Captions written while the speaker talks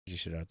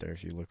sketchy shit out there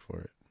if you look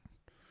for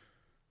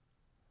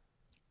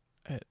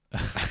It.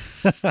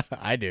 it.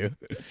 I do.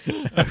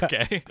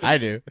 Okay. I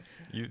do.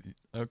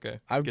 Okay.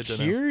 I'm Good to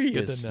know.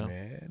 curious, Good to know.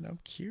 man. I'm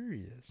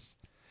curious.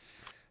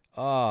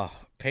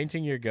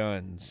 Painting your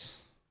guns.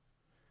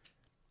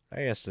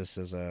 I guess this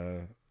is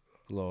a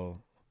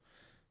little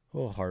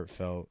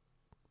heartfelt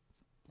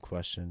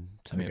question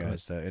to the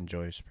guys that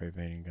enjoy spray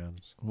painting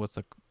guns. What's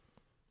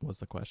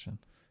the question?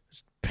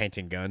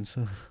 Painting guns.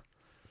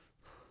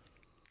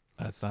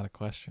 That's not a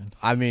question.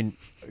 I mean,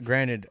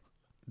 granted,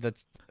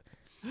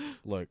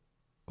 look.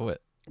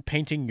 What?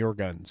 Painting your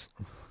guns.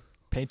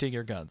 Painting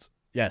your guns.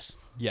 Yes.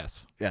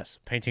 Yes. Yes.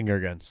 Painting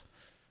your guns.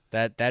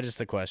 That is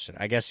the question.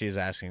 I guess he's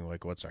asking,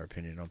 like, what's our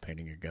opinion on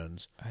painting your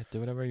guns? I do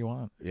whatever you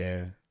want.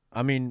 Yeah.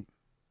 I mean,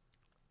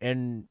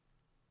 and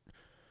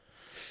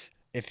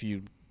if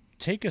you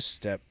take a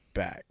step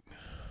back,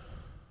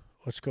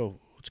 let's go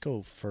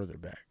further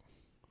back.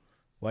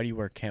 Why do you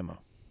wear camo?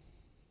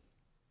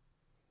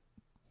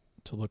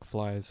 To look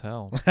fly as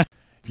hell.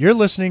 You're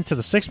listening to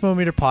the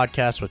 6mm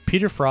podcast with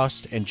Peter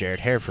Frost and Jared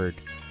Hereford.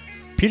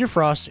 Peter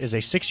Frost is a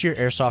 6-year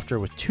airsofter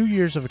with 2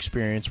 years of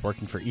experience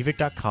working for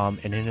evic.com,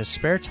 and in his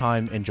spare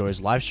time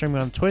enjoys live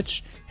streaming on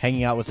Twitch,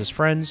 hanging out with his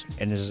friends,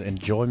 and his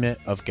enjoyment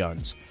of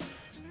guns.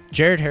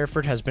 Jared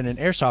Hereford has been an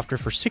airsofter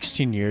for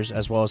 16 years,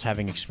 as well as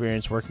having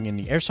experience working in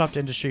the airsoft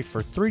industry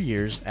for 3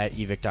 years at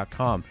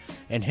evic.com.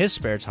 In his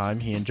spare time,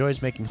 he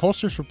enjoys making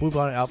holsters for Blue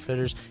Bonnet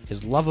Outfitters,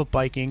 his love of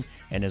biking,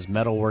 and his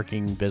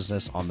metalworking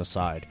business on the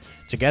side.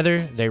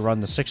 Together, they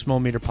run the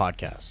 6mm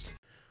podcast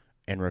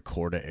and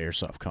record at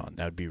Airsoft Con.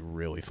 That would be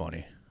really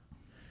funny.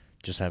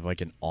 Just have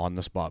like an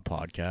on-the-spot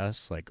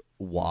podcast, like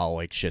while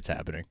like shit's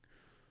happening.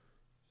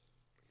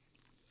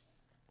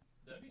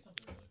 That'd be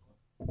something really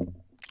cool.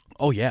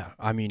 Oh, yeah.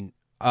 I mean,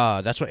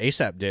 that's what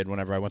ASAP did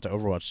whenever I went to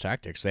Overwatch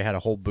Tactics. They had a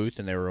whole booth,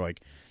 and they were,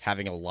 like,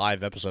 having a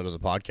live episode of the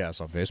podcast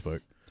on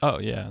Facebook. Oh,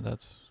 yeah,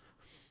 that's...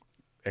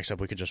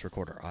 Except we could just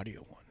record our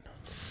audio one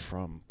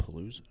from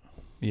Palooza.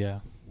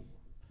 Yeah.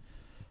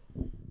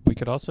 We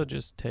could also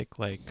just take,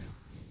 like,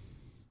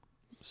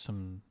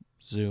 some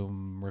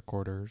Zoom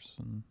recorders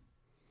and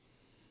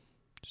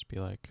just be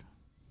like...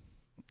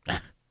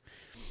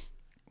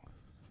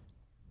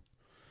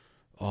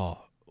 Oh,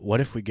 what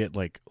if we get,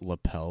 like,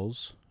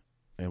 lapels...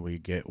 And we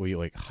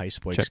like heist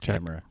Blake's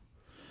camera.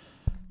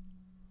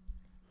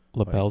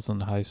 Lapels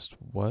and heist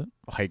what?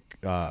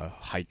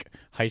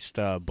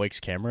 Heist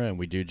Blake's camera, and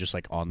we do just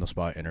like on the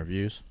spot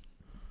interviews.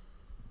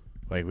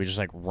 Like we just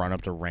like run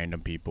up to random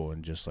people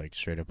and just like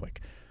straight up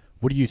like,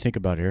 what do you think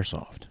about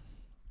airsoft?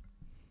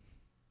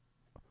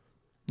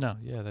 No,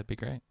 yeah, that'd be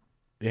great.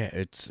 Yeah,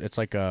 it's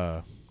like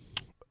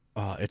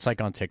it's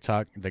like on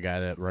TikTok, the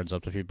guy that runs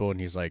up to people and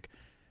he's like,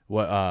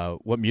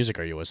 what music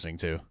are you listening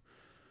to?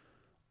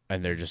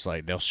 And they're just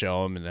like, they'll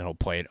show him and then he'll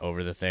play it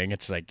over the thing.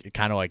 It's like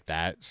kind of like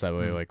that. So that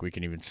way, like, we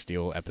can even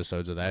steal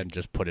episodes of that and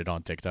just put it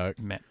on TikTok.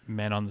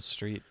 Men on the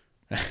street.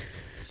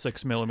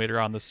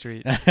 6mm on the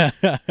street.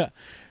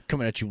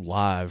 Coming at you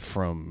live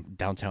from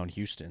downtown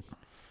Houston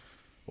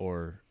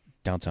or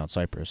downtown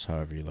Cypress,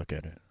 however you look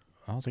at it.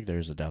 I don't think there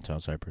is a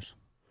downtown Cypress.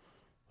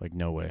 Like,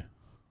 no way.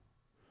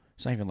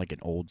 It's not even like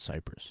an old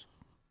Cypress.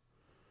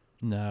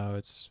 No,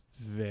 it's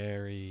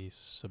very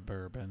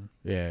suburban.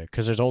 Yeah,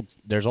 because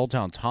there's Old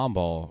Town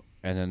Tomball,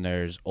 and then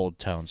there's Old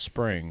Town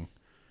Spring.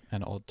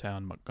 And Old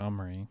Town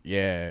Montgomery.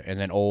 Yeah, and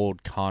then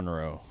Old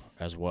Conroe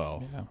as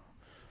well. Yeah.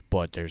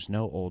 But there's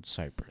no Old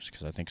Cypress,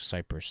 because I think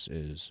Cypress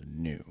is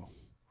new.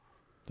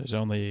 There's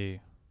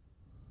only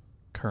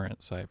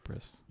current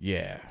Cypress.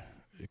 Yeah,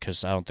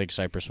 because I don't think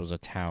Cypress was a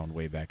town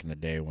way back in the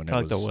day when it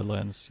like was... the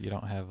Woodlands, you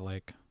don't have,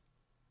 like,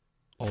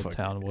 Old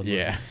Town Woodlands.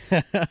 Yeah.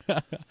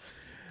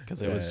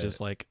 Because it was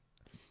just, like,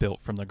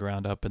 built from the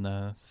ground up in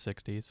the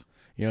 60s.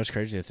 You know, it's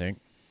crazy to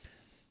think.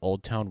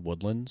 Old Town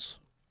Woodlands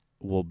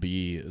will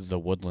be the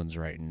Woodlands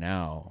right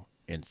now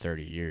in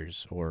 30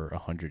 years or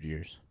 100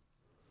 years.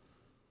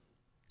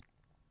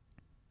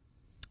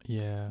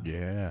 Yeah.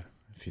 Yeah,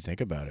 if you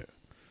think about it.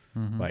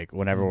 Mm-hmm. Like,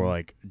 whenever we're,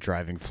 like,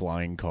 driving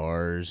flying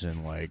cars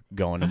and, like,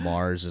 going to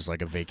Mars is,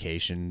 like, a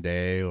vacation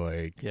day,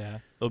 like... Yeah.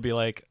 It'll be,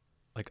 like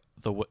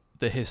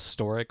the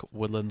historic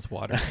Woodlands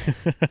water.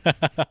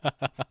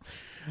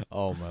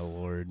 Oh, my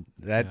Lord.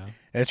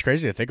 It's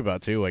crazy to think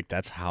about, too. Like,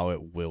 that's how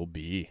it will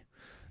be.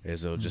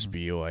 Is it'll just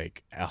be,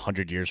 like,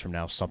 100 years from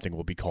now, something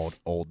will be called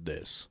Old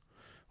This.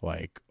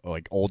 Like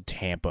Old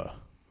Tampa.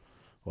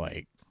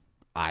 Like,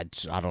 I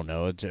don't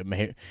know.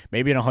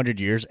 Maybe in 100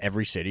 years,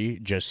 every city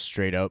just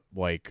straight up,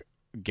 like,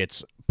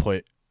 gets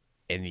put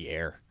in the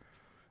air.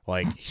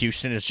 Like,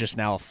 Houston is just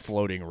now a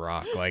floating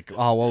rock. Like,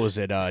 oh, what was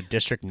it?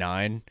 District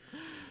 9?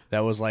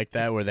 That was like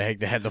that, where they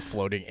had the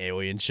floating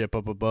alien ship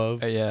up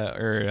above. Yeah,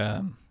 or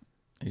have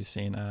you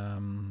seen...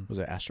 Was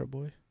it Astro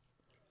Boy?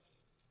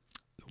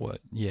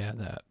 What? Yeah,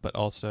 that. But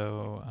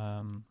also,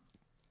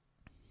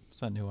 what's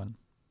that new one?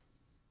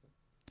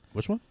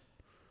 Which one?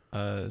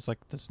 It's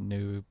like this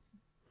new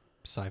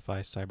sci-fi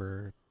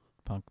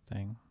cyberpunk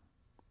thing.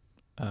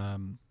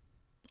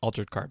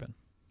 Altered Carbon.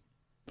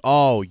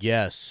 Oh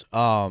yes.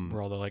 where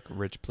all the like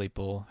rich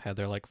people had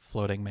their like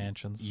floating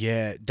mansions.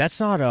 Yeah, that's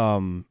not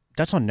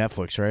that's on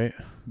Netflix, right?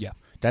 Yeah.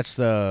 That's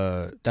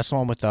the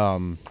one with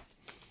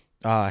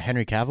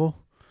Henry Cavill.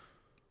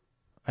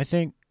 I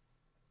think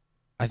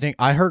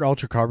I heard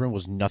Ultra Carbon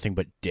was nothing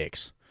but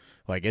dicks.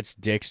 Like it's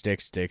dicks,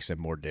 dicks, dicks, and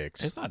more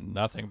dicks. It's not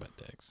nothing but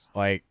dicks.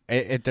 Like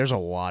there's a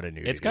lot of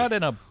nudity. It's got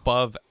an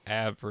above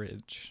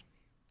average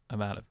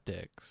amount of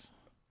dicks.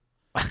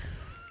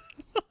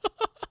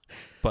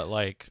 But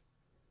like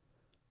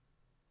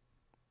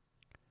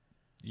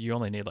you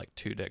only need like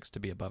 2 dicks to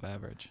be above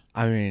average.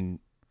 I mean,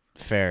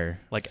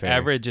 fair. Like fair.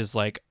 average is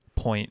like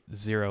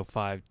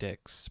 0.05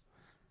 dicks.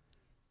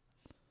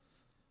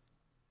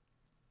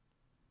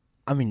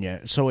 I mean, yeah.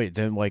 So wait,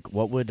 then like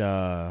what would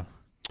those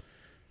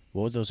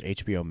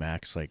HBO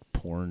Max like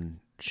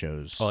porn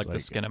shows? Oh, like the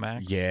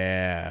Skinamax?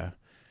 Yeah.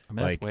 I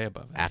mean, like that's way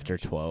above average. after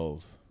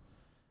 12.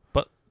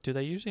 But do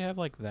they usually have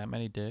like that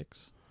many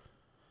dicks?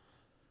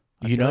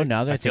 You know,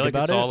 now that I think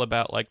about it's it, all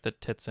about like the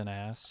tits and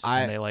ass,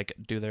 and they like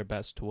do their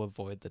best to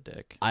avoid the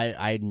dick.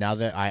 I now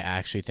that I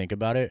actually think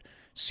about it,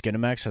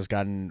 Skinamax has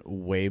gotten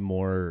way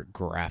more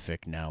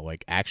graphic now.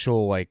 Like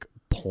actual like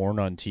porn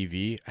on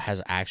TV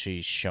has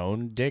actually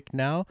shown dick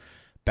now.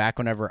 Back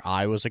whenever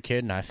I was a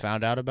kid and I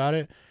found out about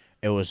it,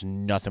 it was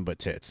nothing but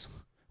tits.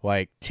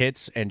 Like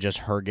tits and just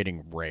her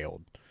getting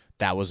railed.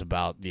 That was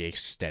about the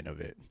extent of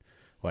it.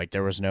 Like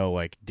there was no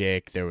like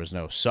dick, there was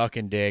no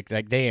sucking dick.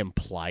 Like they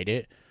implied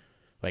it.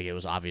 Like, it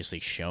was obviously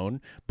shown,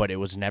 but it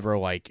was never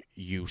like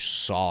you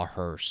saw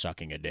her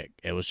sucking a dick.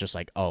 It was just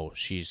like, oh,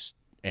 she's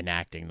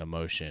enacting the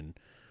motion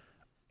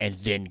and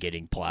then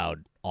getting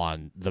plowed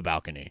on the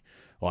balcony.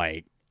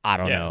 Like, I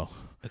don't know.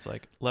 It's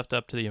like left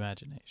up to the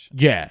imagination.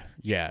 Yeah,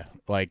 yeah.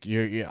 Like,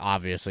 you're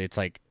obviously, it's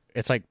like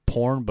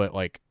porn, but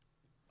like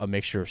a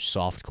mixture of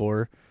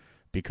softcore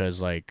because,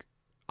 like,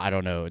 I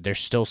don't know. There's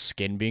still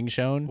skin being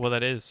shown. Well,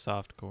 that is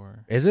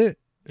softcore. Is it?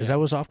 Is Yeah. that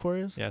what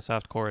softcore is? Yeah,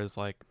 softcore is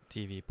like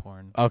TV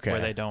porn. Okay. Where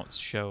they don't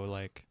show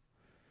like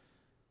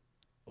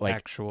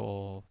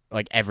actual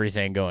like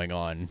everything going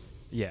on.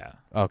 Yeah.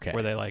 Okay.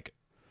 Where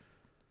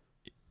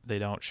they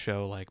don't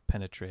show like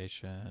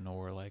penetration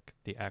or like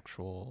the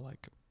actual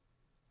like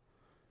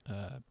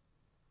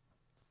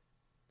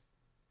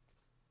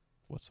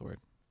what's the word?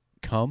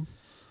 Cum?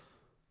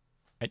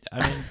 I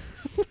mean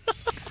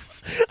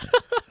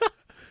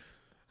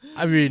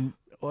I mean,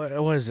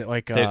 what is it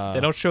like? they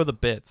don't show the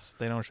bits.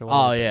 They don't show.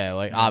 Oh yeah,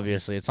 like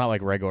obviously it's not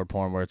like regular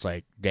porn where it's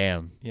like,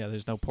 damn. Yeah,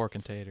 there's no pork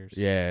and taters.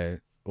 Yeah,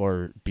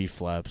 or beef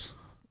flaps.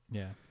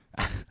 Yeah.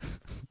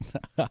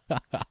 Oh,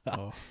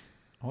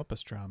 I want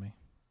pastrami.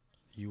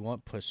 You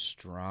want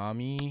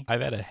pastrami?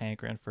 I've had a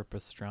hankering for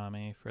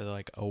pastrami for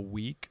like a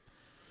week,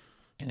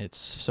 and it's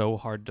so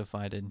hard to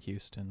find in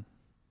Houston,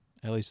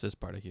 at least this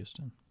part of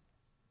Houston.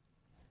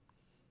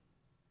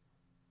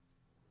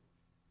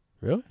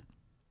 Really?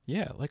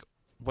 Yeah, like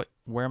what?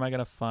 Where am I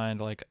gonna find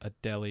like a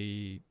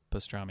deli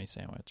pastrami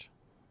sandwich?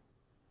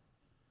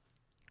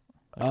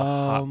 Like a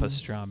hot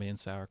pastrami and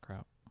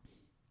sauerkraut.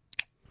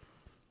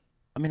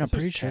 I mean, I'm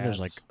pretty sure there's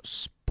like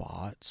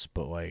spots,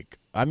 but like,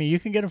 I mean, you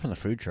can get them from the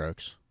food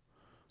trucks.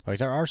 Like,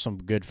 there are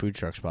some good food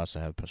truck spots that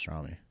have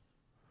pastrami.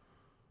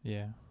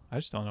 Yeah, I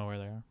just don't know where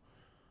they are.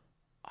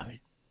 I mean,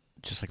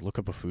 just like look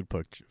up a food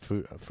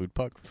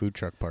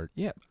truck park.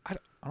 Yeah, I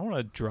don't want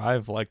to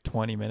drive like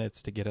 20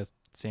 minutes to get a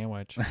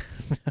sandwich.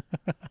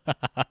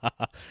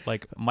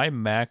 Like my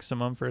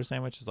maximum for a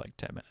sandwich is like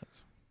 10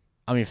 minutes.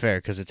 I mean, fair,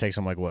 because it takes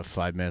them like what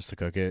 5 minutes to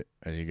cook it,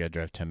 and you gotta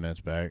drive 10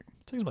 minutes back.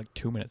 It takes them like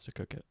 2 minutes to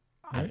cook it.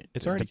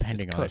 It's already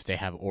depending on if they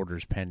have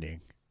orders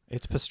pending.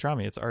 It's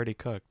pastrami. It's already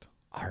cooked.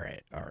 All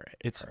right.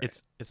 It's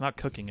not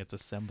cooking. It's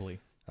assembly.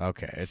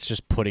 Okay, it's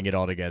just putting it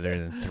all together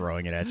and then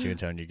throwing it at you and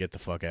telling you to get the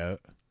fuck out.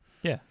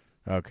 Yeah.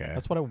 Okay.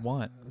 That's what I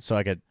want. So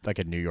like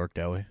a New York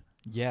deli.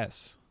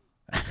 Yes.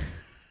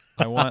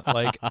 I want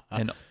like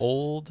an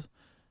old,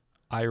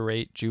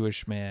 irate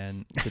Jewish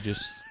man to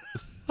just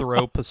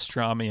throw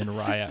pastrami and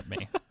rye at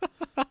me.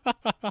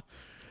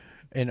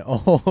 An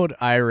old,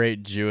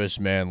 irate Jewish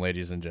man,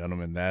 ladies and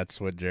gentlemen. That's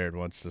what Jared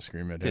wants to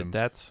scream at him.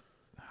 That's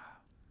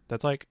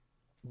like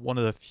one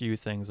of the few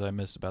things I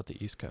miss about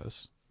the East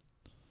Coast.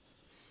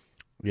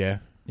 Yeah.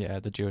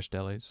 Yeah, the Jewish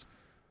delis.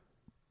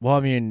 Well,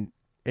 I mean,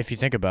 if you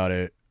think about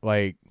it,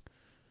 like,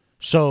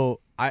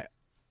 so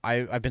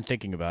I've been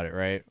thinking about it,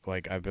 right?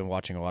 Like, I've been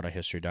watching a lot of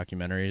history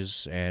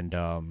documentaries, and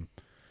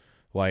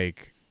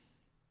like,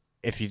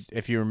 if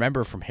you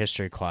remember from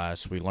history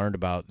class, we learned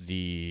about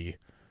the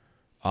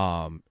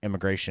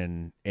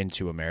immigration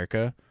into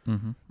America,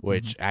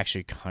 which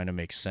actually kind of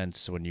makes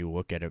sense when you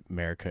look at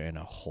America in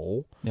a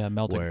whole. Yeah,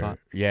 melting pot.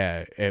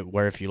 Yeah,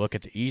 where if you look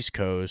at the East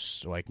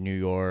Coast, like New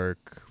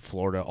York,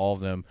 Florida, all of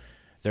them,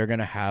 they're going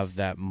to have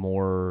that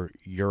more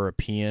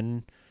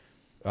European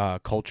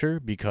culture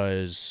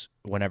because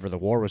whenever the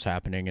war was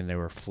happening and they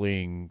were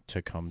fleeing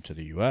to come to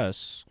the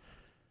U.S.,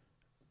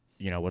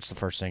 you know, what's the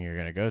first thing you're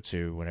going to go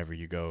to whenever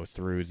you go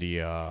through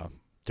the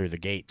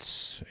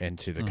gates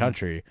into the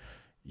country?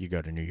 you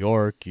go to New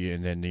York,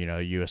 and then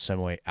you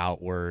assimilate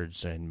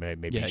outwards, and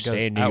maybe you it stay goes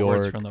in New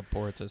outwards York. from the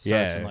ports. It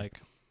starts in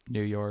like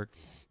New York,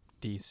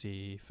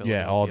 DC,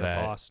 Philadelphia, All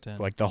that, Boston,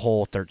 like the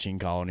whole 13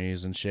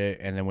 colonies and shit.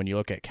 And then when you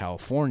look at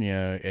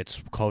California,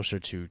 it's closer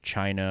to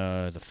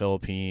China, the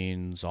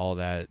Philippines, all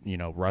that,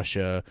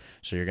 Russia.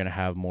 So you're gonna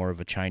have more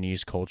of a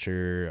Chinese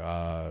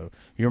culture.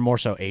 You're more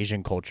so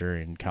Asian culture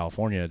in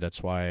California.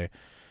 That's why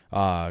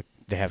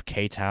they have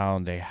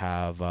K-Town. They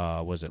have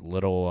was it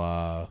Little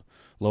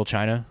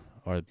China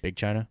or Big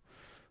China?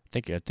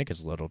 I think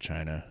it's Little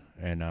China.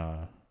 And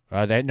no.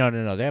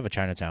 They have a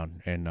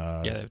Chinatown in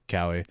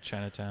Cali.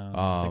 Chinatown.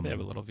 I think they have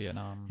a little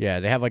Vietnam.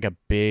 Yeah, they have like a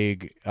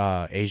big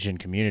Asian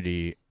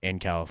community in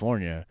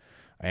California,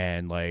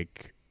 and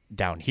like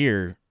down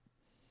here,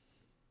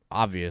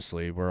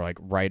 obviously we're like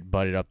right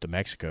butted up to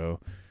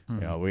Mexico.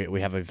 We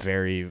have a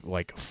very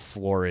like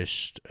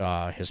flourished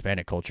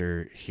Hispanic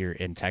culture here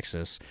in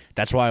Texas.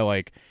 That's why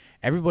like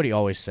everybody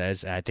always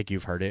says, and I think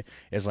you've heard it,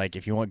 is like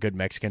if you want good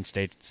Mexican,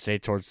 stay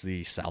towards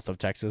the south of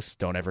Texas.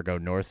 Don't ever go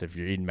north. If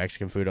you're eating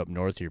Mexican food up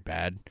north, you're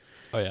bad.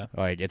 Oh yeah,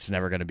 like it's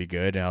never gonna be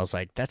good. And I was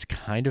like, that's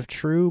kind of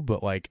true,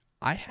 but like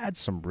I had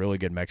some really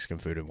good Mexican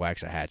food in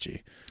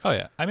Waxahachie. Oh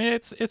yeah, I mean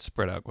it's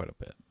spread out quite a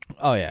bit.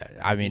 Oh yeah,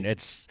 I mean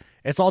it's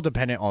all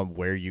dependent on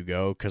where you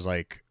go, because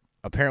like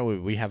apparently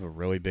we have a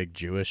really big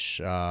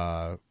Jewish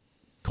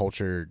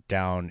culture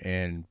down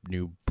in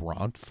New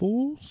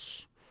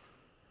Braunfels,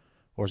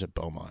 or is it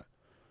Beaumont?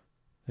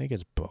 I think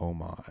it's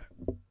Beaumont.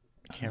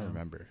 I can't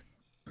remember.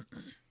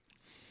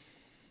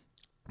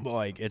 But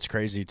like it's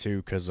crazy too,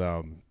 because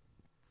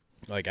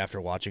like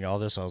after watching all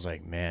this, I was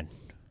like, man,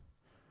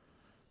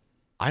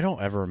 I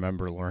don't ever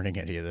remember learning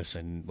any of this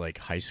in like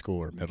high school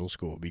or middle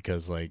school,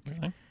 because like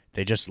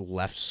they just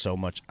left so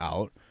much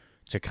out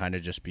to kind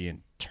of just be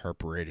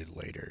interpreted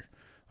later.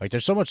 Like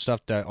there's so much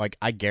stuff that like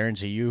I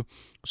guarantee you.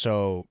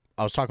 So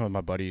I was talking with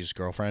my buddy's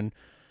girlfriend,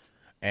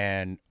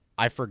 and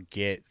I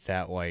forget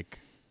that like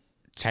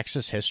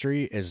Texas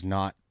history is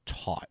not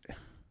taught.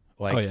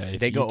 Like if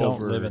they go you don't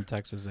over live in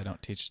Texas, they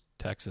don't teach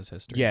Texas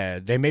history. Yeah,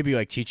 they maybe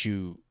like teach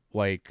you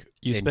like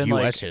you in spend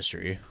U.S.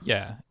 history.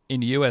 Yeah,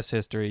 in U.S.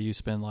 history, you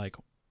spend like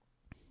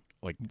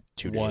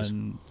 2 days,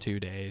 2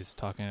 days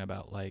talking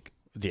about like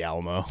the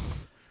Alamo.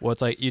 Well,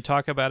 it's like you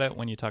talk about it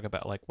when you talk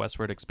about like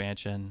westward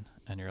expansion,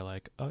 and you're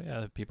like, oh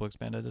yeah, people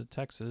expanded to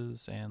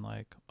Texas and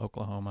like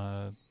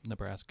Oklahoma,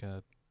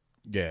 Nebraska.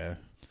 Yeah.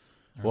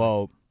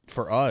 Well,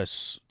 for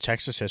us,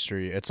 Texas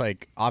history, it's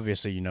like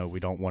obviously, we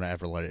don't want to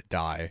ever let it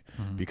die,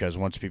 because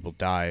once people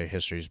die,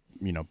 history's,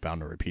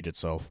 bound to repeat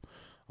itself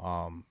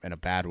in a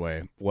bad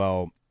way.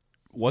 Well,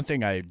 one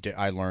thing I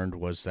learned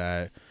was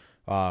that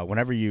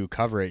whenever you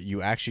cover it,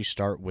 you actually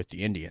start with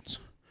the Indians.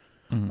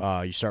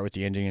 You start with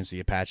the Indians, the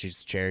Apaches,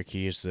 the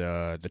Cherokees,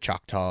 the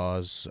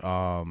Choctaws.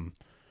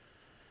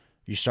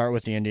 You start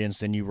with the Indians,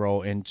 then you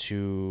roll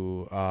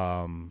into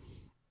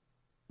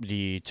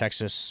the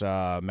Texas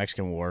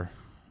Mexican War,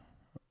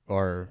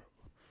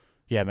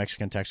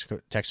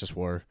 Mexican-Texas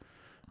War,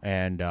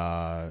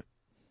 and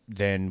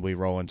then we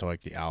roll into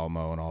like the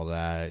Alamo and all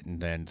that, and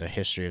then the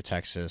history of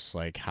Texas,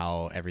 like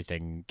how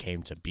everything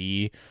came to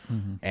be.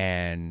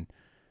 And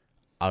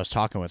I was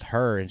talking with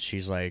her, and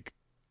she's like,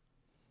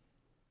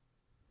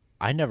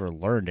 I never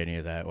learned any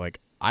of that.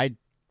 Like, I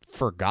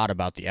forgot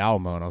about the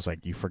Alamo, and I was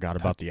like, you forgot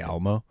about the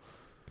Alamo?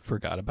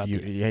 Forgot about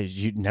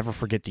you never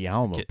forget the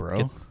Alamo,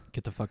 bro.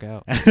 Get the fuck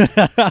out.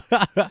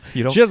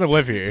 You don't. She doesn't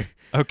live here.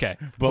 Okay.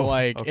 But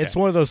like, it's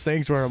one of those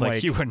things where it's I'm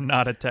like, you are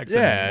not a Texan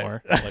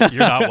anymore. Like, you're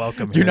not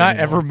welcome here. Do not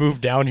anymore. ever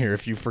move down here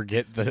if you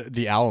forget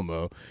the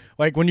Alamo.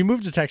 Like, when you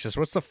move to Texas,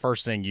 what's the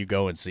first thing you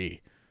go and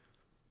see?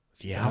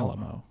 The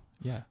Alamo.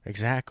 Yeah.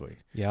 Exactly.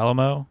 The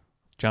Alamo,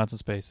 Johnson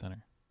Space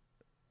Center.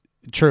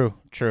 True.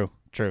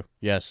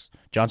 Yes.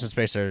 Johnson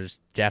Space Center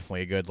is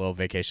definitely a good little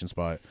vacation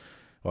spot.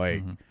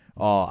 Like,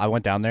 I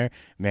went down there,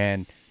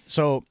 man.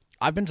 So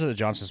I've been to the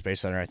Johnson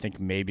Space Center, I think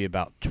maybe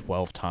about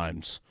 12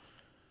 times.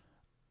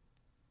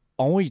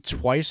 Only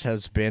twice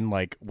has been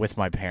like with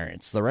my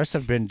parents. The rest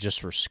have been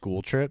just for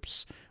school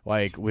trips.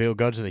 Like, we'll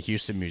go to the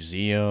Houston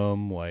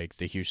Museum, like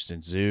the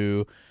Houston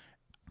Zoo,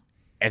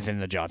 and then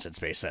the Johnson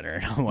Space Center.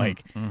 And I'm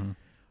like,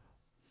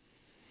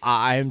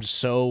 I'm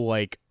so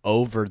like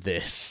over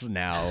this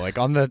now. Like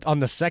on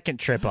the second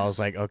trip, I was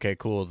like, okay,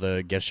 cool.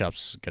 The gift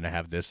shop's gonna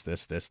have this,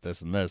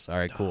 and this. All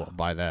right, cool. I'll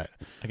buy that.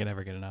 I can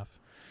never get enough.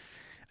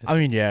 I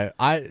mean, yeah.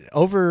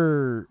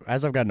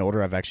 As I've gotten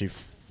older, I've actually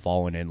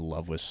fallen in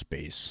love with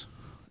space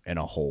in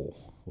a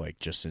whole. Like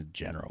just in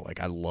general.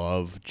 Like I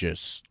love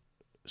just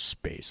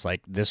space.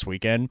 Like this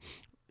weekend,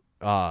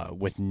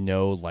 with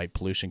no light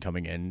pollution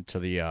coming into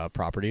the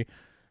property,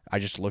 I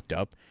just looked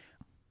up.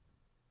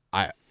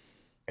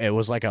 It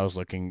was like I was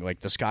looking, like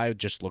the sky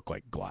just looked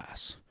like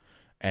glass,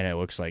 and it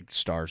looks like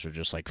stars are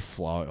just like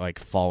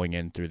falling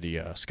in through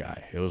the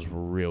sky. It was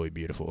really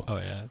beautiful. Oh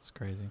yeah, it's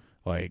crazy.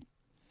 Like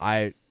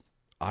I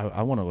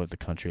want to live the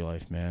country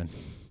life, man.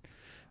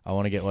 I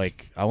want to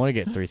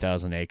get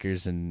 3,000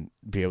 acres and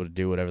be able to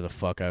do whatever the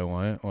fuck I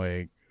want.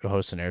 Like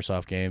host an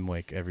airsoft game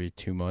like every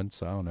 2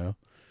 months. I don't know.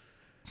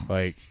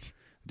 Like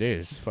Dude,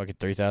 it's fucking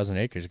 3,000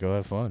 acres. Go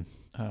have fun.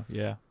 Oh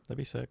yeah, that'd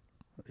be sick.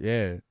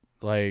 Yeah,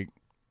 like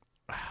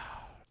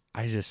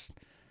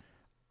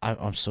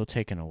I'm so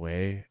taken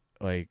away.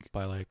 Like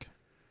By like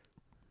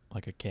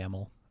a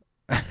camel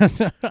no,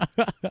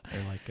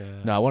 or like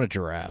a I want a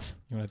giraffe.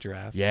 you want a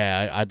giraffe?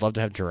 Yeah, I'd love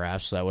to have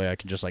giraffes. So that way I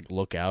can just like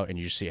look out and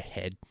you just see a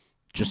head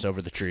just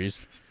over the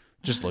trees,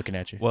 just looking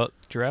at you. Well,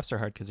 giraffes are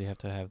hard because you have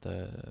to have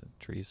the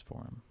trees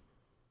for them.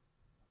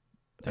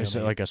 Is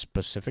it like a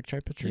specific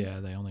type of tree? Yeah,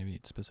 they only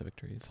eat specific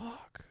trees.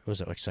 Fuck.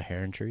 Was it like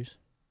Saharan trees?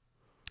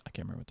 I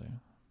can't remember what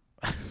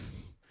they are.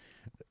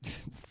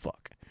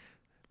 Fuck,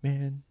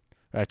 man.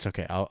 That's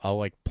okay. I'll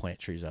like plant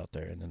trees out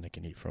there and then they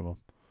can eat from them.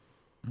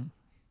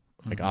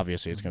 Mm-hmm. Like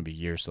obviously it's gonna be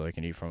years so they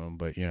can eat from them,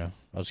 but I'll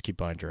just keep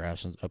buying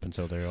giraffes up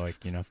until they're like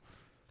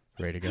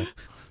ready to go.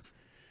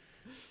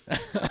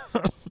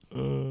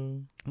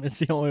 It's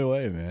the only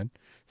way, man.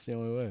 It's the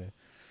only way.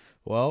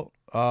 Well,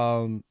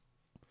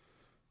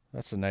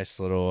 that's a nice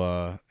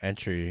little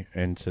entry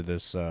into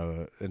this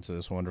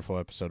wonderful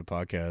episode of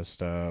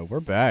podcast. We're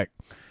back,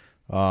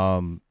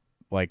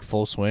 like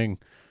full swing.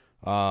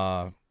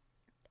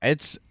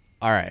 It's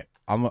all right.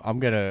 I'm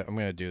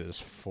gonna do this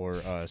for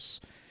us.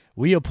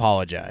 We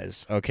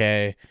apologize,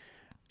 okay?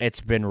 It's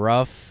been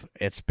rough.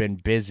 It's been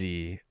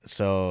busy.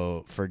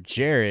 So for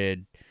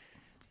Jared,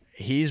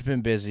 he's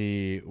been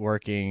busy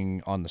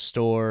working on the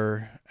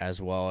store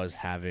as well as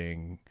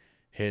having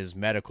his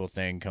medical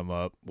thing come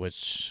up,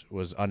 which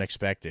was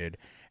unexpected.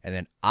 And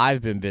then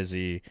I've been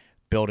busy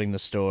building the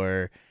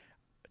store.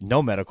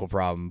 No medical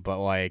problem, but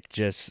like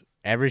just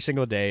every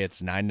single day it's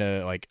 10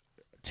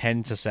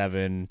 to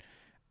 7.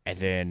 And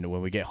then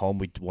when we get home,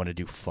 we want to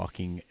do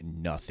fucking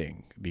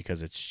nothing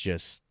because it's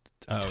just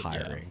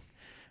tiring.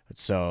 Yeah.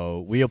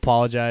 So we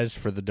apologize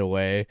for the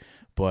delay,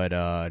 but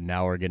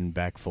now we're getting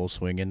back full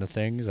swing into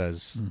things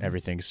as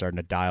everything's starting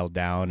to dial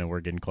down and we're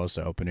getting close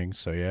to opening.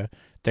 So yeah,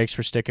 thanks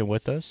for sticking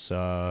with us.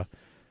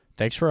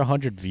 Thanks for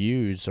 100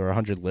 views or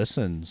 100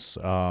 listens.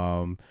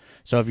 So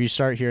if you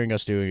start hearing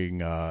us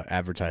doing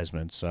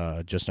advertisements,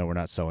 just know we're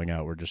not selling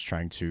out. We're just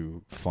trying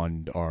to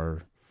fund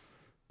our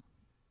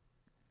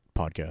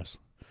podcast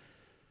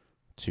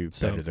to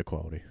better the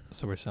quality.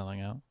 So we're selling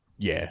out?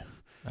 Yeah.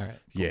 All right.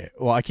 Cool. Yeah.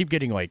 Well, I keep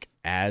getting like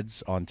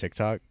ads on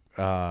TikTok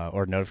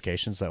or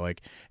notifications that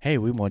like, hey,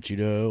 we want you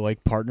to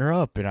like partner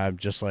up. And I'm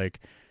just like,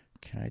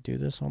 can I do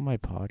this on my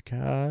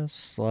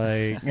podcast?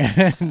 Like,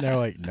 and they're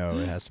like, no,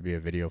 it has to be a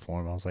video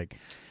form. I was like,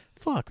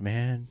 fuck,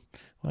 man.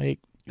 Like,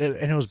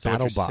 and it was so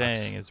Battle what you're Box.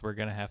 saying is we're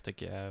going to have to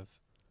give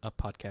a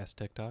podcast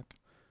TikTok?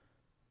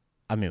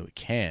 I mean, we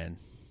can.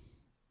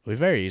 We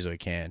very easily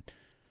can.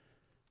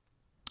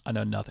 I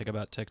know nothing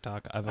about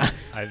TikTok.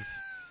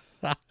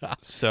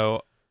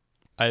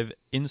 I've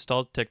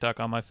installed TikTok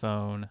on my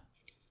phone,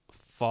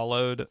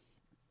 followed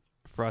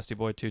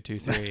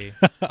FrostyBoy223,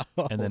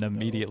 and then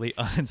immediately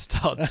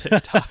uninstalled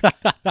TikTok.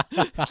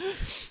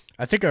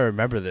 I think I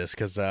remember this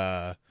because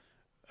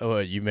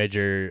you made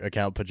your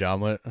account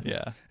Pajama.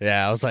 Yeah.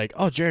 Yeah, I was like,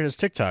 oh, Jared has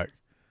TikTok.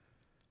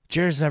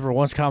 Jared's never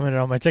once commented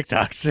on my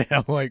TikToks.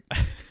 I'm like,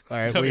 all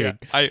right, weird.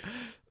 Yeah.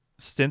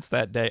 Since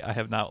that day, I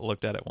have not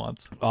looked at it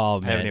once. Oh,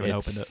 man. I haven't even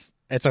opened it.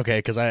 It's okay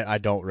because I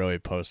don't really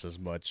post as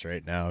much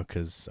right now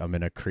because I'm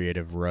in a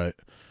creative rut.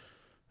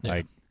 Yeah.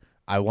 Like,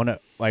 I want to,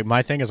 like,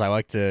 my thing is I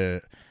like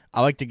to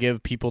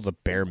give people the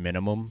bare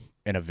minimum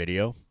in a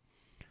video,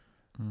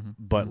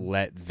 but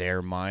let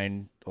their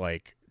mind,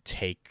 like,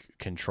 take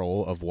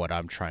control of what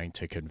I'm trying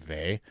to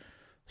convey.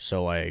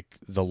 So, like,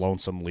 the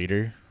Lonesome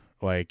Leader,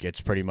 like, it's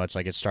pretty much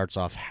like it starts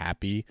off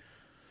happy.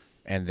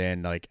 And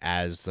then, like,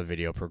 as the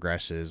video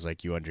progresses,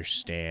 like, you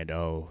understand,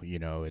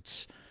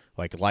 it's,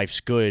 like,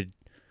 life's good.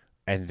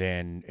 And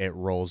then it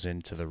rolls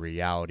into the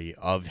reality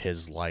of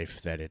his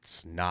life that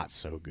it's not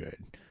so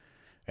good.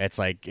 It's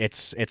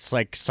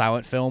like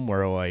silent film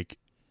where, like,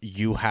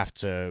 you have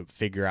to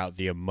figure out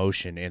the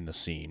emotion in the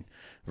scene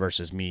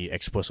versus me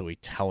explicitly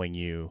telling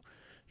you,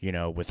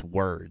 with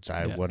words.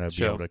 I want to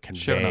be able to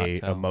convey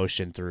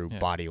emotion through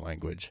body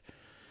language.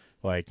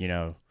 Like,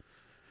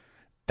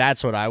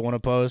 that's what I want to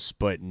post,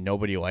 but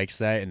nobody likes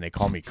that, and they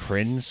call me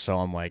cringe. So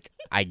I'm like,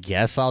 I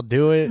guess I'll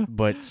do it,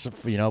 but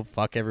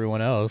fuck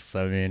everyone else.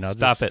 I mean, I'll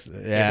stop just, it.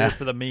 Yeah, they're here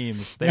for the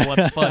memes. They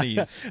want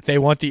funnies. They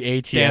want the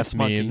ATF Dance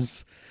memes.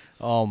 monkeys.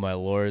 Oh my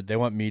lord, they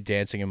want me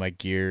dancing in my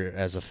gear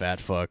as a fat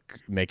fuck,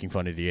 making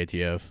fun of the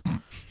ATF.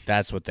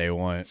 That's what they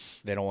want.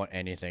 They don't want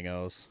anything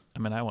else. I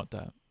mean, I want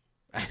that.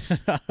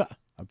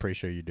 I'm pretty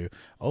sure you do.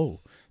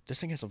 Oh, this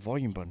thing has a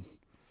volume button.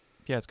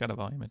 Yeah, it's got a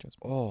volume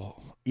adjustment. Oh,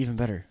 even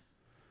better.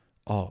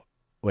 Oh,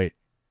 wait.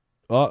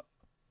 Oh,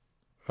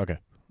 okay.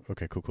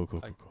 Okay,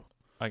 cool.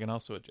 I can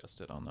also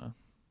adjust it on the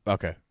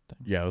Okay. Thing.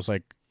 Yeah, it was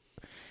like,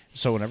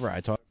 so whenever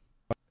I talk,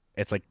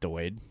 it's like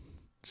delayed.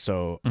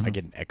 So I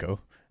get an echo.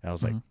 And I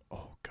was like,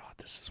 oh, God,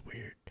 this is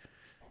weird.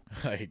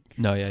 Like,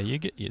 no, yeah, you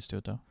get used to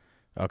it, though.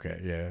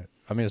 Okay, yeah.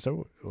 I mean,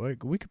 so,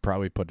 like, we could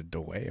probably put a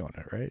delay on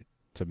it, right?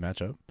 To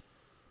match up.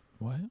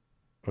 What?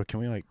 Or can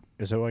we, like,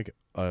 is there, like,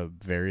 a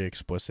very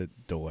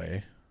explicit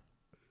delay?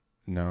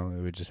 No,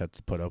 we just have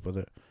to put up with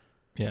it.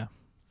 Yeah.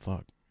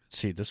 Fuck.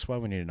 See, this is why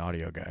we need an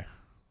audio guy,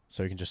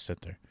 so he can just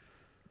sit there.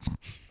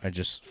 I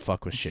just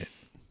fuck with shit.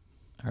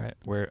 All right,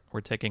 we're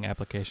taking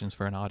applications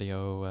for an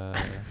audio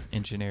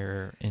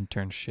engineer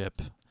internship.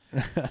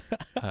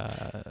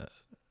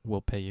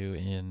 We'll pay you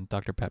in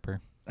Dr.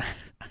 Pepper.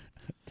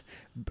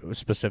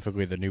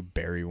 Specifically, the new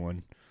berry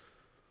one.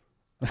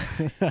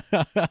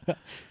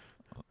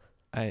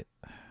 They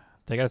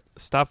gotta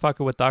stop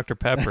fucking with Dr.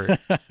 Pepper.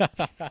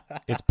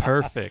 It's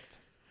perfect.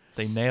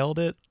 They nailed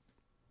it.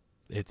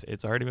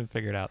 It's already been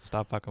figured out.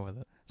 Stop fucking with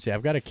it. See,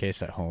 I've got a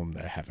case at home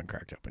that I haven't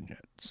cracked open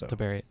yet. So The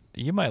berry.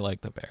 You might like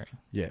the berry.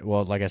 yeah,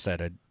 well, like I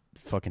said, I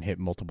fucking hit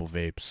multiple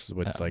vapes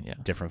with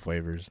different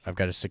flavors. I've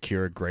got a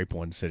secure grape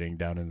one sitting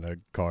down in the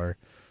car.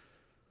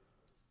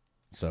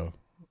 So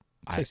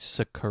It's a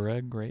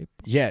Sakura grape.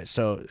 Yeah,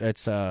 so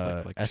it's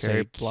like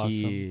cherry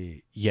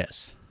blossom.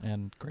 Yes.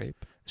 And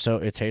grape. So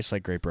it tastes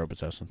like grape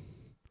Robitussin.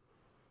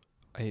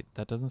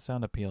 That doesn't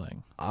sound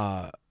appealing.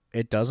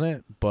 It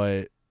doesn't,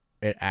 but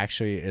it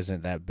actually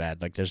isn't that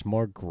bad. Like, there's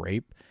more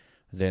grape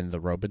than the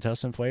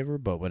Robitussin flavor,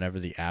 but whenever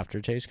the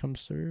aftertaste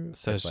comes through,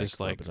 so it's just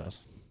like Robitussin.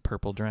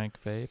 Purple drank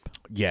vape.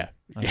 Yeah,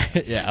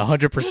 Okay. yeah,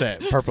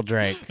 100% purple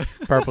drank,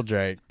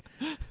 100%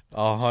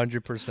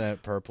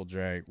 purple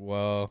drank.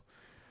 Well,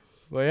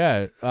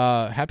 yeah.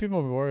 Happy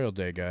Memorial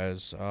Day,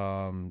 guys.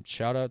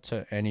 Shout out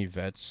to any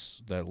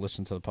vets that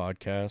listen to the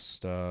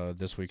podcast.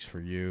 This week's for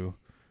you.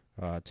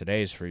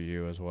 Today's for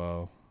you as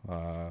well.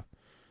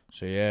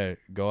 So yeah,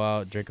 go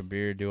out, drink a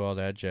beer, do all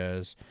that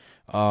jazz.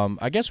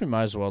 I guess we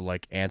might as well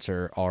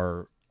answer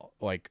our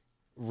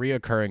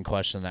reoccurring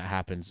question that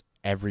happens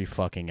every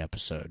fucking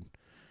episode.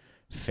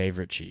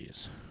 Favorite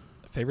cheese.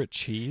 Favorite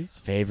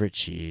cheese? Favorite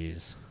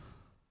cheese.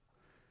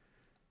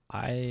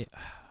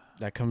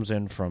 That comes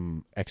in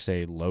from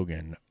XA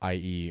Logan,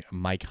 i.e.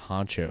 Mike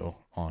Honcho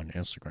on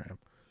Instagram.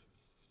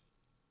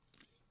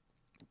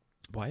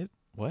 Why?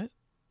 What?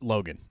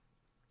 Logan.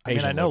 I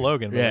mean, I know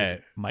Logan, but yeah.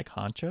 Mike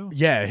Honcho?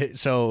 Yeah,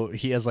 so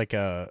he has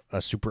a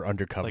super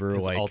undercover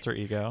his alter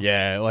ego.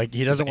 Yeah,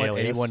 he doesn't want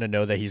alias. anyone to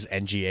know that he's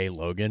NGA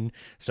Logan,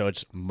 so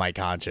it's Mike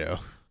Honcho.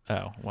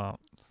 Oh, well,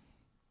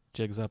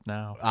 jig's up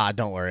now.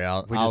 Don't worry,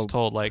 We just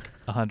told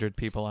 100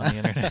 people on the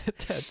internet.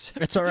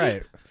 It's all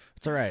right.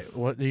 It's all right.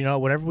 Well,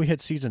 whenever we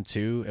hit season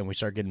 2 and we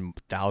start getting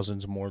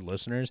thousands more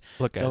listeners,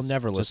 look, guys, they'll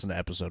never listen to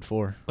episode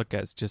 4. Look,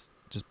 guys, just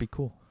be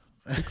cool.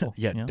 Be cool.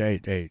 Yeah,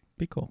 hey,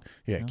 be cool.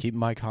 Yeah, keep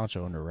Mike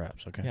Honcho under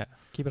wraps, okay? Yeah,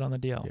 keep it on the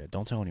DL. Yeah,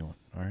 don't tell anyone,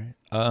 all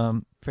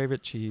right?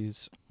 Favorite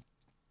cheese?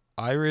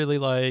 I really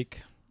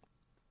like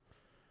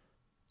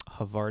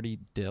Havarti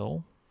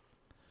dill.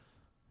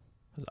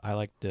 'Cause I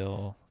like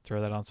dill.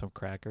 Throw that on some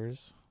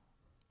crackers.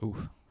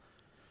 Ooh.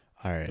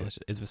 All right. Delicious.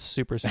 It's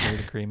super smooth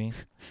and creamy.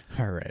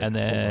 All right. And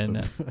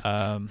then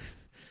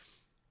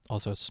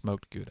also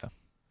smoked Gouda.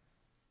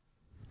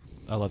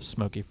 I love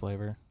smoky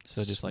flavor.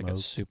 So just a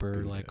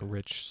super Gouda.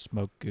 rich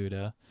smoked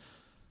Gouda.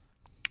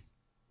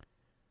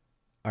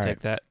 All right.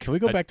 Take that. Can we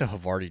go back to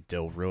Havarti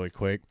dill really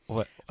quick?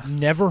 What?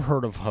 Never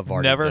heard of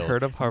Havarti Never dill.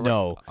 heard of Havarti?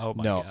 No. Oh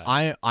my no.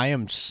 God. I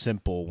am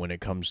simple when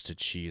it comes to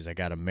cheese. I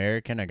got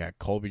American, I got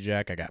Colby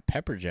Jack, I got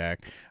Pepper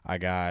Jack, I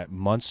got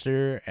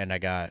Munster, and I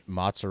got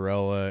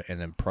mozzarella,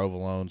 and then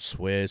provolone,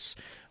 Swiss.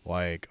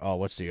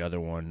 What's the other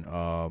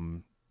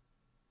one?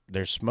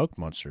 There's smoked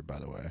Munster, by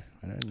the way.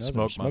 I didn't know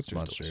Smoked Munster.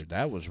 Munster's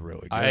That was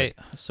really good.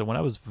 So when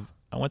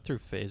I went through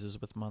phases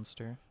with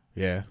Munster.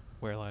 Yeah.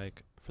 Where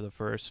for the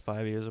first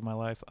 5 years of my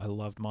life, I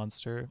loved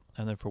Munster,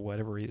 and then for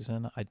whatever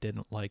reason, I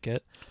didn't like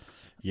it.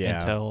 Yeah.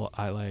 Until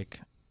I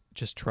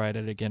just tried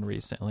it again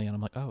recently, and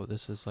I'm like, oh,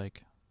 this is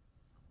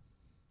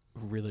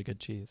really good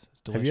cheese.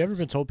 It's delicious. Have you ever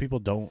been told people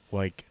don't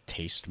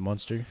taste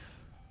Munster?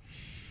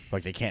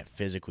 They can't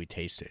physically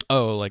taste it.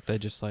 Oh, they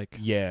just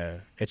Yeah,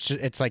 it's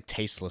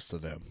tasteless to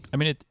them. I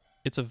mean,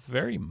 it's a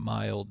very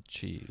mild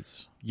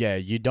cheese. Yeah,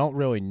 you don't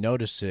really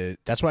notice it.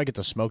 That's why I get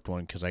the smoked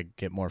one, because I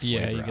get more flavor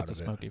out of it. Yeah, you get the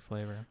smoky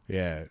flavor.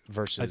 Yeah,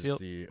 versus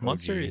the OG.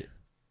 Munster,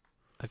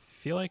 I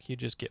feel like you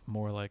just get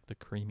more the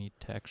creamy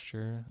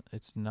texture.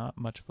 It's not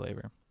much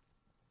flavor.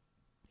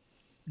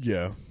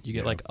 Yeah. You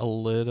get a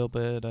little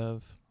bit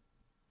of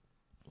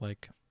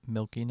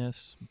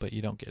milkiness, but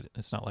you don't get it.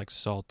 It's not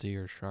salty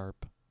or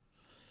sharp.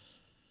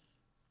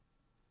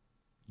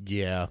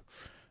 Yeah.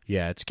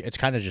 Yeah, it's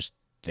kind of just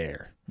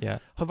there. Yeah.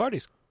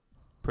 Havarti's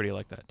pretty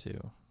like that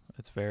too.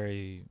 It's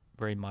very,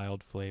 very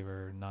mild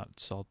flavor, not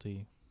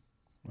salty.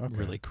 Okay.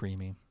 Really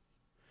creamy.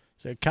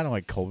 So kind of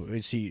like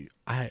Colby. See,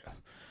 I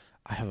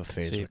have a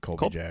phase with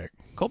Colby Jack.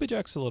 Colby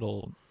Jack's a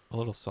little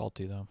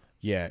salty though.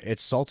 Yeah,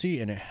 it's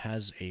salty and it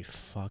has a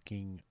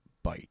fucking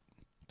bite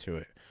to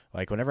it.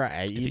 Whenever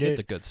I eat it,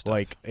 the good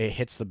stuff. it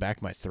hits the back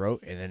of my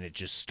throat and then it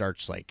just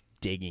starts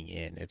digging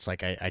in. It's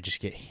I just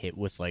get hit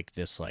with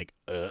this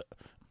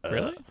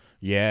Really?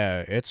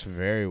 Yeah, it's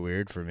very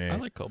weird for me. I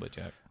like Colby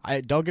Jack.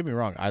 Don't get me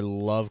wrong, I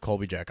love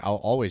Colby Jack. I'll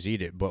always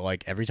eat it,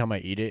 but every time I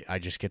eat it, I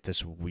just get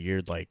this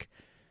weird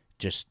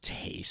just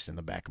taste in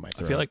the back of my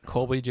throat. I feel like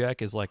Colby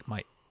Jack is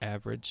my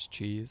average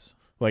cheese.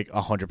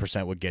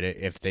 100% would get it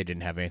if they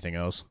didn't have anything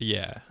else.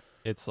 Yeah.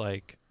 It's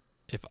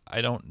if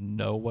I don't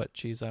know what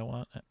cheese I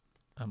want,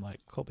 I'm like,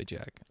 Colby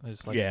Jack.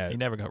 It's like, Yeah. you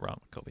never go wrong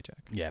with Colby Jack.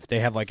 Yeah, if they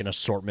have like an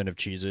assortment of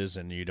cheeses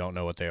and you don't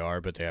know what they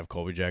are, but they have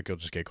Colby Jack, you'll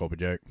just get Colby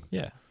Jack.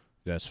 Yeah.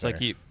 That's It's fair.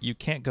 like you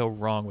can't go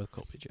wrong with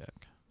Colby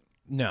Jack.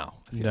 No,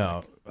 I feel no.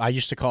 like. I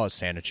used to call it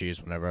Santa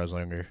cheese whenever I was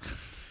younger. I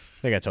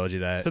think I told you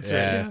that. That's right.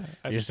 Yeah.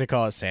 I used to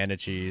call it Santa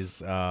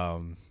cheese.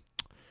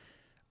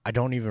 I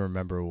don't even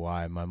remember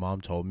why. My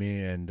mom told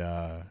me, and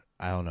I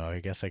don't know. I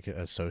guess I could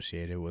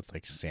associate it with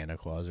like Santa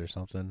Claus or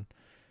something.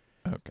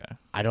 Okay.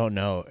 I don't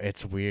know.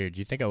 It's weird.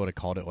 You think I would have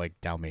called it like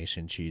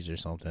Dalmatian cheese or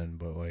something,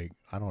 but like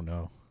I don't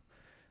know.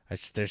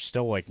 There's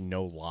still like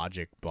no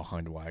logic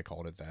behind why I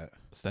called it that.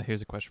 So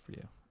here's a question for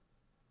you: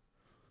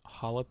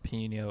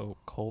 jalapeno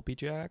Colby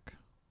Jack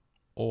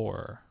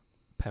or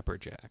pepper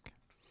Jack?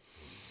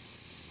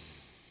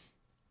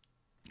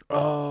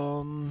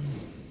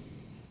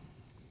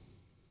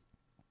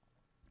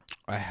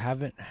 I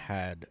haven't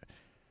had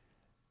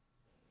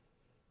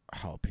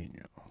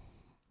jalapeno.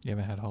 You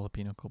haven't had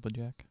jalapeno Colby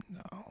Jack?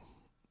 No.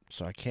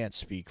 So I can't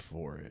speak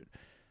for it.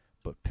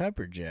 But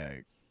pepper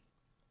jack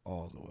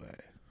all the way.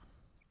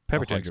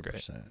 Pepper Jack's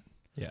great.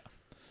 Yeah.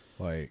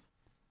 Like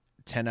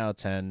 10 out of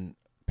 10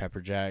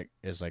 pepper jack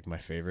is like my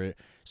favorite.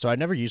 So I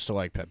never used to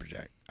like pepper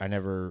jack. I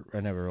never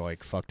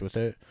like fucked with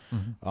it.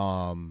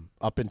 Mm-hmm.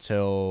 Up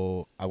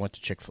until I went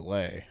to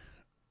Chick-fil-A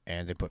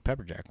and they put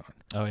pepper jack on.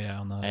 Oh yeah,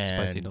 on the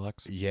spicy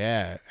deluxe.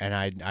 Yeah, and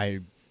I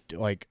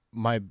like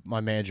my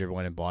manager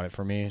went and bought it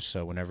for me,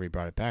 so whenever he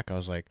brought it back I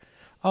was like,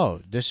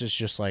 "Oh, this is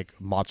just like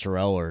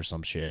mozzarella or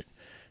some shit."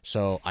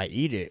 So I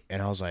eat it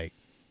and I was like,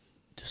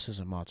 "This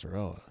isn't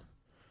mozzarella.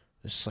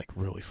 This is like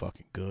really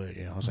fucking good."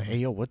 And I was like, "Hey,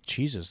 yo, what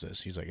cheese is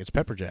this?" He's like, "It's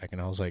pepper jack." And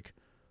I was like,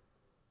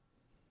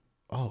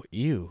 "Oh,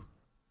 ew.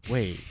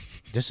 Wait,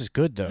 this is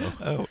good though."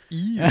 Oh,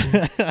 ew.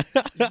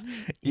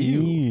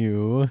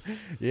 Ew.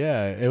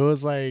 Yeah, it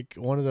was like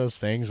one of those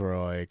things where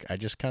like I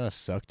just kind of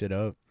sucked it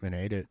up and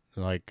ate it.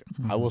 Like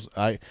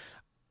I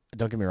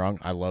don't get me wrong,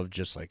 I love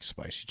just like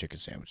spicy chicken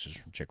sandwiches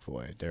from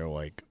Chick-fil-A. They're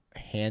like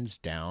hands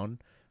down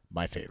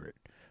my favorite.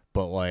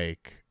 But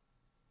like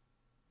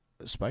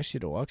spicy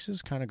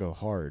deluxes kind of go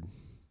hard.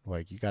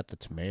 Like you got the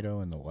tomato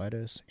and the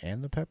lettuce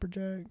and the pepper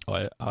jack. Oh,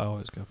 I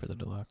always go for the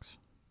deluxe.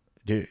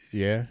 Dude,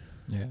 yeah.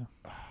 Yeah.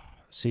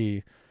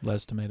 See,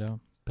 Lettuce, tomato,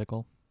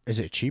 pickle. is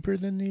it cheaper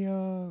than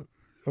the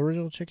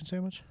original chicken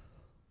sandwich?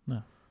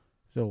 No.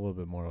 Still a little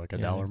bit more, like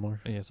 $1 more.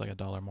 Yeah, it's like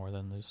 $1 more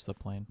than just the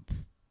plain.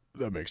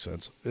 That makes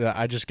sense. Yeah,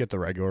 I just get the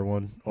regular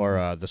one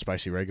or the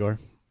spicy regular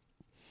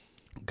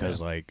because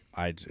like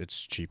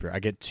it's cheaper. I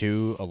get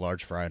 2, a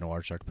large fry and a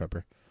large Dr.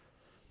 Pepper.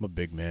 I'm a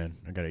big man.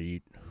 I gotta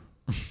eat.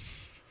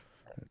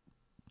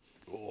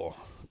 Oh,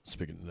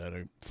 speaking of that,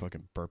 I'm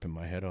fucking burping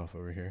my head off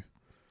over here.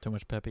 Too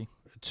much peppy.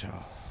 It's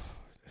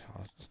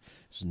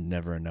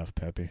never enough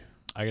peppy.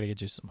 I gotta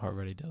get you some heart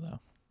ready dill though.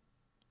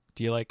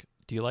 Do you like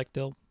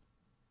dill?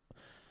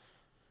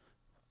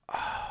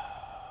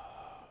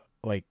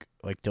 Like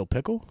dill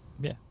pickle?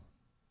 Yeah.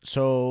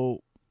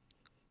 So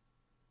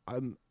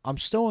I'm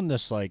still in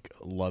this like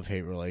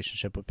love-hate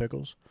relationship with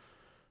pickles.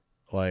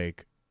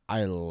 Like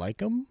I like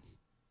them,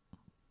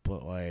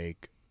 but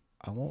like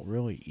I won't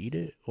really eat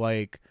it.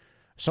 Like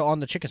so on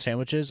the chicken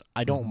sandwiches,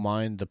 I don't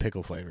mind the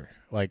pickle flavor.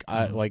 Like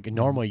I like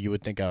normally you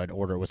would think I would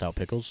order it without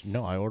pickles.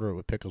 No, I order it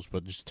with pickles,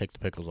 but just take the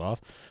pickles off.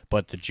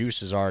 But the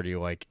juice is already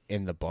like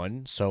in the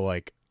bun, so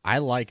like I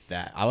like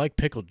that. I like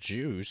pickled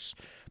juice,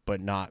 but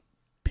not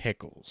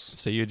pickles.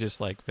 So you just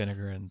like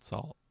vinegar and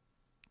salt?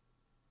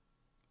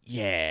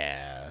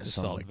 Yeah, Just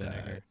something salt, like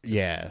vinegar. that.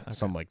 Yeah, Okay.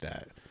 something like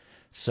that.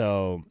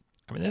 So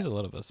I mean, there's a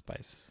little bit of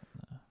spice.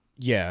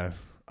 yeah,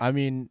 I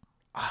mean,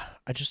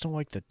 I just don't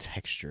like the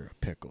texture of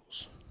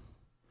pickles.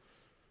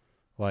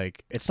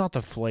 Like, it's not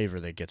the flavor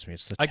that gets me;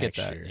 it's the I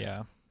texture. get that,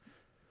 yeah.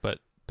 But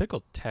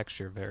pickle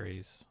texture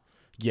varies.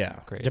 Yeah,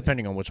 Greatly.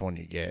 depending on which one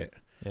you get.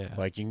 Yeah.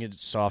 Like, you can get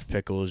soft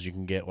pickles, you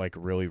can get like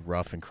really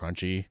rough and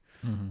crunchy,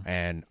 Mm-hmm.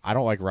 and I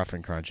don't like rough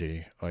and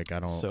crunchy. Like,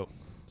 I don't. So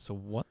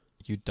what?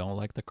 You don't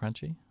like the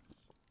crunchy?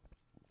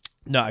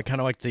 No, I kind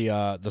of like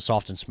the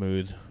soft and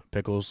smooth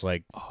pickles.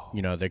 Like, Oh.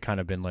 you know, they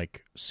kind of been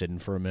like sitting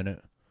for a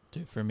minute.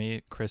 Dude, for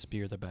me,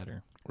 crispier the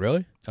better.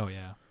 Really? Oh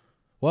yeah.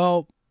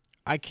 Well,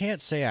 I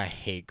can't say I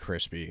hate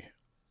crispy,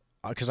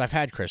 because I've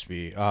had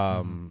crispy.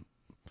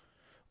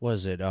 What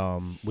is it?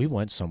 We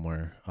went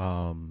somewhere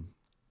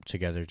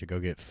together to go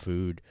get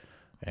food,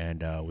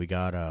 and we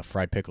got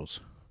fried pickles.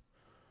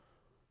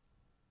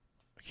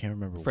 I can't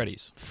remember.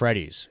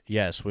 Freddy's.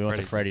 Yes, we went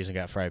to Freddy's and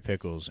got fried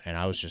pickles, and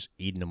I was just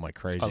eating them like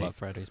crazy. I love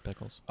Freddy's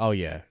pickles. Oh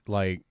yeah,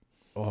 like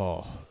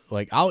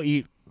I'll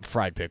eat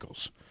fried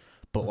pickles.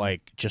 But,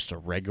 like, just a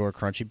regular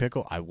crunchy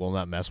pickle, I will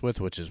not mess with,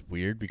 which is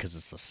weird because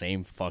it's the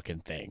same fucking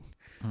thing.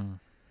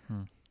 Yeah.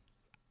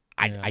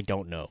 I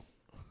don't know.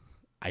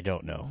 I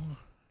don't know.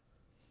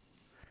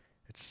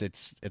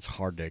 It's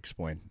hard to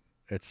explain.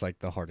 It's, like,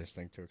 the hardest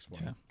thing to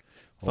explain.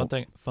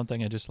 Yeah. Fun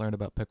thing I just learned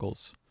about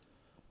pickles.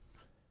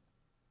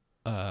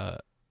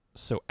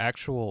 So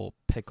actual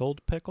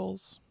pickled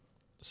pickles,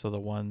 so the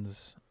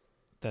ones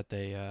that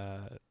they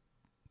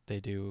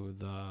do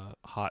the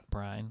hot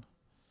brine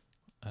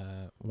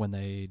when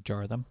they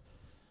jar them,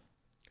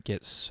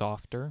 get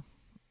softer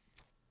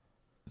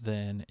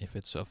than if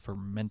it's a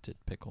fermented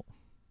pickle,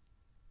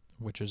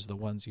 which is the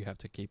ones you have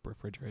to keep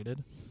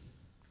refrigerated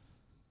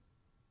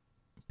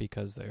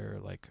because they're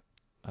like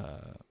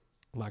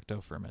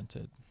lacto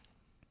fermented.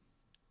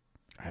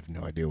 I have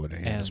no idea what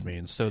any of this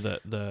means. So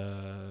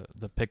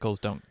the pickles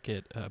don't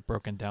get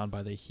broken down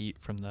by the heat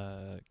from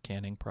the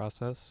canning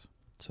process,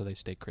 so they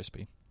stay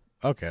crispy.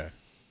 Okay.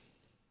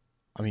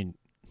 I mean,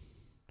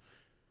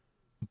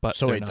 but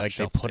so they're wait, not like they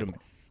shelf put stable.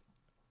 them.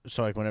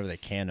 So like whenever they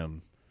can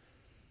them,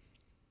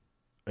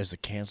 is the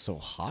can still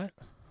hot?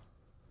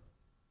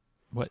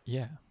 What?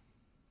 Yeah.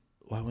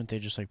 Why wouldn't they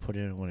just like put it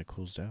in when it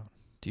cools down?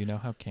 Do you know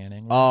how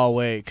canning works? Oh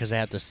wait, because they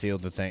have to seal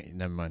the thing.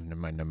 Never mind.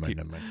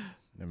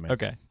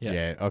 Okay. Yeah.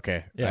 Yeah.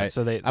 Okay. Yeah.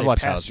 So they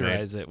watched how it's made.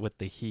 pasteurize it with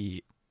the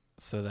heat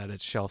so that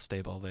it's shelf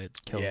stable. That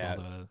it kills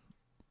all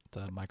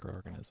the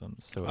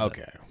microorganisms. So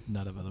that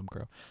none of them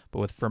grow. But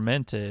with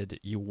fermented,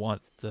 you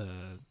want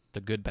the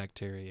good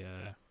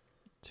bacteria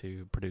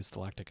to produce the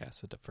lactic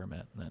acid to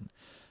ferment, and then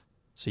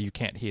so you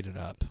can't heat it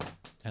up,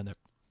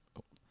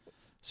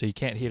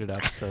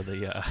 so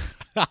the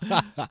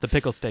the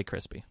pickles stay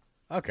crispy.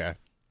 Okay.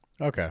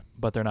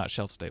 But they're not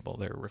shelf stable;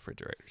 they're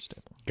refrigerator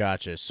stable.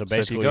 Gotcha. So So if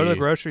basically, you go to the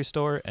grocery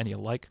store and you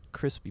like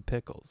crispy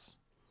pickles,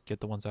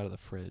 get the ones out of the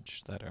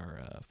fridge that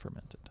are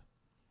fermented.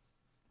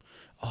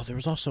 oh, there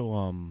was also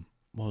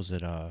what was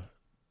it?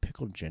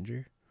 Pickled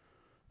ginger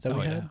that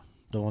we had. Yeah.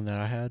 The one that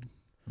I had.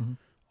 Mm-hmm.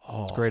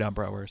 Oh, It's great on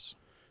bratwurst.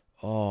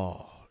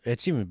 Oh,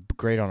 it's even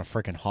great on a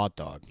freaking hot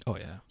dog. Oh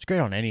yeah. It's great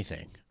on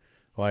anything.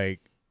 Like,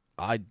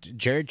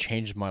 Jared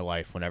changed my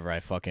life whenever I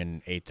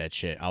fucking ate that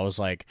shit. I was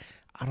like,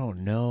 I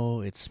don't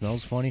know, it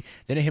smells funny.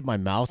 Then it hit my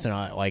mouth,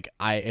 and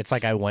it's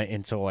like I went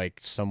into like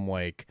some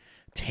like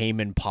Tame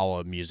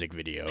Impala music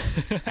video,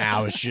 and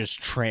I was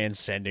just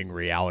transcending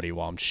reality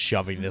while I'm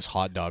shoving this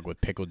hot dog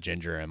with pickled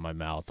ginger in my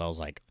mouth. I was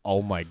like,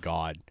 oh my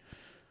god,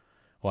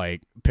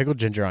 like pickled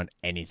ginger on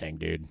anything,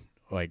 dude.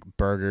 Like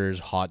burgers,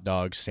 hot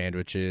dogs,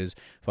 sandwiches,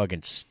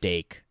 fucking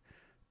steak,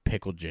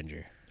 pickled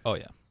ginger. Oh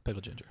yeah,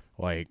 pickled ginger.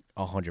 Like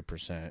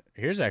 100%.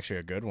 Here's actually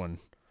a good one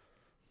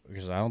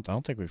because I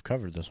don't think we've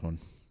covered this one.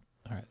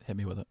 All right, hit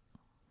me with it.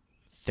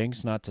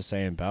 Things not to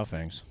say in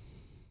Baofangs.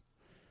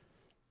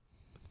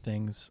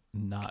 Things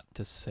not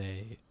to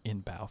say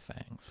in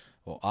Baofangs.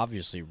 Well,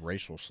 obviously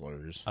racial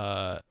slurs.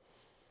 I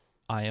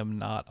am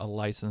not a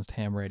licensed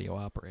ham radio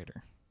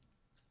operator.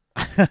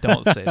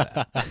 Don't say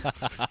that.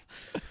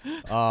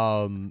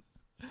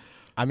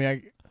 I mean,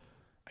 I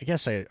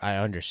guess I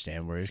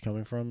understand where he's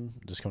coming from.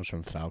 This comes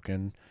from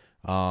Falcon.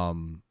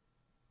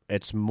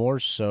 It's more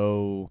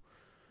so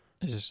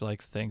It's just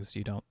like things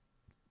you don't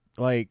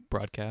like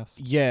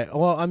broadcast. Yeah,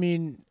 well, I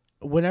mean,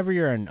 whenever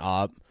you're an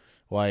op,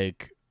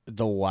 like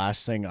the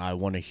last thing I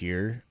want to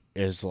hear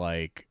is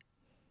like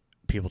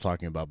people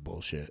talking about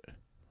bullshit,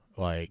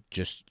 like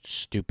just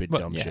stupid,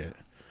 dumb shit.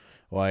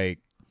 Like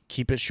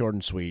keep it short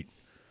and sweet,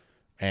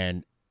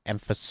 and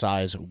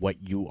emphasize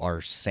what you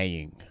are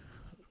saying,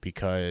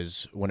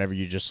 because whenever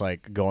you just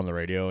like go on the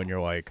radio and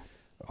you're like,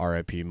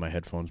 "R.I.P. my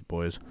headphones,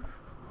 boys."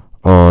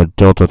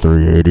 Delta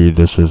 380.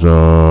 This is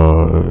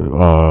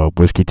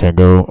Whiskey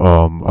Tango.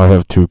 I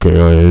have 2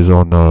 KIAs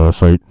on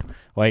site.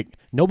 Like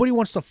nobody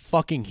wants to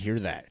fucking hear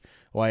that.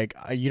 Like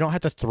you don't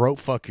have to throat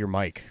fuck your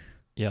mic.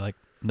 Yeah, like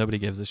nobody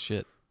gives a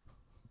shit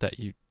that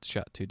you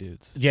shot 2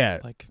 dudes. Yeah,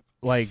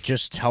 like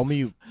just tell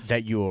me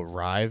that you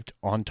arrived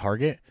on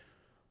target.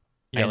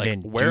 Yeah, and like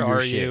then where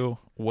are you?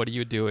 What are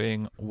you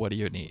doing? What do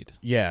you need?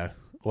 Yeah,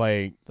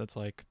 like that's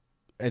like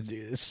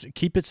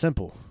keep it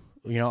simple.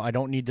 You know, I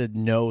don't need to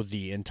know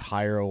the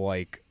entire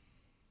like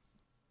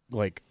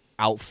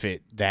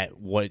outfit that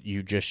what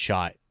you just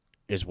shot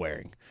is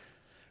wearing.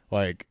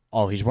 Like,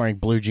 oh, he's wearing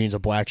blue jeans, a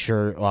black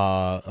shirt, an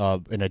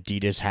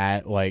Adidas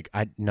hat. Like,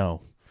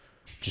 no,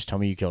 just tell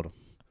me you killed him.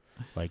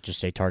 Like, just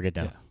say target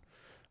down. Yeah.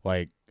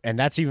 Like, and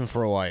that's even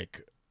for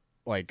like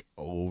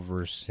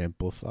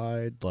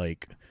oversimplified,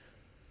 like,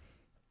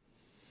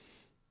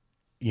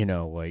 you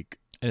know, like,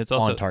 and it's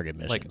also on target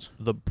missions.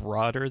 Like the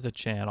broader the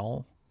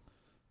channel,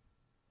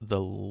 the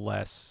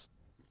less,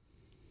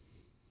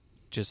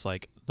 just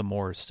like the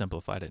more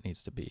simplified it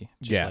needs to be.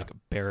 Just like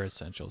bare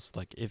essentials.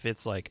 Like if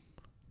it's like,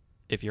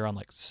 if you're on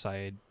like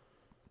side,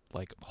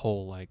 like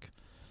whole like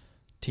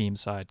team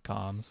side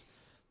comms,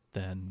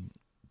 then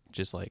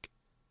just like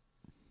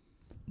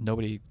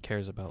nobody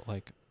cares about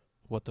like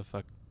what the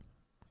fuck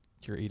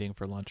you're eating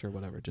for lunch or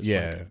whatever. Just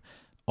like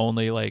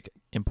only like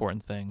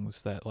important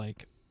things that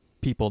like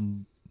people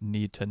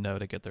need to know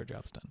to get their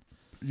jobs done.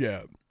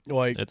 Yeah.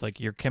 Like it's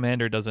like your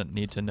commander doesn't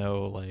need to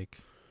know like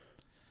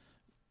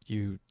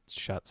you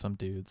shot some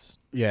dudes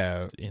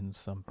in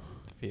some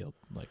field.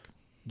 Like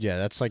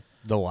that's like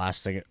the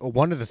last thing.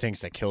 One of the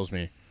things that kills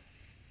me,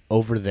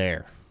 over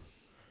there.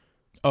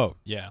 Oh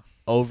yeah,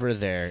 over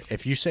there.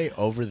 If you say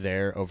over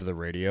there over the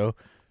radio,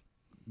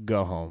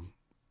 go home.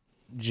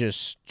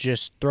 Just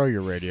throw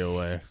your radio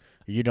away.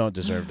 You don't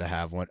deserve to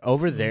have one.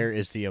 Over there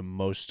is the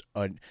most.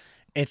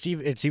 It's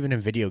even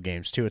in video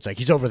games too. It's like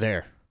he's over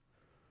there.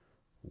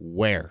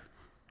 Where?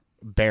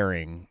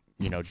 Bearing,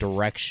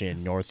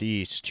 direction,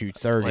 northeast,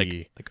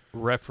 230. Like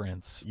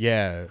reference.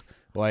 Yeah.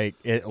 Like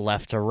it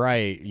left to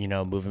right,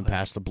 moving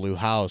past the blue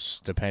house,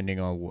 depending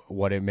on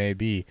what it may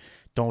be.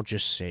 Don't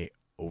just say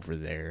over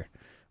there.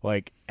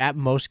 Like, at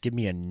most, give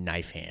me a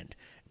knife hand.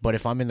 But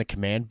if I'm in the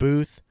command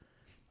booth,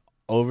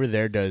 over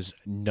there does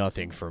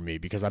nothing for me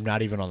because I'm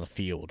not even on the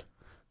field.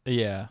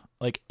 Yeah.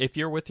 Like, if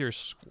you're with your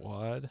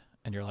squad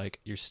and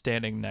you're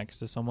standing next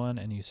to someone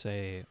and you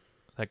say,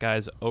 that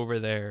guy's over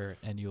there,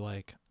 and you,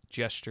 like,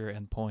 gesture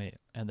and point,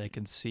 and they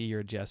can see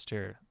your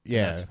gesture,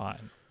 yeah, that's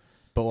fine.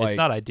 But like, it's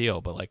not ideal,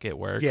 but like it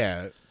works.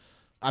 Yeah,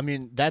 I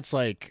mean that's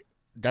like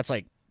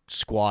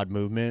squad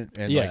movement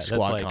and like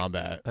squad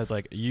combat. That's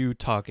like you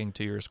talking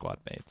to your squad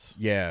mates.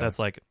 Yeah, that's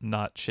like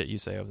not shit you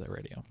say over the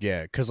radio.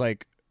 Yeah, because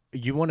like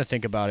you want to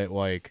think about it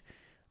like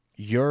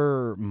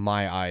you're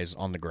my eyes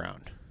on the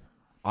ground.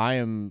 I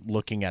am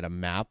looking at a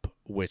map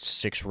with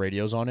 6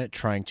 radios on it,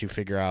 trying to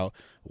figure out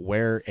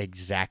where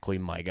exactly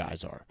my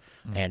guys are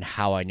and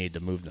how I need to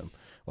move them.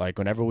 Like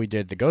whenever we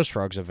did the Ghost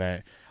Frogs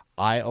event,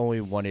 I only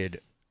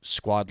wanted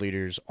squad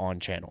leaders on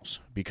channels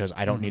because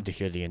I don't need to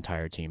hear the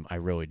entire team. I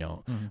really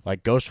don't.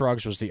 Like Ghost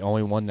Frogs was the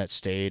only one that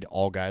stayed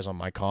all guys on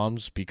my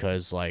comms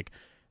because like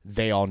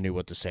they all knew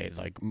what to say.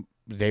 Like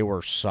they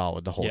were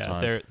solid the whole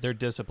time. Yeah, they're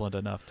disciplined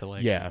enough to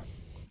like. Yeah,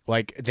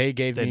 like they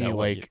gave me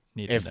like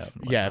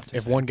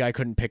if one guy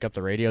couldn't pick up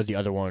the radio, the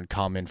other one would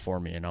comment for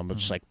me, and I'm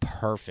just like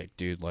perfect,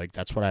 dude. Like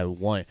that's what I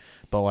want.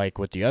 But like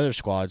with the other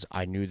squads,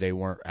 I knew they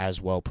weren't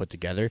as well put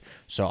together,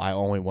 so I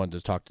only wanted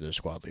to talk to the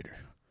squad leader.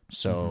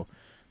 So.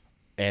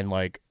 And,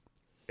 like,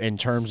 in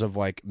terms of,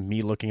 like,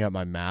 me looking at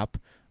my map,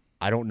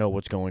 I don't know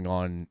what's going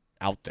on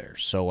out there.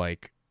 So,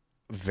 like,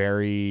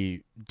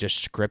 very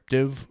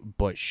descriptive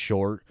but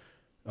short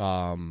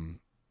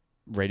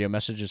radio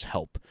messages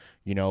help.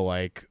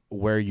 Like,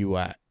 where are you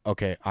at?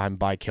 Okay, I'm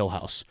by Kill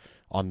House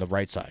on the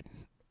right side.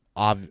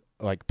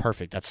 Like,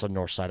 perfect. That's the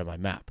north side of my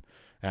map.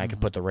 And I can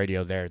put the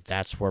radio there.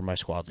 That's where my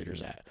squad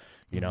leader's at.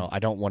 I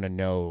don't want to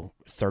know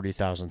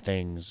 30,000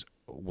 things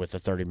with a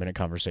 30-minute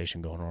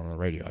conversation going on the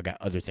radio. I got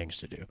other things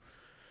to do.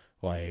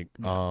 Like,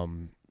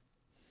 one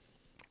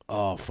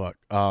of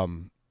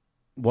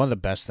the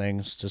best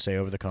things to say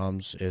over the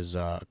comms is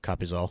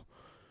copies all.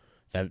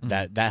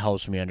 That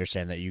helps me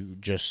understand that you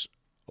just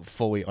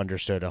fully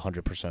understood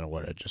 100% of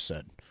what I just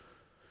said.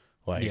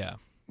 Like,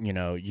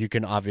 you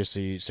can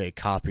obviously say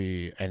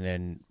copy and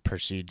then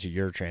proceed to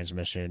your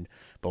transmission,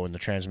 but when the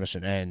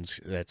transmission ends,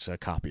 that's a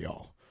copy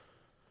all.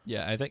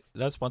 Yeah, I think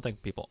that's one thing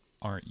people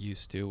aren't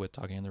used to with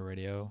talking on the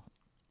radio,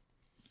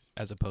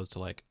 as opposed to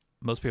like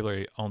most people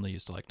are only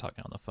used to like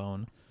talking on the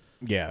phone.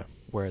 Yeah,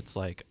 where it's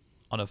like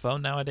on a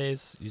phone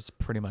nowadays, it's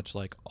pretty much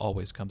like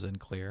always comes in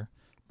clear,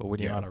 but when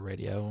you're on a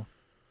radio,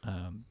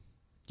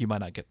 you might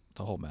not get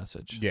the whole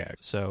message. Yeah.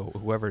 So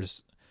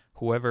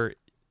whoever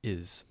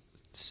is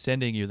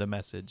sending you the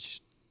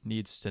message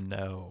needs to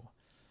know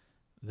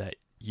that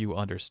you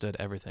understood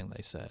everything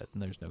they said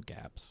and there's no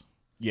gaps.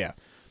 Yeah,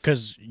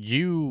 because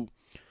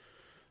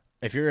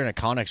if you're in a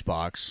Connex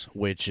box,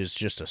 which is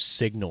just a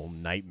signal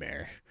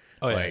nightmare,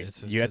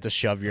 you have to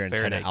shove your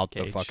antenna out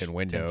the fucking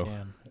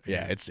window.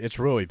 Yeah, it's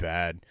really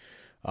bad.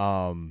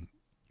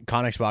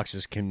 Connex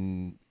boxes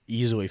can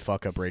easily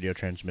fuck up radio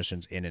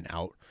transmissions in and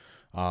out.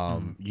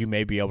 You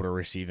may be able to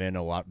receive in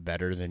a lot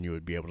better than you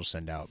would be able to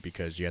send out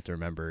because you have to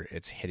remember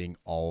it's hitting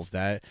all of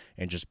that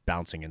and just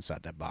bouncing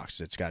inside that box.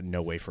 It's got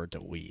no way for it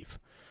to leave,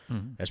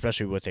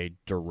 especially with a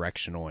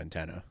directional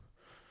antenna.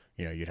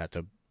 You'd have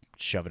to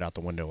shove it out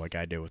the window like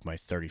I did with my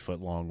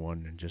 30-foot long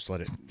one and just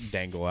let it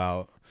dangle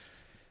out.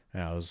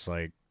 And I was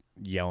like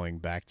yelling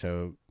back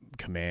to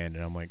command,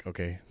 and I'm like,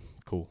 okay,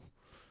 cool,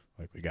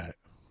 like we got it.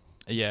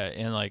 Yeah,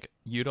 and like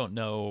you don't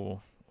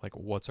know like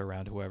what's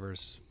around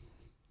whoever's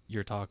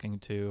you're talking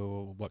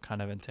to, what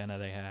kind of antenna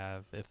they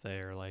have, if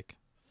they're like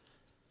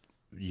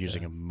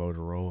using a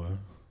Motorola,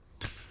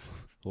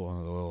 one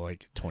of the little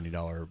like $20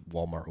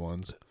 Walmart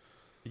ones.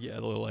 Yeah,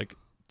 the little like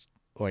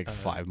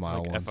 5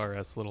 mile like ones.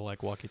 FRS little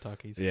like walkie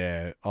talkies.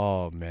 Yeah.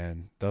 Oh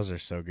man, those are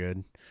so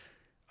good.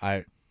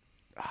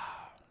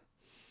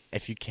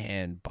 If you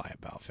can buy a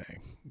Baofeng,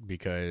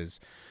 because,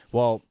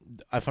 well,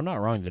 if I'm not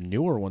wrong, the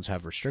newer ones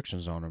have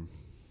restrictions on them.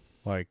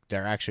 Like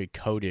they're actually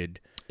coded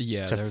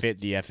to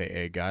fit the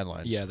FAA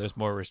guidelines. Yeah, there's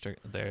more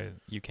there.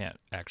 You can't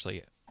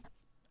actually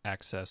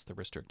access the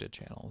restricted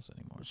channels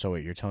anymore. So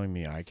wait, you're telling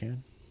me I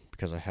can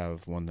because I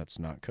have one that's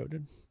not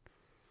coded?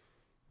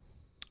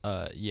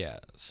 Yeah,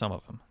 some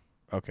of them.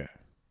 Okay.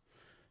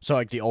 So,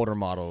 like, the older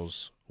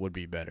models would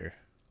be better.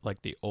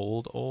 Like the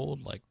old,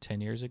 like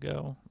 10 years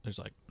ago, there's,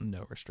 like,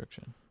 no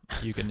restriction.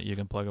 You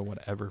can plug in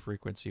whatever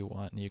frequency you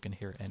want, and you can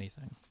hear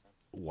anything.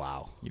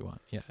 Wow. You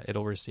want. Yeah,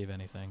 it'll receive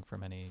anything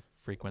from any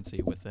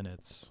frequency within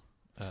its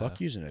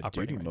fuck using a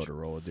duty range.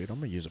 Motorola, dude. I'm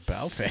going to use a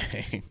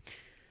Baofeng.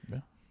 Yeah.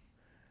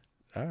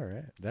 All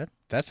right.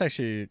 That's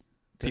actually...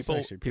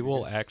 People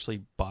will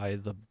actually buy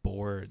the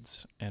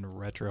boards and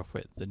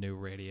retrofit the new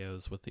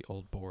radios with the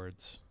old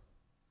boards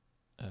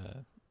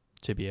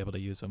to be able to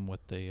use them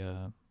with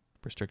the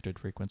restricted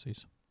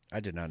frequencies. I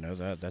did not know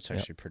that. That's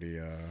actually pretty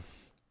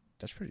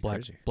That's pretty black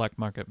crazy. black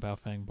market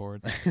Baofeng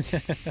boards.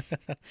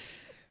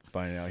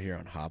 Buying it out here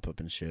on Hop Up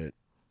and shit.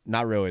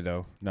 Not really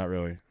though. Not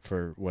really.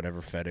 For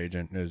whatever Fed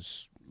agent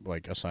is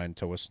like assigned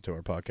to listen to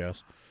our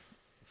podcast.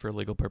 For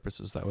legal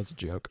purposes, that was a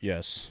joke.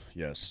 Yes.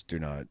 Do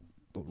not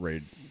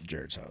raid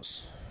Jared's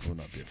house. It will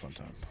not be a fun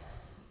time.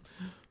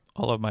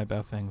 All of my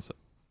Baofengs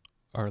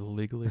are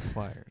legally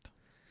acquired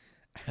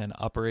and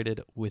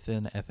operated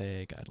within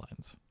FAA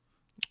guidelines.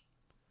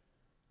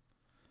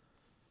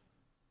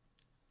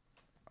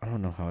 I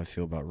don't know how I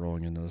feel about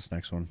rolling into this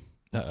next one.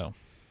 Uh-oh.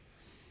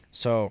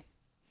 So,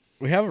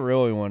 we have a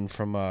really one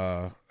from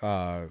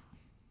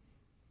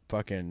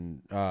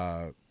fucking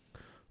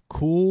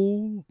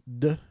Cool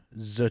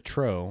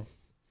Zatro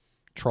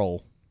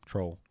Troll.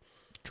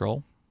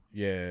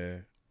 Yeah.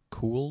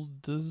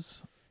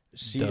 Coolds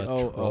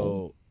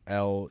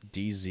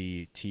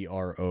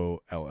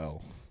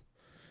COOLDZTROLL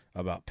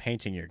about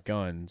painting your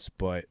guns,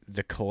 but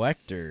the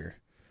collector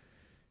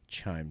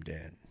chimed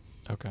in.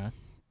 Okay.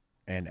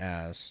 And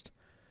asked,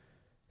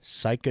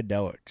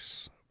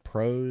 psychedelics,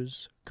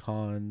 pros,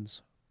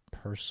 cons,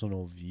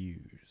 personal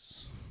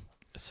views.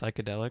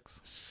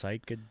 Psychedelics?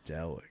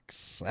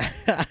 Psychedelics.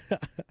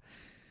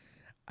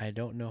 I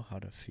don't know how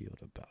to feel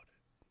about it.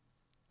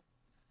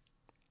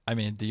 I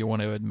mean, do you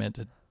want to admit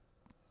to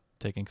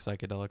taking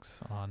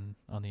psychedelics on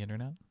the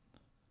internet?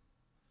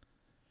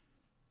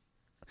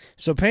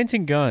 So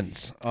painting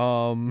guns.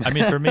 I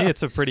mean, for me,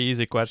 it's a pretty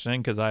easy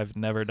question because I've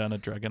never done a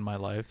drug in my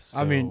life. So.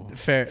 I mean,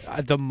 fair.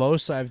 The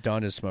most I've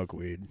done is smoke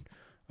weed.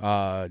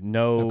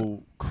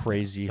 No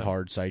crazy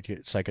hard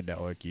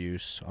psychedelic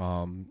use.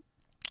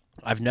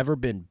 I've never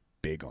been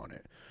big on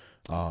it.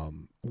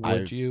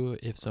 Would you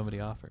if somebody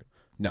offered?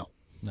 No.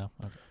 No?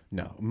 Okay.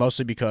 No.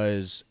 Mostly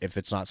because if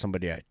it's not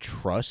somebody I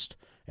trust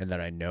and that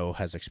I know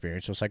has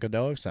experience with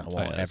psychedelics, then I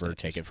won't ever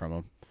take it from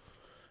them.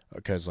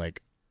 Because,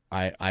 like,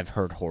 I've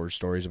heard horror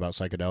stories about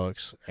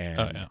psychedelics,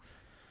 and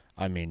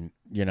I mean,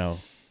 you know,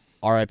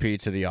 RIP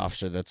to the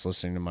officer that's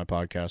listening to my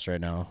podcast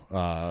right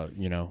now.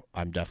 You know,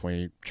 I'm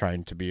definitely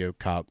trying to be a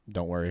cop.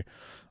 Don't worry.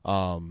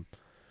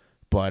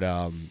 But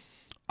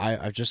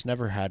I've just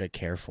never had a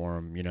care for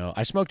them. You know,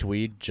 I smoked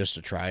weed just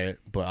to try it,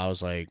 but I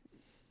was like,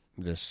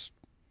 this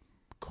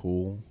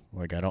cool.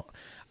 Like, I don't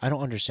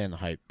understand the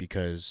hype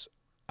because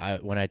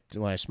when I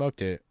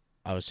smoked it,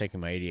 I was taking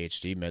my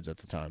ADHD meds at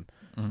the time.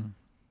 Mm.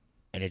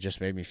 And it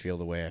just made me feel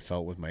the way I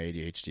felt with my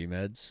ADHD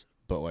meds,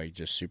 but, like,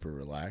 just super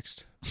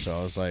relaxed. So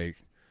I was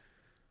like,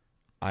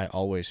 I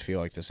always feel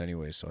like this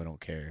anyway, so I don't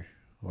care.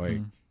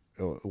 Like,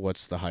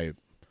 what's the hype?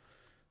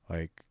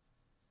 Like,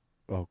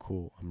 oh,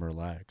 cool, I'm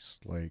relaxed.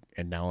 Like,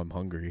 and now I'm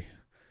hungry.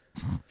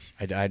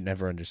 I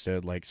never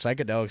understood. Like,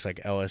 psychedelics like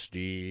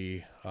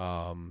LSD,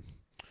 PCP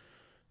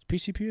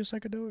a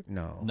psychedelic?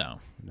 No,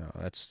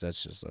 that's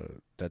just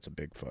that's a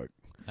big fuck.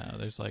 No,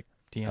 there's like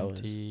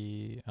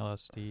DMT,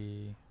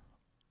 LSD.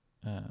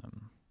 I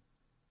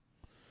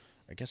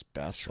guess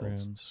bath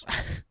salts.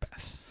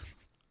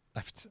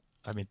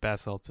 I mean, bath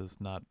salts is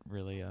not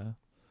really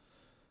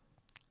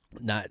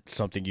not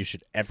something you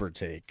should ever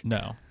take.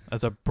 No,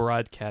 as a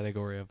broad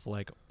category of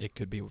like it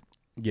could be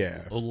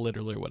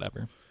literally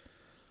whatever.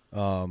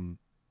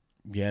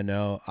 Yeah,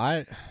 no.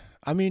 I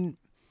mean,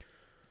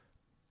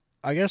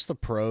 I guess the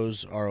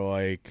pros are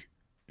like,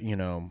 you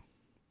know,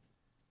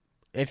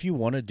 if you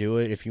want to do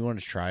it, if you want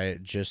to try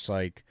it, just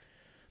like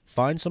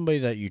find somebody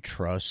that you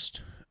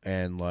trust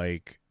and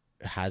like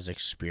has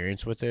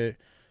experience with it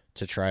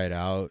to try it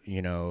out,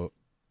 you know,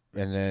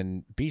 and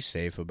then be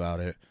safe about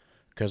it.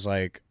 'Cause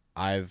like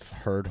I've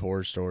heard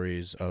horror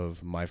stories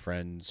of my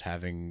friends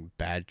having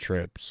bad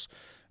trips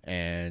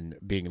and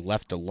being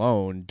left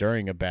alone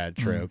during a bad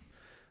trip,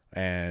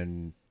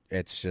 and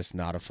it's just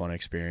not a fun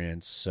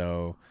experience.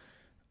 So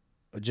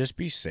just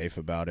be safe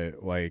about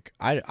it. Like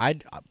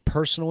I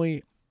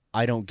personally,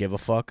 I don't give a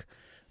fuck.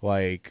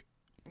 Like,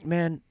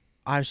 man,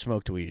 I've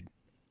smoked weed.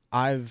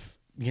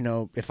 You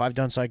know, if I've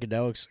done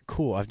psychedelics,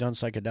 cool, I've done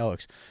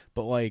psychedelics.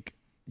 But, like,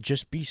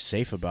 just be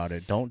safe about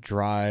it. Don't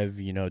drive,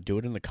 you know, do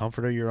it in the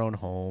comfort of your own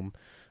home.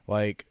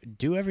 Like,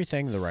 do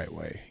everything the right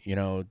way. You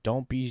know,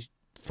 don't be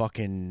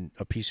fucking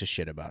a piece of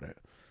shit about it.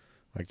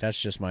 Like, that's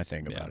just my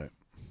thing about it.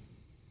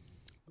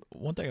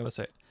 One thing I would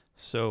say,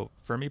 so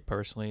for me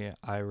personally,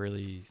 I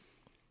really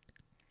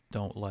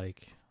don't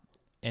like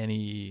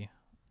any,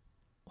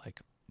 like,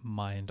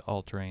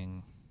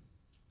 mind-altering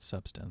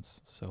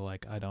substance. So,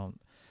 like, I don't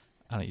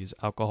use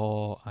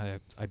alcohol. I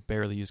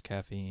barely use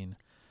caffeine.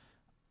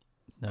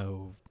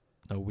 No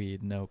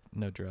weed. No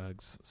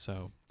drugs.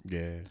 So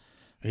yeah,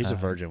 he's a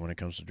virgin when it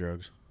comes to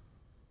drugs.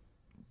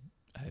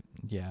 I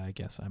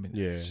guess. I mean,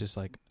 it's just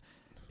like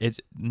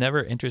it's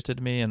never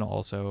interested me, and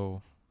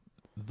also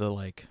the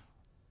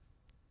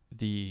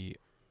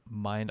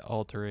mind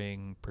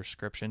altering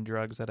prescription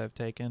drugs that I've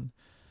taken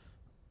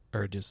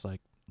are just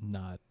like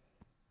not.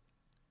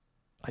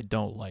 I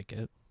don't like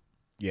it.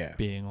 Yeah,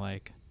 being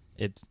like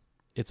it's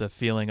a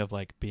feeling of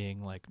like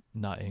being like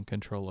not in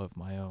control of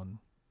my own.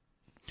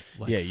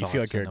 Like, yeah, you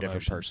feel like you're a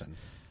different emotions. person.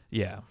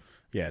 Yeah,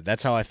 Yeah,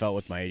 that's how I felt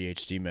with my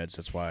ADHD meds.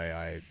 That's why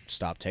I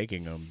stopped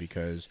taking them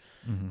because,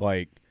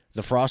 like,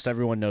 the Frost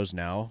everyone knows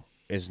now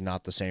is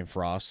not the same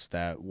Frost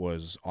that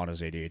was on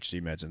his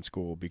ADHD meds in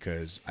school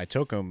because I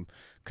took them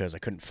because I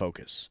couldn't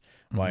focus.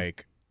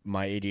 Like,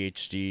 my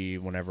ADHD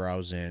whenever I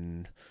was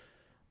in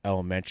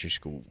elementary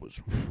school was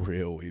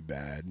really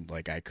bad.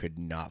 Like, I could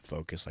not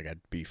focus. Like,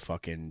 I'd be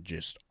fucking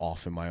just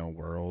off in my own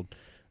world,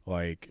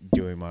 like,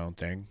 doing my own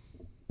thing.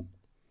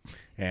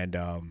 And,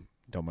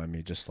 don't mind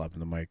me just slapping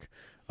the mic.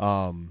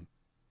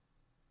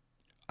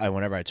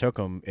 Whenever I took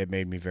them, it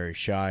made me very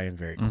shy and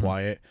very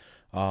quiet.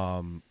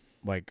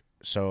 Like,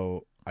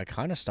 so I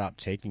kind of stopped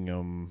taking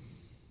them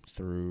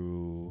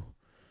through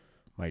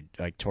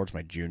towards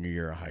my junior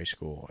year of high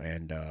school.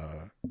 And,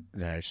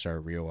 then I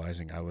started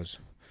realizing I was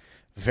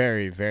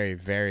very, very,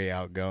 very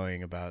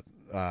outgoing about,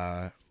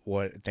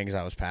 what things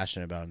I was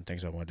passionate about and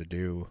things I wanted to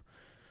do.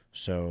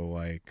 So,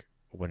 like,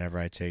 whenever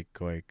I take,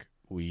 like,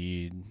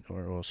 weed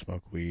or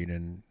smoke weed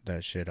and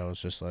that shit, I was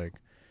just like,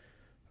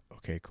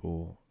 okay,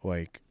 cool.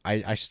 Like,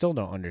 I still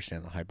don't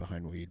understand the hype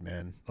behind weed,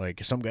 man.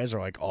 Like, some guys are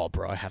like, oh,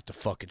 bro, I have to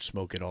fucking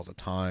smoke it all the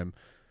time.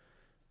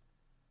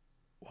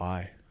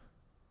 Why?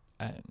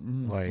 I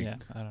don't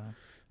know.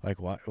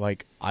 Like, why?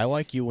 Like, I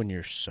like you when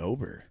you're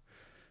sober.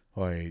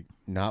 Like,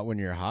 not when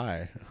you're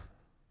high.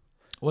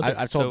 Well,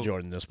 I've told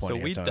Jordan this plenty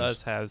of times. So weed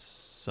does have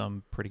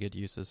some pretty good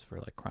uses for,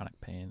 like,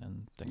 chronic pain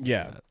and things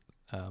like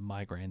that.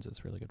 Migraines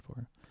is really good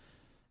for.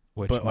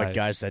 But like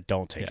guys that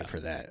don't take it for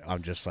that,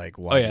 I'm just like,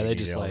 why? Oh yeah, they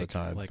just all like the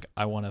time? like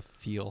I want to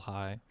feel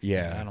high.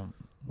 Yeah, I don't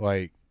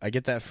like. I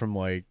get that from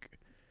like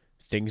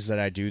things that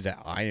I do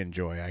that I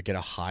enjoy. I get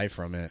a high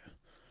from it.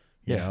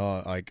 You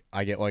know, like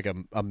I get like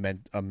a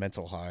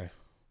mental high.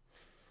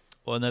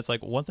 Well, and that's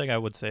like one thing I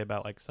would say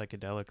about like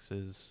psychedelics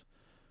is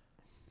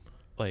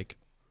like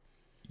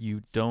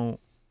you don't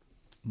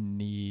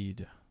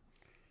need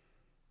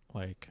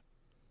like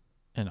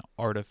an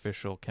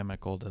artificial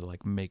chemical to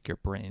like make your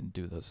brain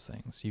do those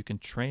things. You can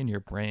train your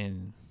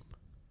brain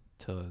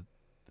to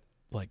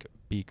like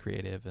be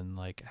creative and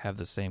like have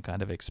the same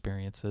kind of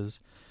experiences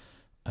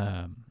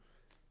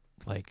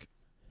like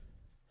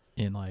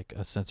in like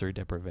a sensory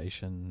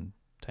deprivation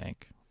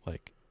tank.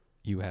 Like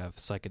you have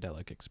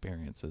psychedelic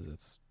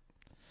experiences,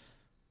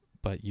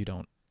 but you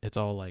don't, it's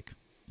all like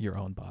your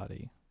own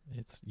body.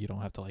 You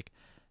don't have to like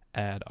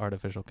add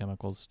artificial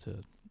chemicals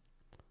to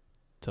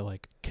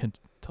like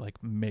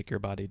make your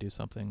body do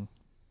something.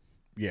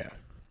 Yeah,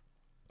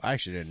 I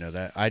actually didn't know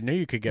that. I knew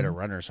you could get a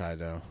runner's high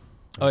though.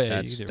 Oh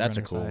yeah, that's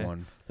a cool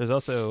one. There's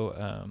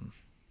also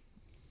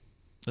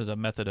there's a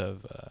method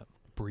of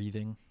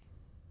breathing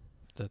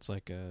that's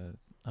like a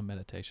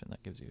meditation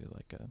that gives you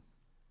like a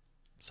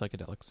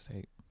psychedelic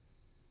state.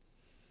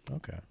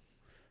 Okay.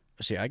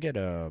 See, I get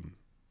I've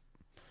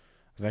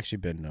actually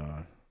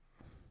been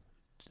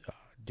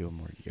doing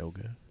more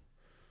yoga.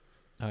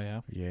 Oh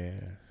yeah. Yeah.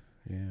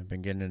 I've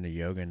been getting into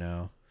yoga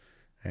now,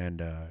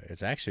 and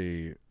it's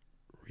actually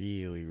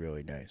really,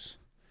 really nice.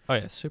 Oh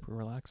yeah, super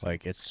relaxing.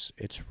 Like it's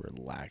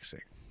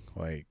relaxing.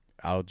 Like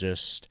I'll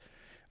just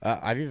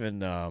I've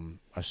even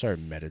I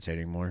started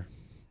meditating more,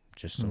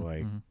 just to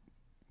like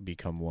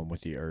become one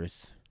with the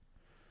earth,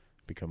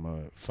 become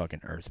a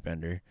fucking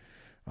earthbender.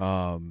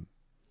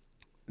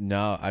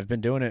 No, I've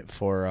been doing it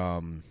for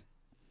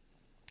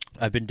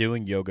I've been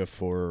doing yoga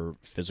for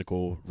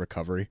physical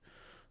recovery.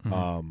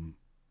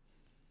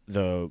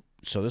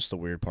 So this is the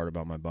weird part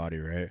about my body,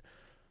 right?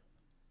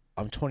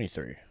 I'm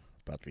 23,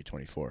 about to be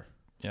 24.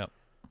 Yep.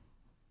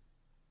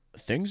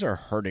 Things are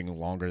hurting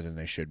longer than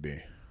they should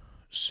be.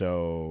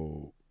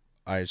 So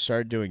I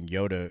started doing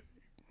Yoda.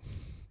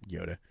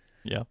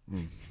 Yeah.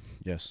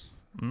 Yes.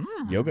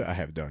 Yoga I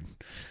have done.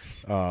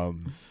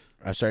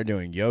 I started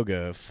doing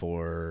yoga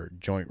for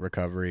joint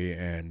recovery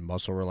and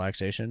muscle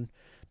relaxation.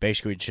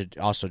 Basically, to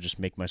also just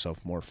make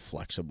myself more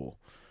flexible.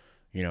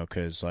 You know,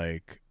 because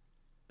like...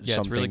 Yeah,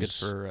 it's really good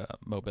for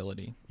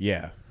mobility.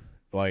 Yeah.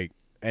 Like,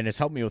 and it's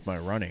helped me with my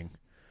running.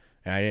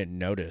 And I didn't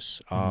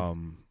notice.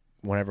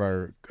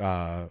 Whenever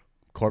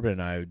Corbin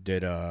and I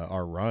did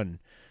our run,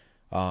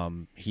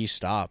 he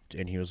stopped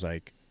and he was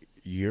like,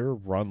 your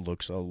run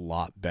looks a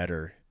lot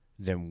better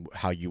than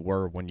how you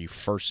were when you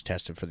first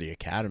tested for the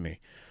academy.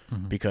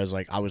 Because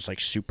like I was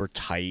like super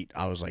tight.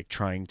 I was like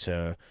trying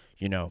to,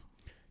 you know,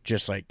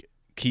 just like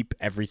keep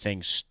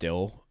everything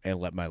still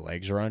and let my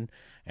legs run.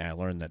 And I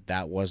learned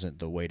that wasn't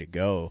the way to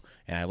go.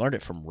 And I learned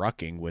it from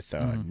rucking with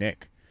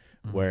Nick,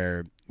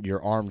 where your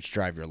arms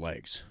drive your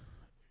legs.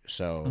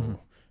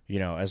 So, you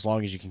know, as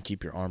long as you can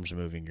keep your arms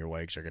moving, your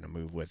legs are going to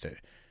move with it.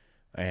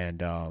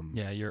 And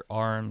yeah, your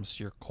arms,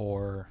 your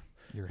core,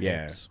 your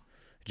hips.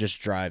 It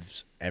just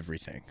drives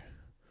everything.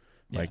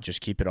 Like, just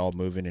keep it all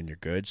moving and you're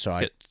good.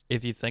 So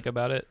if you think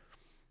about it,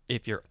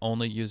 if you're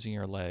only using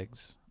your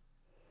legs,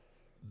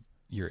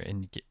 you're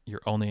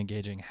only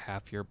engaging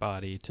half your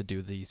body to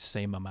do the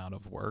same amount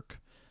of work.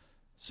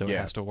 So it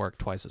has to work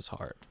twice as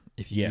hard.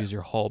 If you use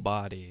your whole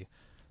body,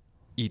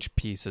 each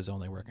piece is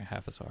only working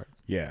half as hard.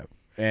 Yeah.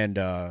 And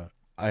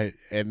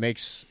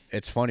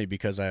it's funny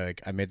because I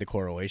made the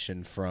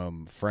correlation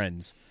from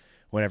Friends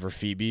whenever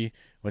Phoebe,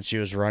 when she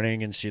was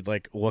running and she'd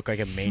like look like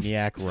a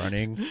maniac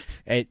running.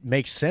 It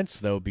makes sense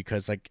though,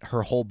 because like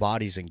her whole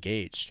body's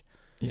engaged.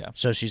 Yeah.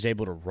 So she's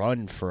able to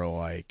run for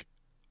like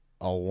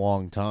a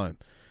long time.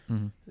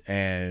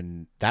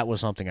 And that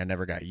was something I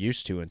never got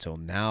used to until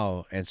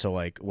now. And so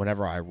like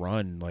whenever I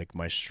run, like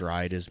my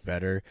stride is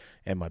better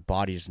and my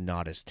body's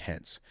not as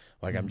tense.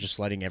 Like I'm just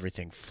letting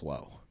everything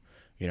flow.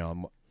 You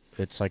know,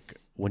 it's like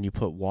when you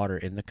put water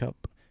in the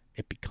cup,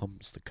 it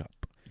becomes the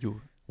cup.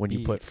 When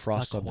you put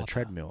frost on the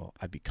treadmill,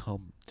 I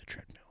become the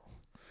treadmill.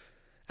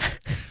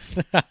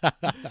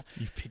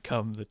 You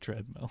become the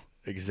treadmill.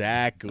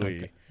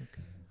 Exactly. Okay.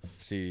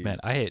 See, man,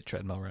 I hate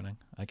treadmill running.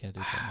 I can't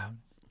do treadmill running.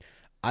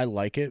 I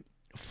like it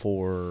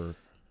for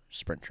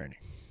sprint training.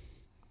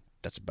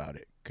 That's about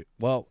it.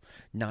 Well,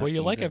 not. Well,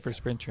 you like it for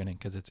sprint training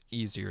because it's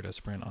easier to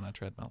sprint on a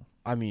treadmill.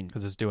 I mean,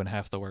 because it's doing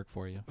half the work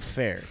for you.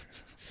 Fair.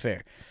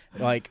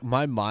 Like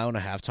my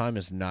 1.5 time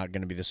is not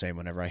going to be the same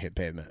whenever I hit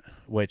pavement,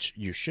 which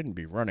you shouldn't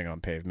be running on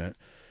pavement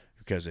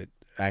because it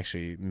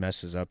actually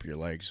messes up your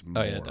legs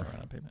more. Oh yeah, don't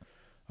run on pavement.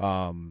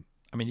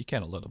 I mean, you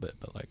can a little bit,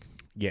 but like,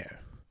 yeah,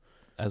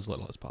 as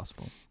little as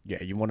possible.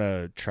 Yeah, you want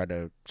to try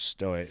to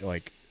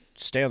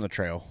stay on the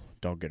trail.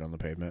 Don't get on the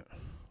pavement.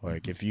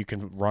 Like if you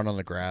can run on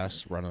the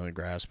grass, run on the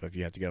grass. But if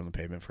you have to get on the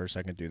pavement for a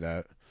second, do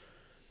that.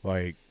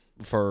 Like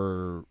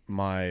for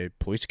my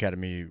police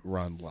academy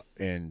run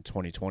in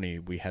 2020,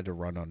 we had to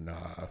run on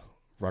the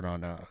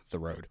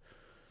road,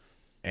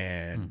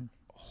 and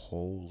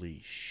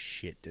holy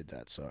shit, did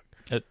that suck!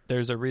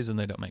 There's a reason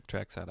they don't make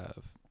tracks out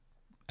of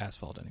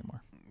asphalt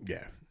anymore.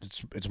 Yeah,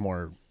 it's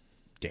more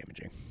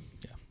damaging.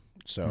 Yeah.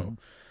 So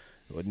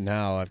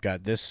now I've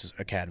got this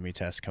academy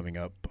test coming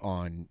up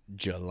on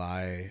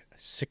July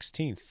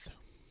 16th.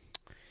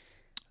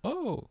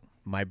 Oh,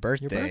 my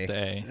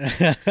birthday.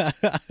 Your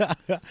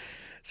birthday.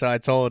 So I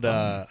told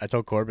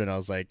Corbin, I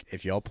was like,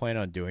 if y'all plan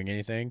on doing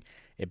anything,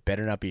 it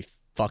better not be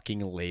fucking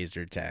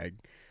laser tag,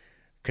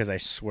 because I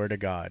swear to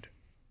God,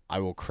 I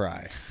will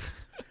cry.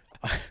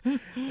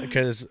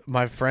 Because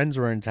my friends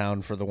were in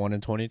town for the one in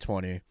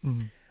 2020,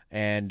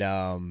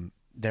 and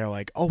they're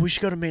like, oh, we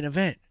should go to main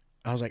event.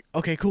 I was like,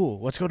 okay,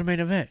 cool, let's go to main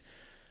event.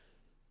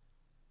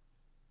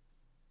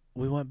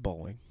 We went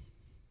bowling.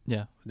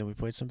 Yeah. Then we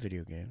played some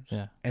video games.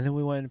 Yeah. And then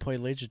we went and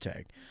played laser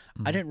tag.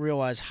 I didn't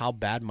realize how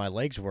bad my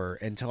legs were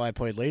until I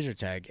played laser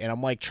tag, and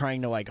I'm like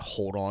trying to like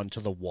hold on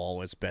to the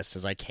wall as best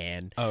as I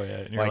can. Oh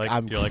yeah, and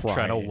I'm like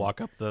trying to walk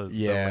up the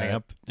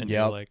ramp, and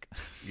you're like,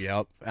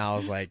 yep. And I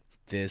was like,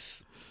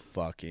 this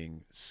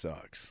fucking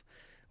sucks.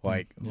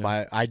 Like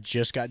I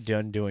just got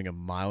done doing a 1.5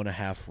 mile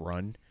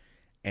run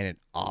and an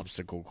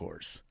obstacle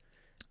course.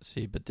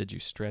 See, but did you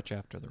stretch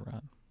after the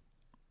run?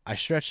 I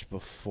stretched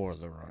before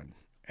the run.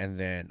 And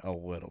then a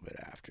little bit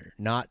after.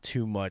 Not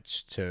too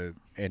much to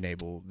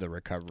enable the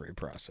recovery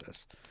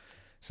process.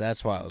 So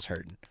that's why I was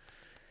hurting.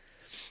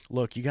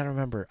 Look, you got to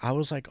remember, I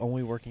was like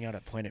only working out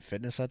at Planet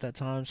Fitness at that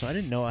time, so I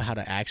didn't know how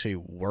to actually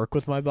work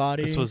with my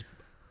body. This was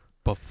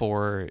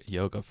before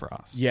Yoga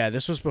Frost. Yeah,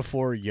 this was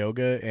before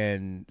yoga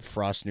and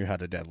Frost knew how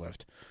to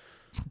deadlift.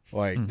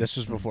 Like, this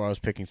was before I was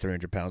picking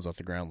 300 pounds off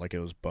the ground like it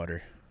was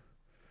butter.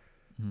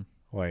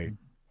 Like,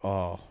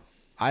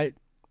 I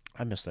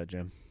miss that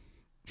gym.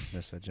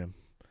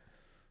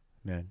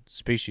 Man,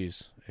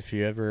 Species. If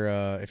you're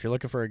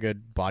looking for a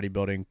good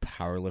bodybuilding,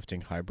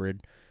 powerlifting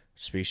hybrid,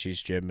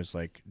 Species Gym is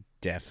like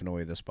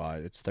definitely the spot.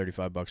 It's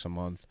 $35 a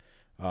month.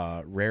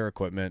 Rare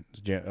equipment,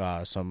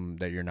 some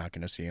that you're not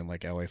going to see in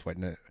like LA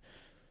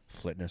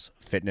Fitness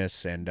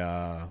and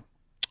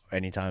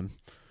Anytime.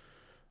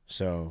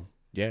 So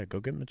yeah,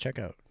 go give him a check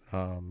out.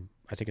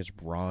 I think it's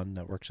Ron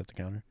that works at the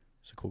counter.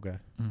 He's a cool guy.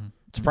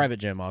 It's a private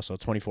gym also,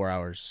 24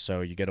 hours.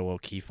 So you get a little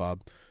key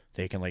fob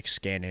that you can like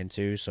scan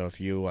into. So if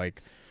you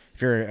like.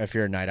 If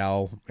you're a night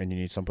owl and you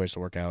need someplace to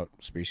work out,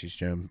 Species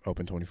Gym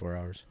open 24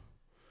 hours.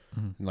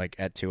 And like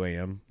at 2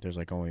 a.m., there's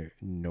like only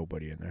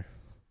nobody in there.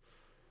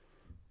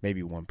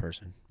 Maybe one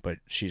person, but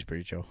she's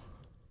pretty chill.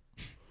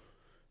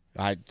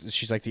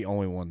 She's like the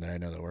only one that I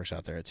know that works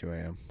out there at 2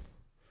 a.m.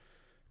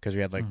 Because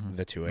we had like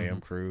the 2 a.m.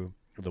 crew,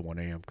 the 1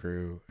 a.m.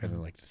 crew, and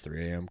then like the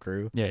 3 a.m.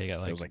 crew. Yeah, you got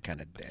like, it was like kind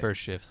of dead. First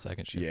shift,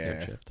 second shift,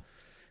 third shift.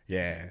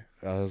 Yeah,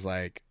 I was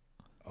like,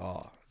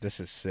 oh,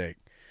 this is sick.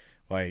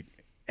 Like,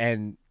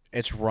 and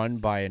it's run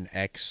by an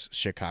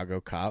ex-Chicago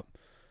cop.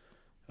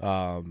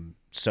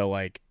 So,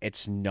 like,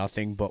 it's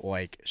nothing but,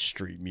 like,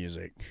 street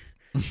music.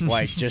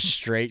 Like, just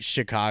straight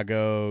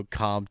Chicago,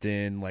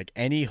 Compton, like,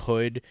 any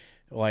hood,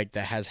 like,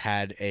 that has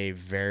had a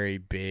very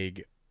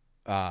big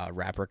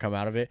rapper come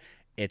out of it,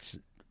 it's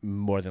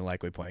more than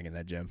likely playing in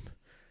that gym.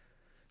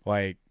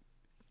 Like,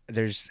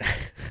 there's...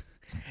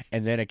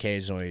 and then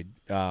occasionally,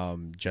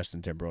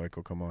 Justin Timberlake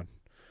will come on.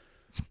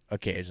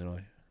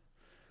 Occasionally.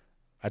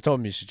 I told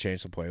him you should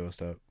change the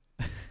playlist up.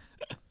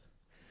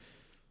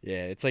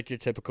 Yeah, it's like your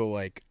typical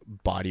like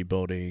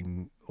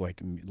bodybuilding,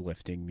 like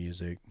lifting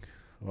music,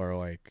 or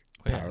like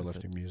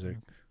powerlifting music.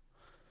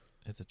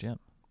 It's a gym.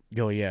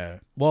 Oh yeah.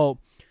 Well,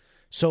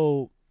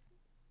 so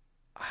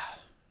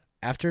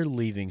after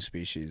leaving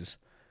Species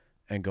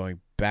and going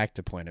back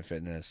to Planet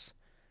Fitness,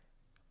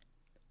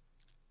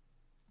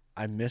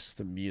 I miss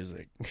the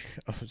music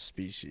of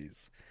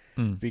Species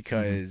Mm.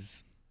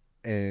 because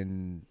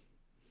in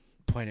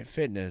Planet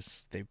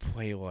Fitness they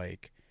play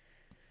like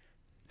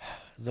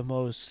the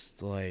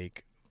most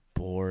like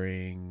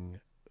boring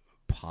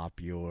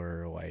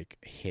popular like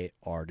hit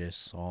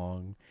artist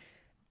song,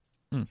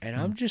 and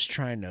I'm just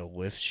trying to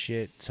lift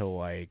shit to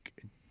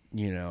like,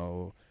 you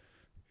know,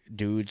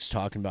 dudes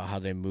talking about how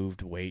they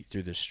moved weight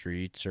through the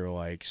streets, or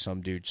like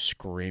some dude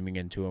screaming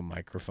into a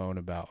microphone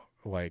about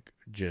like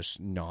just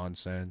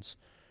nonsense.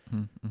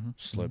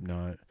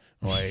 Slipknot,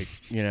 like,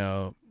 you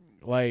know,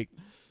 like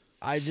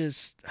I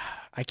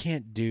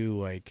can't do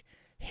like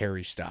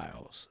Harry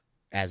Styles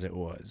as it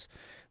was.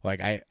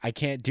 Like I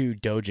can't do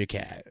Doja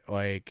Cat.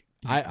 Like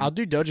I'll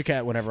do Doja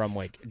Cat whenever I'm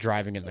like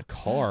driving in the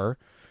car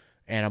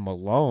and I'm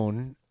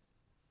alone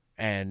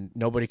and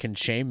nobody can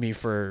shame me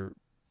for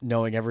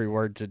knowing every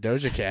word to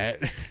Doja Cat.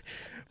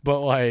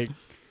 But like,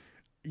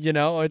 you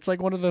know, it's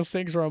like one of those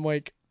things where I'm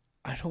like,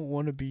 I don't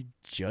want to be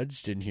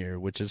judged in here,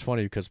 which is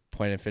funny because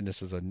Planet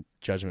Fitness is a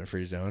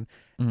judgment-free zone.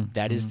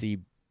 That is the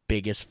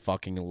biggest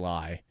fucking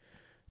lie.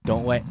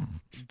 Don't let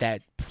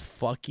that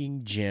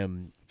fucking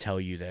gym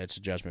tell you that it's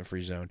a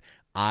judgment-free zone.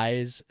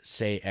 Eyes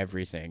say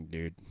everything,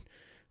 dude.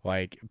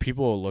 Like,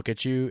 people will look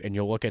at you and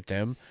you'll look at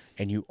them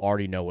and you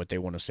already know what they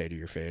want to say to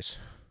your face.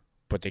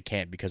 But they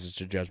can't because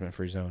it's a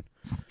judgment-free zone.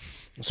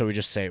 So we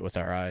just say it with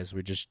our eyes.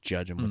 We just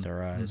judge them with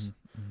our eyes.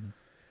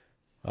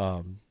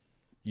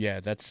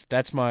 Yeah, that's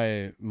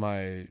my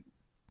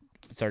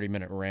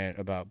 30-minute rant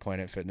about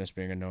Planet Fitness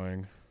being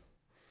annoying.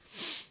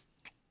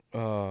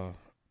 Could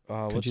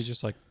you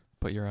just like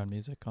put your own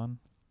music on?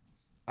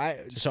 I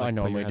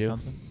normally do.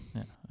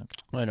 Yeah, okay.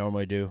 I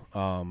normally do.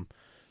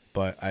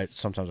 But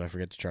sometimes I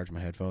forget to charge my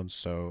headphones,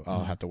 so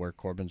I'll have to wear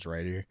Corbin's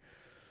right ear,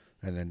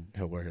 and then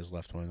he'll wear his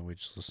left one, and we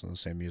just listen to the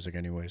same music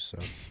anyway. So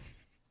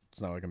it's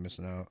not like I'm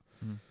missing out.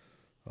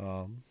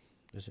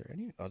 Is there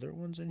any other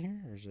ones in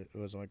here,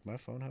 or was like my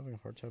phone having a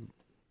hard time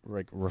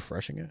like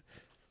refreshing it?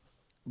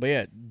 But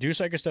yeah, do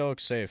psychedelics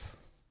safe.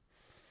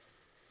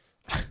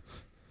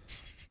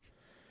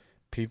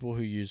 People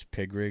who use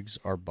pig rigs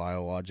are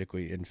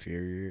biologically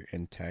inferior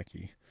and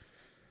tacky.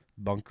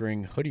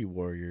 Bunkering hoodie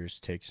warriors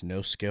takes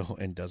no skill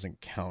and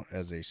doesn't count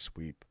as a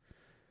sweep.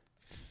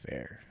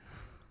 Fair.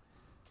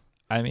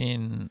 I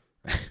mean,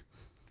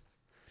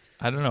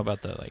 I don't know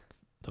about the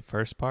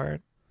first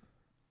part.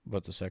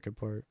 But the second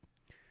part?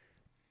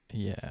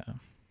 Yeah.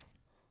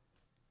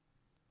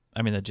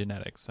 I mean the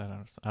genetics. I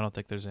don't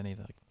think there's any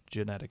like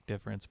genetic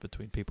difference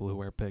between people who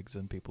wear pigs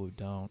and people who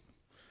don't.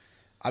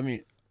 I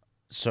mean,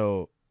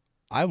 so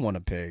I want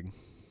a pig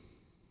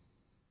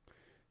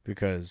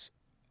because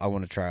I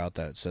want to try out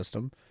that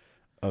system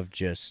of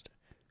just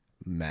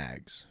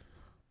mags,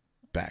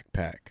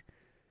 backpack,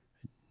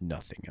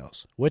 nothing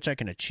else, which I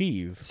can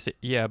achieve.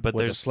 But with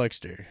there's a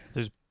slickster.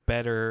 There's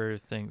better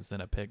things than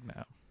a pig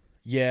now.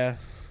 Yeah,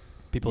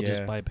 people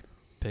just buy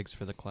pigs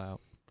for the clout.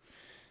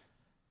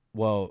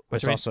 Well,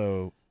 it's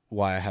also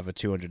why I have a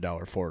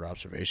 $200 forward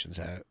observations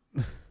hat.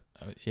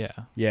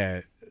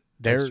 Yeah,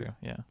 they're true.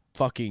 Yeah,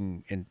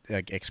 fucking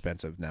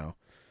expensive now.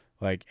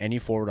 Like, any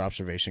forward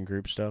observation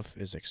group stuff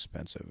is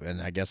expensive.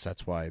 And I guess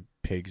that's why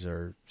pigs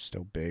are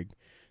still big.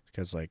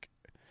 Because, like,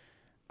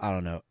 I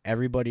don't know.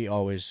 Everybody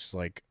always,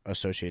 like,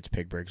 associates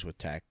pig brigs with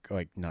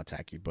not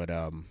tacky, but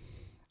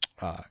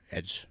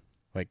edge,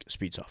 like,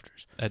 speed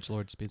softers.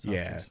 Edgelord speed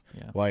softers.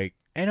 Yeah. Like,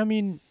 and I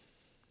mean,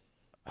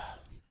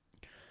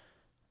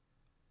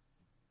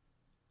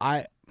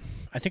 I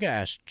think I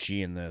asked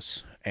G in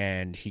this,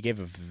 and he gave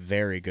a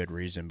very good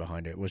reason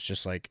behind it. It was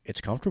just, like,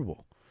 it's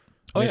comfortable.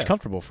 It's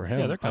comfortable for him.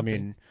 Yeah, they're comfy. I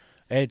mean,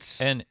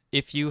 it's... And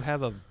if you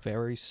have a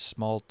very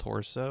small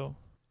torso,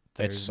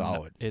 it's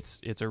solid.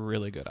 It's a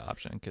really good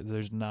option because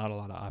there's not a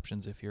lot of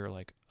options if you're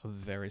like a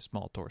very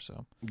small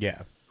torso.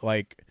 Yeah,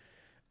 like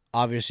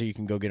obviously you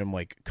can go get them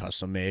like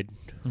custom made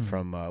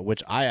from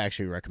which I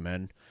actually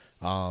recommend.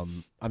 I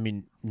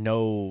mean,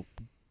 no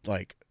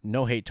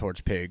hate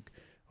towards pig,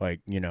 like,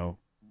 you know,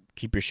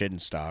 keep your shit in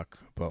stock,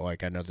 but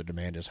like I know the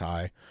demand is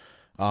high.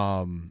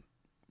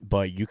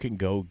 But you can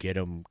go get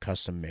them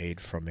custom made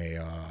from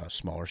a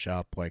smaller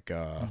shop, like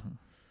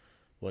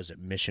was it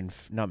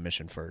not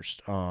Mission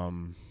First?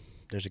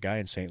 There's a guy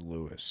in St.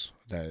 Louis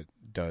that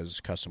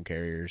does custom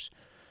carriers,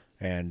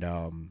 and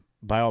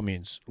by all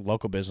means,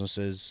 local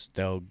businesses,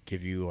 they'll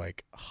give you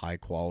like high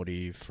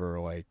quality for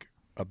like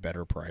a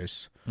better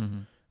price.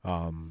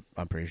 I'm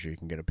pretty sure you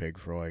can get a pig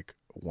for like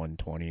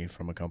 $120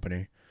 from a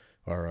company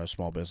or a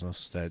small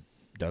business that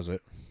does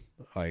it.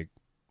 Like,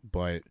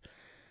 but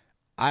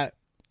I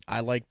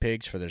like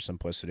pigs for their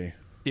simplicity.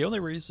 The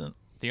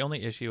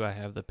only issue I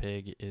have the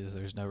pig is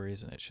there's no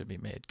reason it should be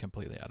made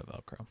completely out of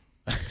Velcro.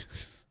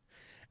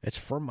 It's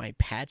for my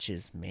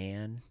patches,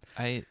 man.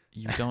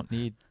 You don't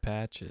need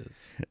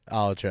patches.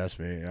 Oh, trust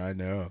me, I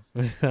know.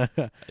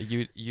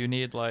 You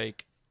need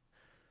like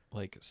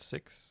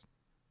 6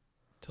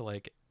 to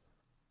like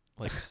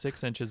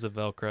 6 inches of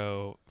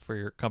Velcro for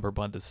your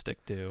cummerbund to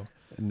stick to,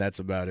 and that's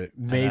about it.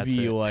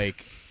 Maybe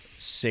like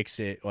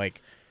 6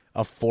 like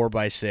a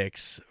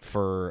 4x6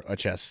 for a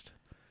chest.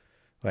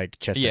 like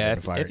chest Yeah,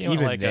 identifier. if you want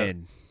Even like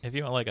then, if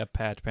you want like a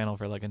patch panel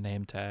for like a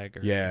name tag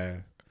or yeah.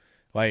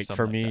 Like for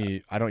something like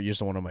me, I don't use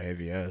the one on my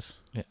AVS.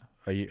 Yeah.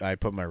 I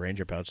put my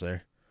Ranger pouch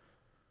there.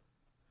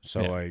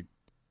 So Yeah. like,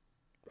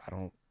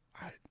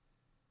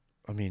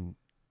 I mean,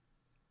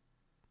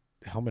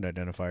 helmet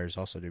identifiers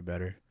also do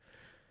better,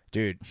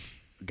 dude.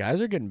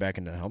 Guys are getting back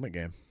into the helmet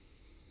game.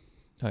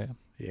 Oh yeah.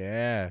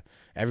 Yeah,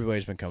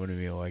 everybody's been coming to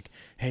me like,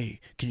 "Hey,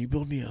 can you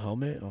build me a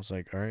helmet?" I was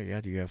like, "All right,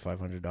 yeah. Do you have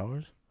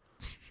 $500?"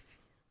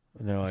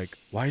 And they're like,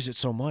 "Why is it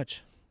so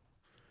much?"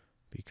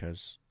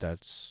 Because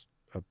that's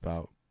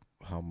about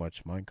how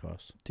much mine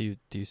costs. Do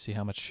you see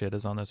how much shit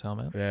is on this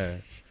helmet? Yeah.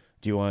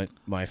 Do you want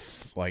my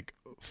like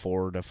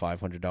 $400 to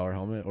 $500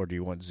 helmet, or do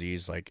you want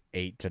Z's like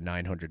 $800 to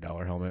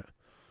 $900 helmet?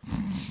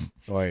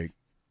 Like,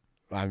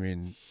 I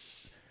mean,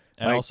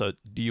 And like, also,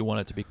 do you want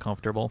it to be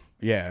comfortable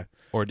yeah,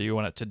 or do you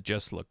want it to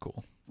just look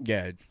cool?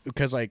 yeah.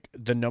 Because like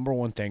the number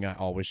one thing I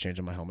always change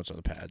on my helmets are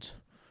the pads.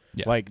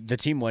 Yeah. Like the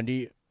Team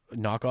Wendy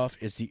knockoff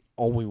is the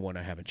only one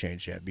I haven't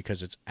changed yet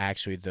because it's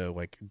actually the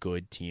like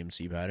good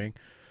TMC padding,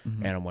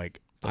 and I'm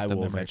like I the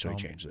will memory eventually foam.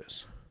 change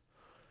this.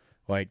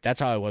 Like that's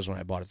how I was when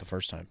I bought it the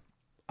first time.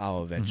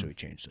 I'll eventually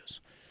change this,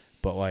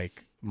 but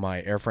like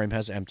my airframe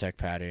has MTech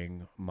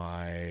padding.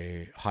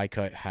 My high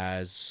cut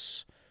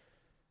has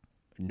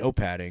no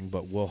padding,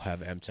 but will have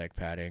MTech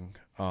padding.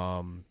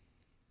 And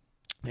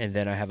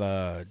then I have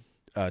a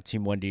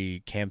Team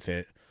Wendy cam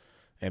fit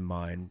in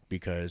mine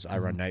because I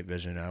run night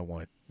vision and I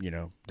want,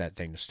 that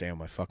thing to stay on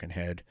my fucking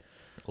head.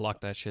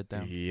 Lock that shit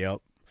down. Yep.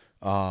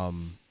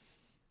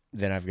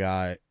 Then I've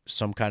got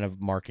some kind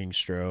of marking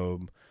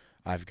strobe.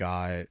 I've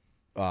got,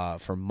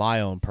 for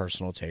my own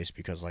personal taste,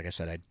 because like I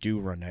said, I do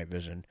run night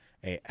vision,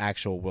 a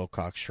actual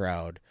Wilcox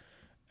shroud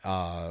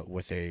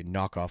with a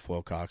knockoff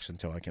Wilcox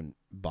until I can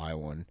buy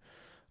one.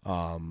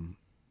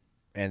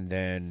 And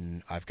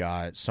then I've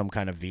got some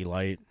kind of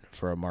V-light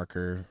for a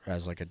marker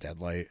as like a dead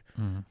light,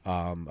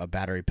 a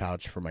battery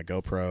pouch for my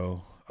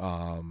GoPro,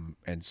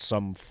 and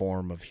some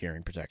form of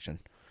hearing protection.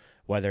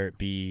 Whether it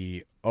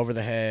be over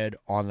the head,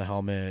 on the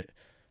helmet,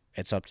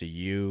 it's up to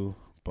you.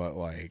 But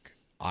like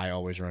I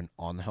always run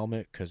on the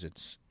helmet because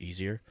it's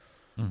easier.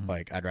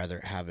 Like I'd rather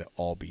have it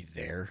all be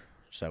there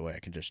so that way I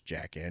can just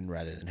jack in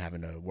rather than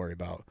having to worry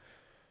about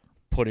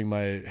putting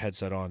my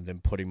headset on, then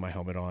putting my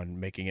helmet on,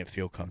 making it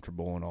feel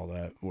comfortable and all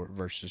that,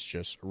 versus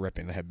just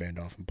ripping the headband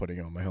off and putting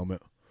it on my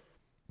helmet.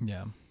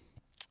 Yeah.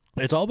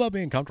 It's all about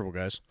being comfortable,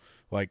 guys.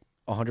 Like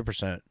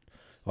 100%.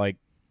 Like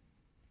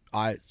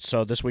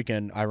so this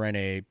weekend I ran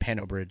a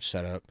pano bridge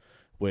setup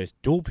with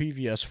dual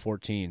PVS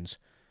 14s.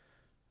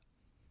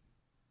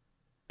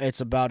 It's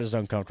about as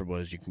uncomfortable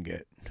as you can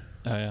get.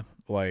 Oh yeah.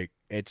 Like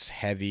it's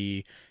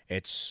heavy.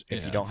 If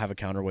you don't have a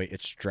counterweight,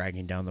 it's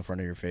dragging down the front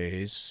of your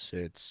face.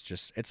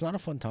 It's not a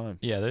fun time.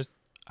 Yeah,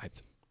 I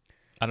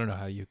don't know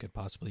how you could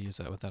possibly use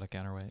that without a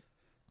counterweight.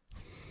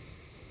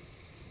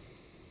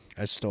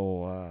 I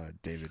stole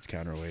David's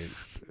counterweight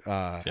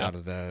out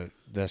of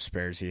the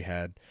spares he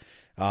had.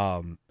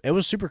 It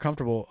was super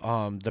comfortable.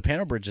 The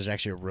panel bridge is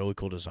actually a really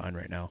cool design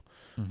right now.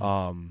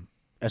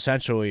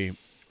 Essentially,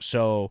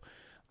 so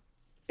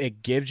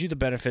it gives you the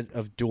benefit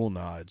of dual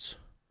nods,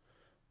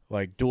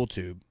 like dual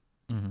tube,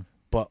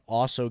 but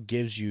also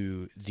gives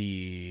you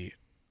the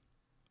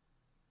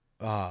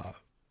a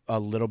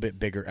little bit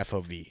bigger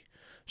FOV.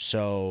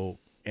 So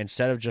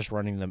instead of just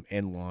running them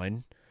in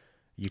line,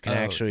 you can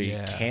actually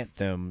cant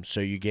them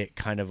so you get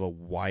kind of a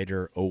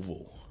wider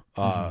oval.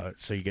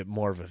 So you get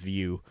more of a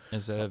view.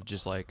 Instead of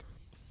just like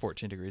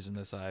 14 degrees in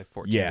this eye,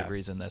 14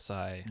 degrees in this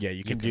eye. Yeah,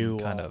 you can do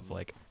kind of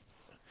like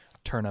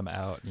turn them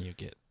out and you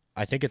get...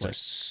 I think it's like, a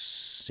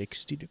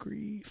 60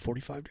 degree,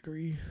 45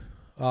 degree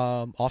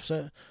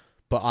offset.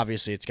 But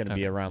obviously it's going to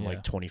be around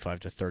like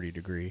 25 to 30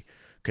 degree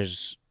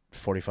because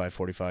 45,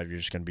 you're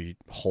just going to be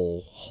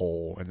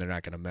whole, and they're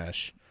not going to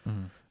mesh.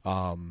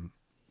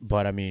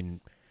 But I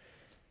mean,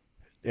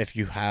 if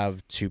you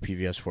have two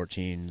PVS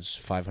 14s,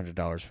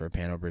 $500 for a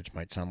panel bridge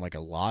might sound like a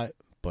lot,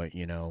 but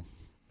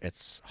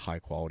it's high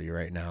quality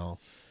right now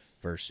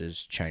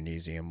versus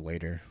Chinesium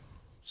later.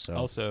 So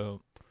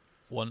also,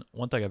 one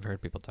thing I've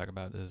heard people talk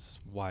about is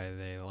why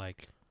they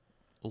like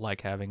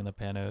having the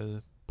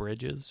pano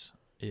bridges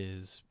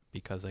is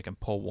because they can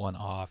pull one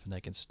off and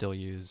they can still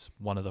use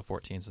one of the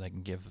 14s and they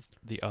can give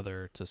the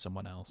other to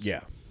someone else.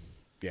 Yeah.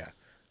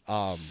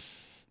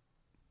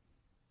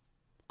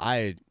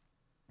 I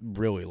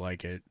really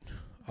like it.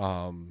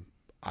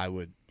 I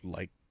would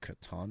like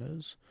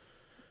katanas.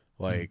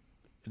 Like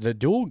the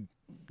dual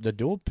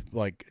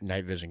like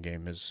night vision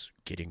game is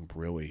getting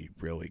really,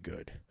 really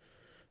good.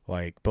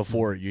 Like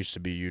before it used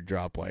to be you'd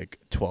drop like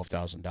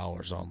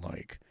 $12,000 on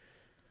like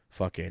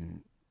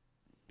fucking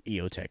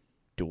EOTech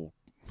dual.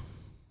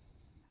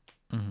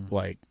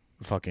 Like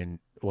fucking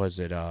was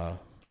it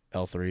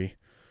L3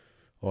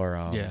 or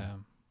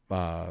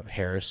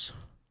Harris.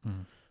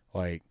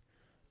 Like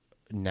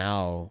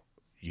now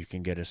you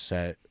can get a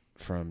set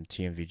from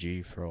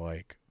TMVG for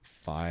like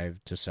 $5,000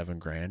 to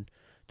 $7,000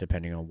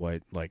 depending on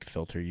what like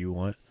filter you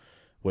want,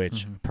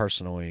 which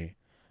personally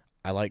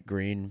I like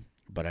green,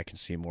 but I can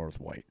see more with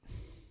white.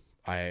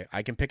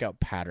 I can pick out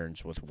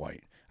patterns with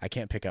white. I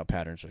can't pick out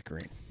patterns with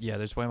green. Yeah,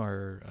 there's way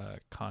more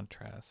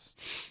contrast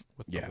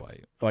with the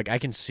white. Like I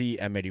can see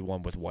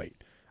M81 with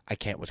white. I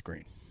can't with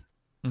green.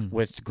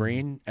 With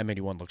green,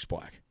 M81 looks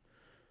black.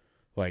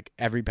 Like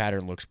every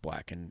pattern looks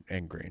black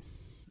and green,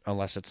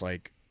 unless it's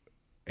like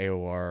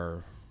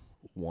AOR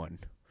 1,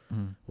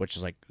 which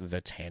is like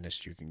the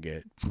tannest you can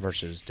get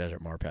versus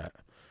Desert Marpat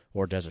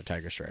or Desert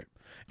Tiger Stripe.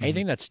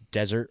 Anything that's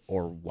desert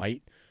or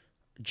white,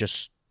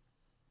 just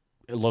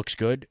it looks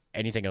good.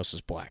 Anything else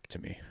is black to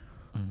me.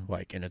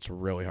 Like, and it's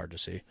really hard to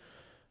see.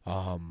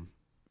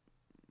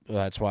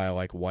 That's why I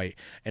like white.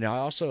 And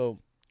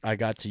I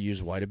got to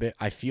use white a bit.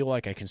 I feel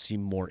like I can see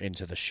more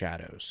into the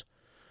shadows.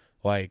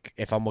 Like,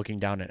 if I'm looking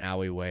down an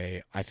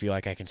alleyway, I feel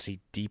like I can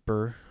see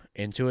deeper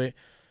into it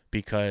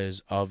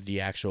because of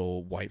the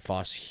actual white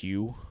phos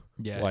hue.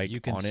 Yeah, like, you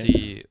can on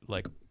see it.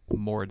 like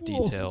more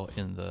detail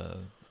in the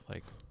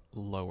like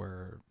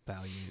lower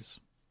values.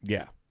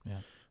 Yeah.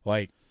 Yeah.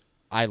 Like,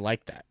 I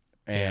like that.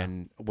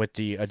 And with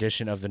the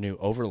addition of the new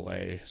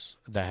overlays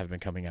that have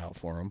been coming out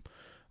for them,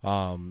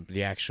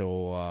 the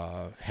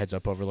actual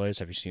heads-up overlays,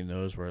 have you seen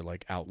those where it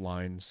like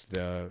outlines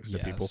the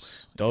people?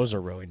 Those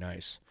are really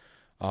nice.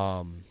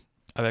 I've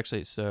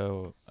actually,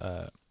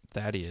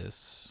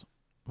 Thaddeus,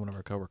 one of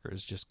our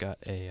coworkers, just got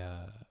a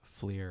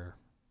FLIR.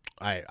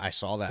 I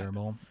saw that.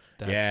 Thermal.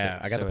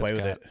 I got to play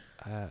with it.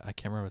 I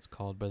can't remember what it's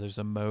called, but there's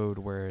a mode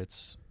where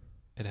it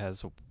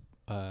has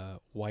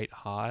white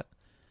hot,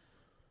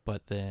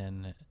 but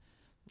then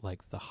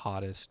like the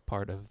hottest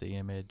part of the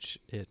image,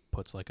 it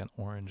puts like an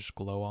orange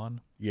glow on.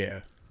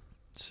 Yeah.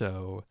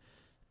 So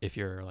if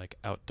you're like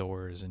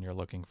outdoors and you're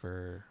looking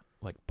for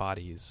like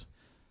bodies,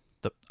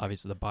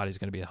 obviously the body's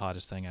going to be the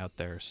hottest thing out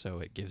there, so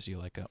it gives you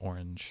like an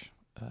orange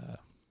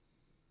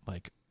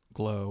like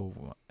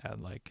glow.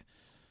 And like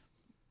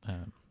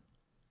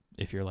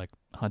if you're like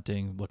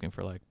hunting, looking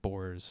for like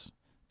boars,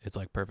 it's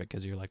like perfect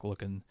because you're like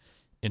looking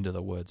into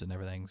the woods and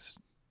everything's,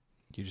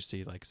 you just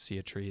see like sea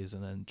of trees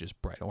and then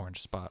just bright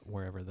orange spot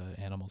wherever the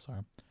animals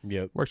are.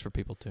 Yep. Works for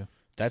people too.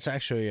 That's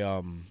actually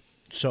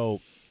so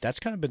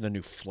that's kind of been the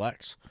new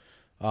flex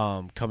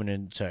coming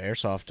into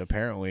airsoft.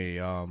 Apparently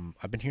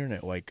I've been hearing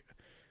it like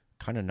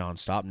kind of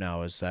nonstop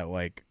now, is that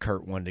like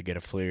Kurt wanted to get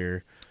a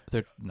FLIR.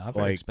 They're not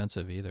very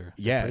expensive either.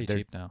 Yeah, they're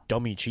cheap now.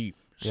 Dummy cheap.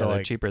 Yeah, so they're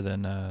like, cheaper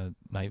than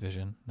night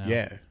vision now.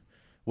 Yeah.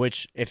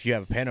 Which if you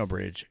have a pano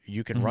bridge,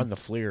 you can run the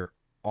FLIR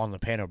on the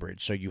pano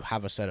bridge, so you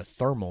have a set of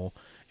thermal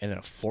and then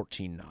a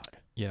 14 knot.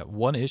 Yeah,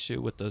 one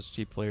issue with those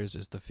cheap FLIRs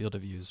is the field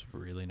of view is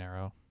really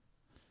narrow.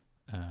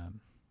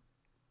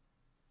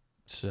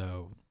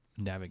 So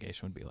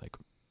navigation would be like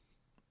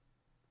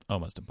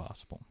almost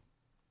impossible.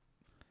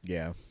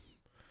 Yeah.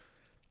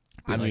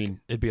 I mean,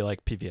 it'd be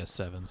like PVS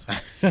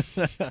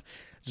 7s.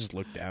 Just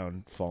look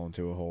down, fall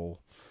into a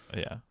hole.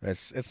 Yeah.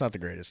 It's not the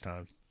greatest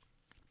time.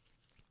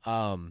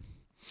 I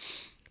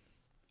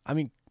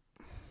mean,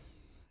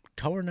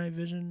 color night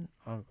vision,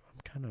 I'm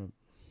kind of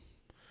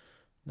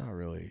not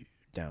really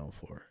down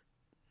for it.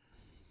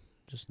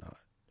 Just not.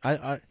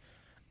 I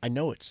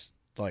know it's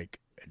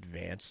like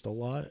advanced a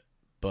lot,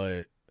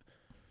 but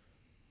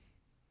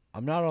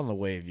I'm not on the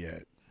wave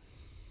yet.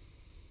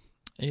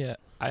 Yeah,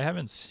 I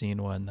haven't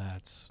seen one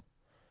that's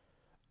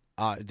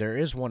there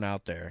is one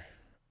out there.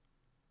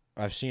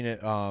 I've seen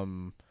it.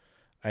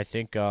 I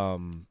think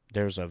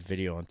there's a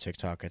video on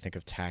TikTok, I think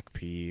of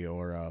TACP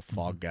or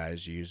Fog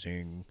Guys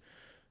using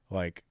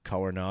like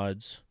color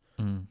nods,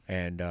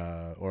 and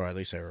or at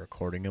least they were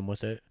recording them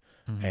with it,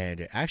 and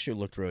it actually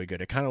looked really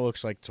good. It kind of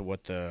looks like to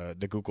what the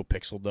Google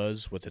Pixel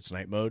does with its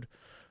night mode.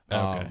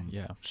 Okay,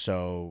 yeah.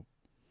 So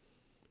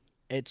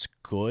it's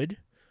good.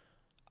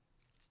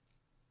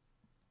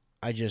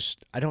 I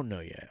don't know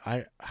yet.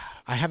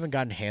 I haven't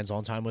gotten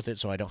hands-on time with it,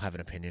 so I don't have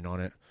an opinion on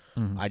it.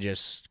 I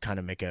just kind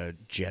of make a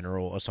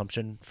general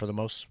assumption for the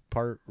most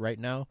part right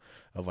now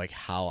of like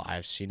how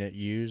I've seen it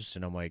used,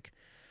 and I'm like,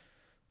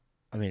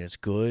 I mean, it's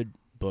good,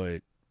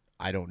 but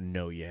I don't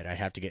know yet. I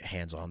have to get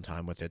hands-on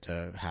time with it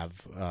to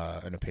have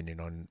an opinion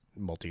on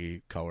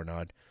multi-color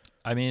nod.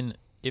 I mean,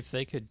 if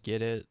they could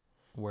get it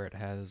where it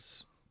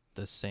has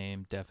the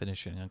same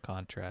definition and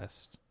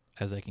contrast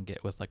as they can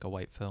get with like a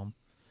white film,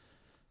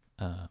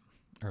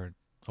 or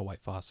a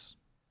white phos,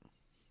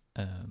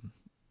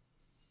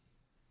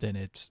 then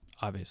it's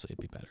obviously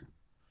it'd be better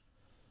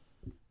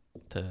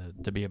to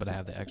be able to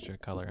have the extra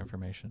color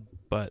information.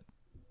 But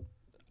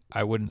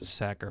I wouldn't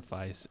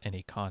sacrifice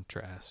any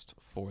contrast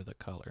for the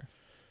color.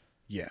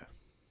 Yeah.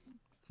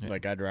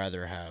 Like I'd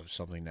rather have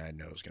something that I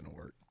know is going to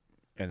work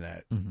and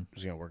that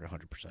is going to work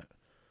 100%.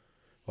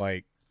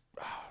 Like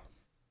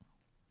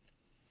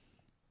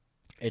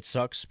it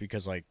sucks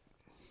because like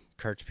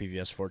Kurt's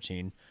PVS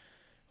 14,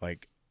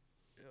 like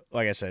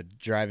I said,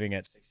 driving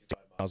at 65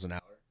 miles an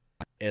hour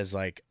is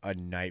like a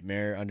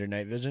nightmare under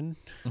night vision,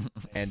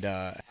 and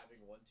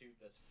having one tube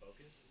that's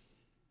focused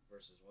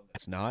versus one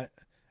that's not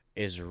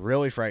is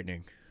really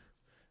frightening.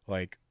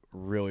 Like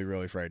really,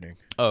 really frightening.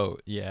 Oh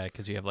yeah,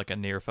 because you have like a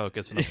near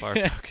focus and a far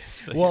focus.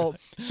 So well,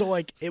 so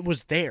like it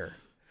was there,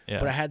 yeah.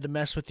 but I had to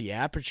mess with the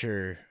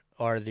aperture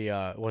or the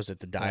was it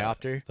the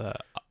diopter?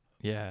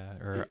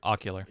 Or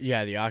ocular.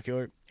 Yeah, the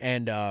ocular,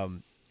 and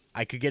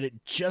I could get it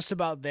just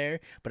about there,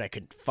 but I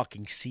couldn't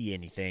fucking see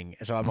anything.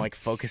 So I'm like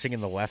focusing in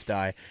the left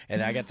eye,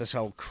 and I got this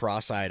whole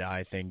cross-eyed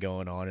eye thing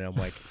going on, and I'm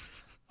like,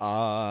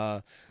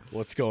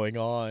 what's going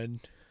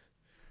on?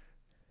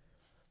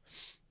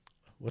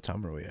 What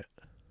time are we at?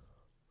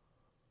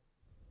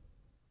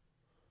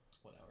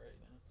 1 hour, 8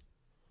 minutes.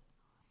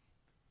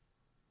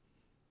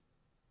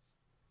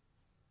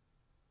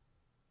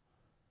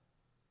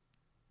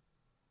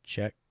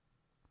 Check.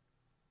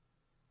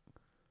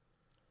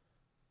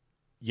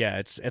 Yeah,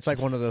 it's like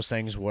one of those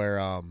things where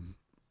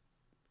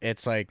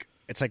it's like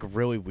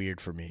really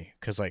weird for me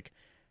because like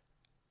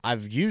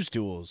I've used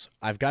duals,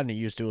 I've gotten to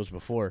use duals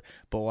before,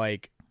 but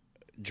like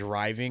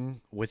driving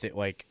with it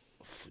like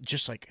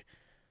just like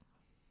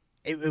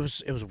it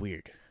was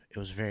weird. It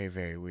was very,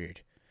 very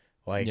weird.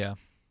 Like Yeah.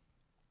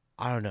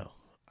 I don't know.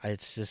 It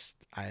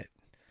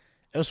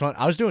was fun.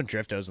 I was doing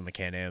driftos in the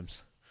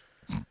Can-Ams.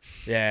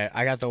 Yeah,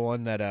 I got the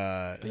one that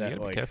You gotta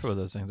be careful with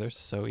those things. They're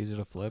so easy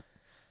to flip.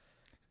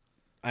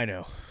 I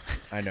know.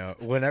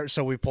 Whenever,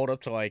 so we pulled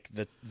up to like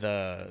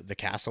the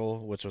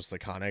castle, which was the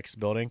Connex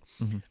building.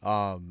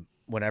 Mm-hmm.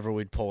 Whenever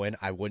we'd pull in,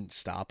 I wouldn't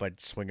stop.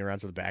 I'd swing around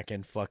to the back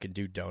end, fucking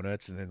do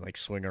donuts, and then like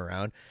swing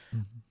around.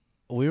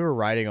 Mm-hmm. We were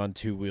riding on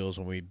two wheels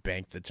when we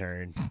banked the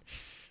turn.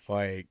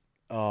 Like,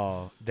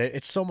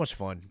 it's so much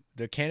fun.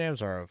 The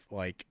Can-Ams are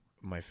like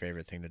my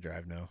favorite thing to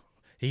drive now.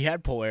 He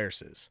had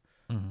Polarises,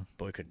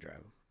 but we couldn't drive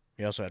them.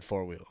 He also had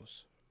four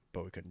wheels,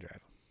 but we couldn't drive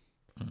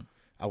them. Mm.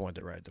 I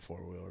wanted to ride the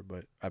four-wheeler,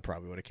 but I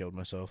probably would have killed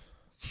myself.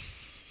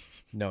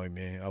 Knowing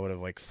me, I would have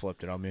like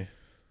flipped it on me.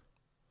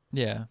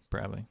 Yeah,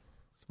 probably.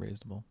 It's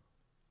reasonable.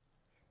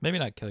 Maybe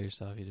not kill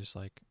yourself. You just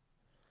like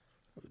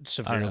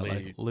Severely I don't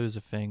know, like lose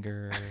a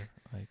finger,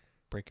 like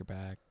break your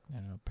back. I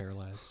don't know,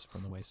 paralyzed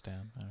from the waist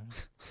down. I don't know.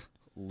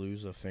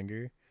 lose a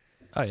finger.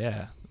 Oh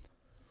yeah,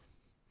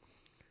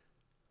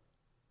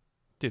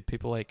 dude.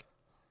 People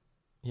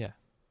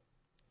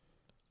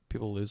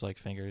people lose like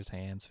fingers,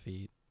 hands,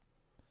 feet.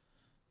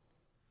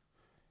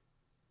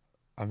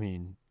 I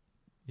mean,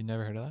 You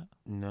never heard of that?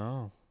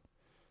 no,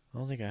 I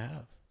don't think I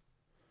have.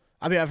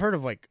 I mean, I've heard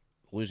of like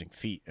losing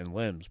feet and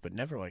limbs, but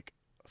never like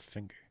a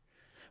finger.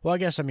 Well, I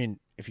guess I mean,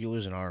 if you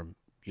lose an arm,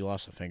 you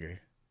lost a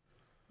finger.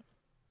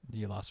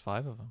 You lost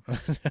 5 of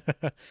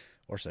them.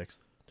 Or 6,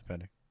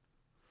 depending.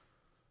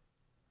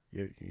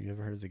 You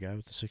ever heard of the guy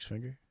with the 6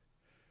 finger?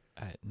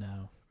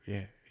 No.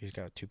 Yeah, he's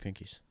got 2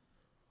 pinkies.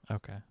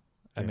 Okay.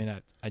 I Yeah.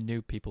 mean, I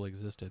knew people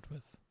existed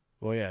with.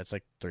 Well, yeah, it's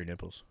like 3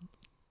 nipples.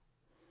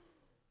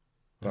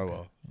 Oh, Okay,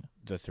 well, yeah.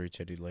 the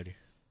 3-titted lady.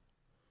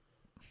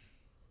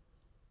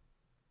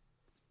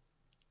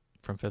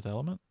 From Fifth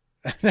Element.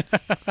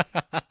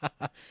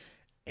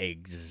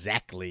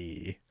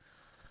 Exactly.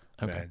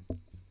 Okay. Man,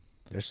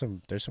 there's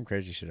some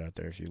crazy shit out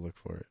there if you look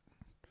for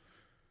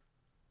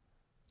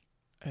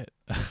it.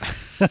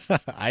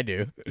 I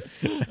do.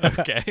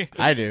 Okay.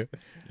 I do.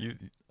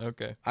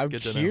 Okay. I'm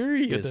Good to know.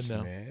 curious, Good to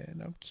know.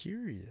 man. I'm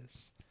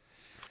curious.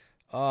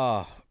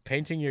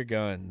 Painting your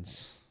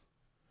guns.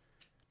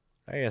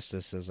 I guess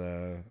this is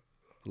a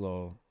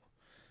little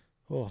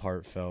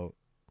heartfelt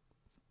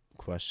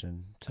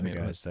question to the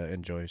guys that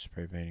enjoy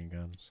spray painting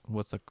guns.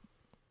 What's the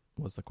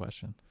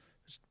question?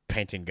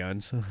 Painting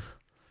guns.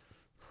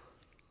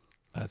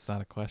 That's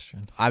not a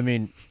question. I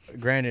mean,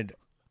 granted,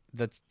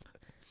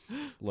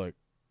 look,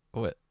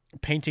 What?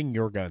 painting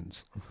your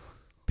guns.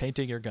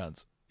 Painting your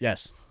guns.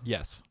 Yes,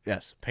 Yes.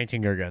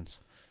 painting your guns.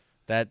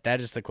 That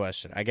is the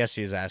question. I guess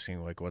he's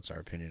asking like, what's our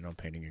opinion on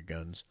painting your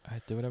guns?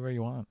 I do whatever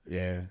you want.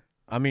 Yeah,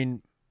 I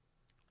mean,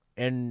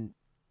 and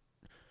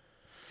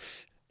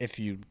if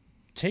you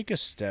take a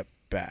step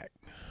back,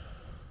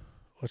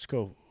 let's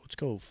go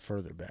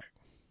further back.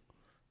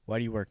 Why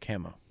do you wear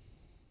camo?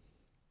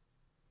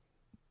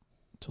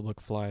 To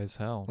look fly as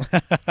hell.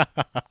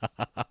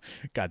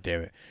 God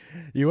damn it.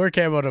 You wear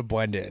camo to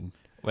blend in.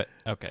 What?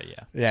 Okay,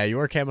 yeah. Yeah, you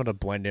wear camo to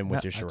blend in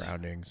with No, your that's-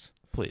 surroundings.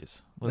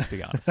 Please, let's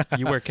be honest.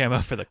 You wear camo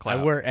for the clout.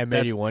 I wear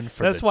M81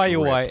 for That's the why you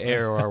drip. wear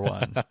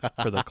AR1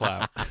 for the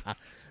clout.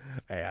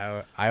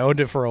 Hey, I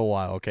owned it for a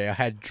while, okay? I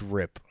had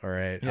drip, all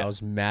right? Yeah. I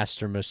was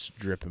Mastermus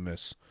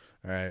Dripimus,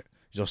 all right?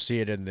 You'll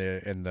see it in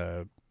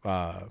the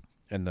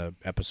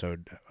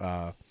episode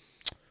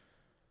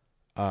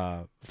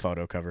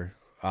photo cover.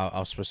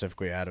 I'll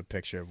specifically add a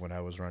picture of when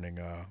I was running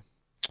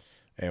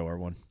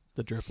AR1.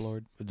 The drip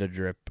lord.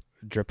 The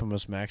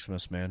Dripimus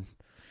Maximus, man.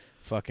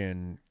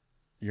 Fucking,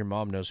 your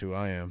mom knows who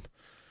I am.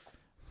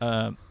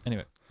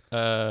 Anyway,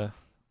 I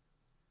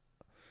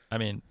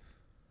mean,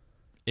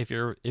 if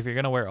you're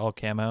gonna wear all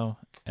camo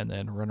and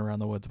then run around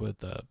the woods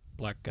with a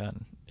black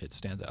gun, it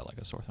stands out like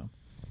a sore thumb.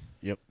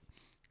 Yep.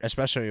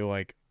 Especially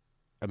like,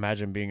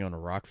 imagine being on a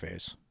rock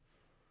face.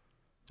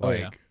 Oh, Like,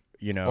 yeah.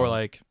 you know, Or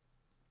like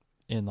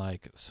in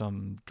like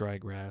some dry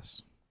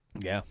grass.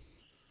 yeah,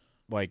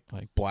 like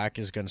Like- black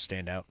is gonna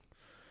stand out.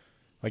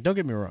 Like, don't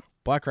get me wrong,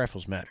 black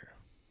rifles matter.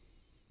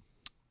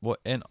 Well,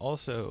 and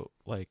also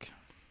like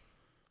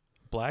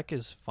black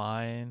is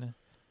fine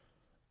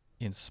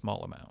in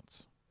small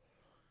amounts.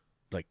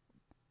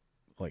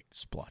 like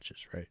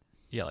splotches, right?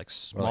 Yeah, like Or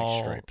small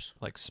like stripes.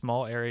 like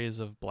small areas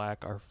of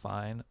black are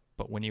fine,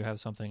 but when you have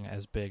something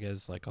as big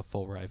as like a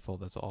full rifle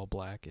that's all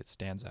black, it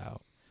stands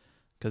out.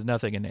 Because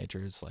nothing in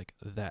nature is like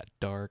that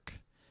dark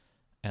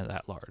and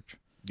that large.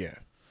 Yeah.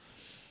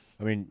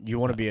 I mean, you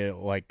want to be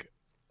like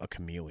a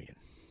chameleon.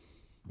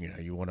 You know,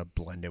 you want to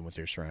blend in with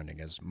your surrounding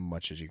as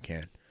much as you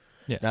can.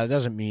 Yeah. Now, it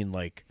doesn't mean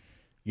like,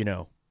 you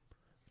know,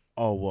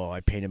 oh well,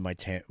 I painted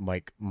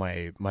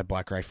my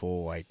black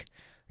rifle like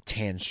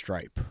tan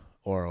stripe,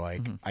 or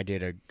like I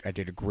did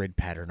a grid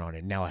pattern on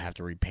it. Now I have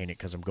to repaint it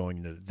because I'm going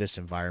into this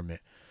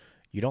environment.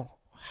 You don't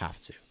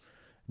have to.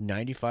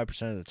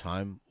 95% of the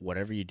time,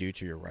 whatever you do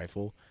to your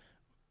rifle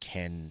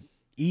can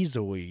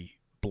easily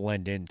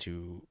blend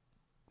into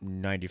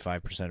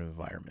 95% of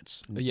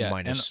environments,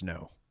 minus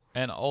snow.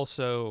 And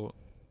also,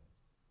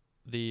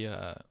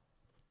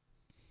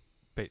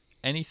 but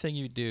anything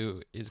you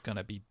do is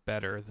gonna be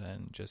better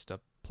than just a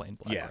plain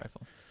black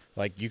rifle.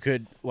 Like you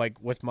could,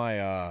 like with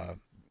my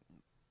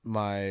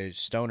my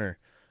stoner,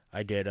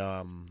 I did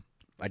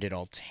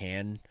all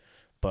tan,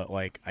 but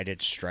like I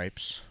did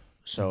stripes.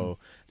 So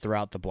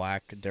throughout the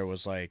black, there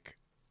was like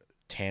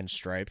tan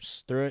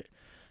stripes through it,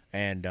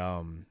 and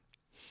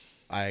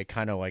I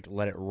kind of like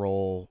let it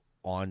roll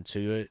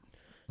onto it,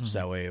 so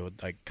that way it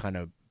would like kind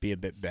of be a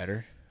bit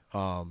better.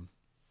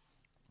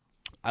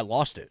 I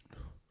lost it.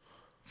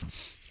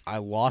 I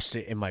lost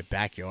it in my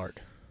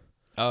backyard.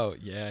 Oh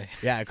yeah.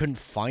 Yeah, I couldn't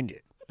find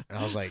it, and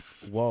I was like,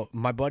 "Well,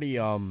 my buddy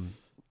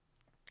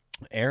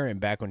Aaron,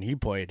 back when he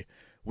played,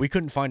 we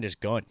couldn't find his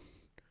gun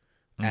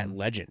at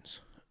Legends,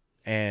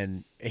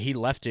 and he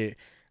left it.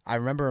 I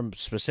remember him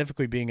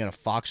specifically being in a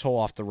foxhole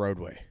off the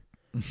roadway,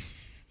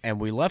 and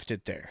we left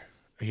it there.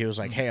 He was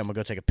like, "Hey, I'm gonna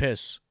go take a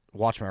piss.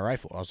 Watch my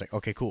rifle." I was like,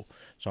 "Okay, cool."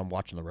 So I'm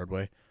watching the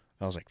roadway.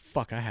 I was like,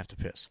 "Fuck, I have to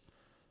piss."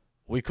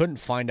 We couldn't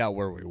find out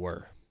where we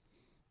were,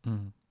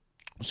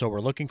 so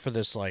we're looking for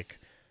this like,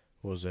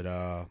 what was it?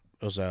 It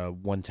was a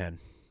 110,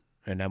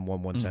 an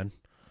M1 110.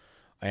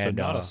 And,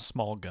 so not a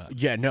small gun.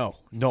 Yeah, no,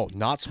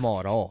 not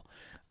small at all.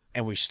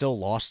 And we still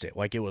lost it.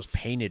 Like, it was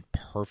painted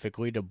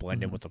perfectly to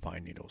blend in with the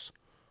pine needles.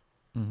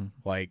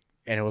 Like,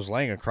 and it was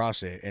laying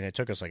across it, and it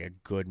took us like a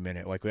good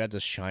minute. Like, we had to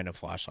shine a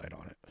flashlight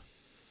on it.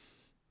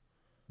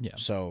 Yeah.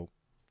 So,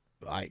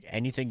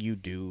 anything you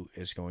do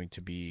is going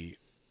to be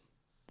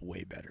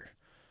way better.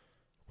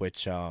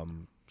 Which,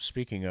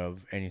 speaking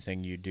of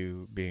anything you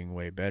do being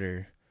way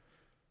better,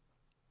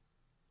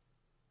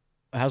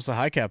 how's the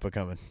high kappa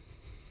coming?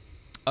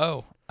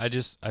 Oh, I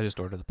just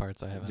ordered the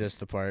parts. I haven't.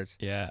 Just the parts.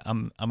 Yeah,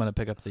 I'm gonna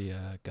pick up the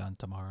gun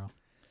tomorrow.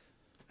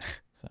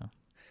 So,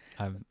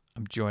 I'm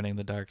joining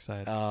the dark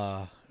side.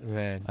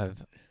 Man,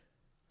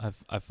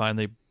 I've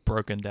finally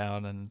broken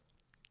down, and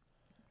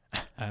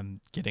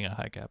I'm getting a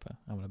high kappa.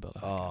 I'm gonna build a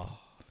high kappa.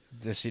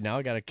 See, now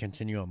I got to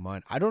continue on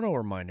mine. I don't know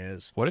where mine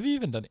is. What have you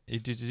even done?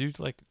 Did you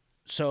like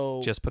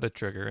just put a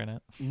trigger in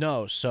it?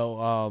 No. So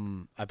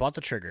I bought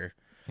the trigger.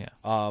 Yeah.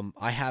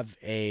 I have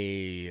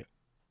a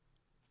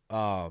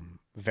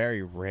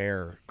very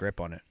rare grip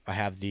on it. I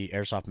have the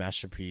Airsoft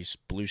Masterpiece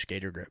Blue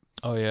Skater grip.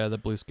 Oh yeah, the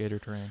Blue Skater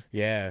terrain.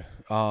 Yeah.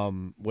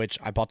 Which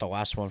I bought the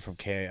last one from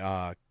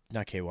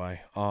not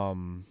KY.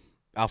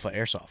 Alpha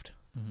Airsoft.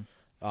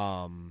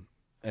 And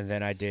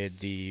then I did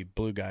the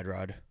Blue Guide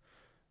Rod.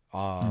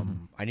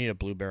 I need a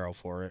blue barrel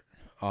for it.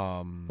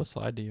 What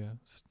slide do you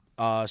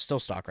have? Still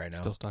stock right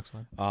now. Still stock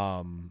slide.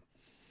 I'm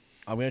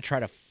gonna try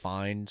to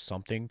find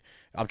something.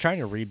 I'm trying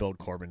to rebuild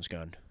Corbin's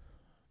gun.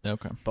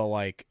 Okay. But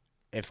like,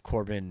 if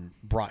Corbin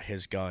brought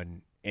his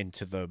gun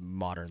into the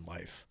modern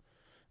life,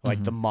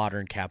 like the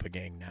modern Kappa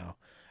gang now,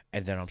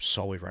 and then I'm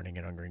slowly running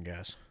it on green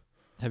gas.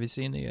 Have you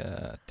seen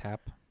the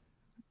tap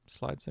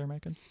slides they're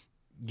making?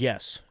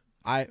 Yes,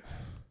 I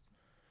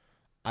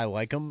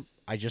like them.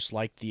 I just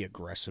like the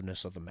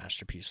aggressiveness of the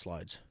Masterpiece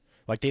slides.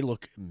 Like, they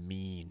look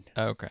mean.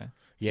 Okay.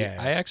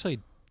 Yeah. See,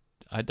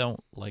 I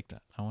don't like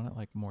that. I want it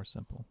like more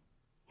simple.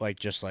 Like,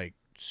 just like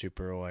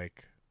super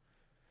like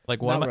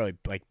one not really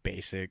like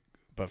basic,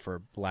 but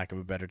for lack of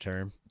a better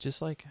term,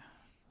 just like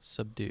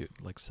subdued,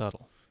 like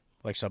subtle,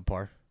 like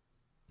subpar.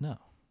 No,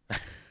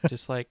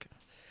 just like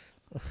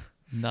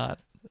not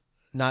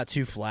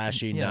too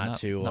flashy, not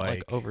too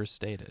like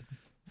overstated.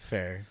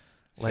 Fair.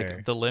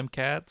 Like the limb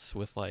cats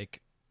with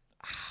like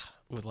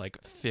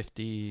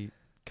 50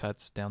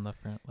 cuts down the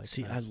front. Like,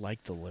 see, I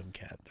like the limb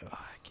cat though.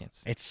 I can't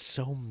see. It's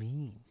so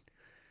mean.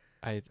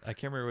 I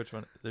can't remember which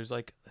one. There's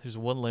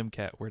one limb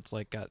cat where it's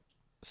like got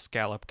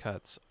scallop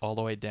cuts all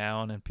the way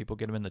down, and people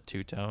get them in the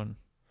two-tone.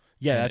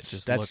 Yeah, that's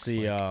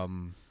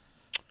the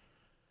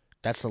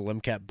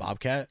limb cat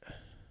bobcat,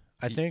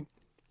 I think.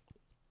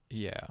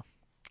 Yeah,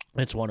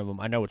 it's one of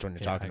them. I know which one you're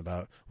talking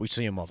about. We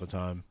see them all the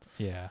time.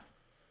 Yeah,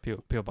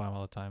 people buy them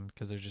all the time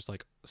because they're just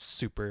like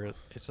super.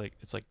 It's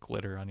like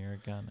glitter on your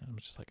gun. And I'm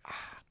just like,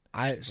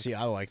 I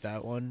like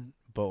that one,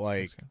 but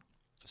like,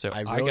 so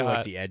I really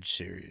like the Edge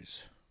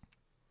series.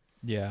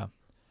 Yeah,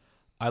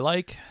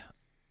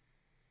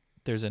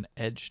 there's an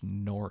Edge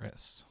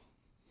Norris,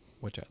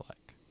 which I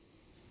like.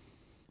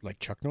 Like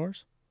Chuck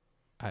Norris?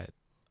 I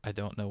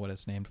don't know what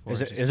it's named for.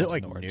 Is it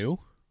like Norris. new?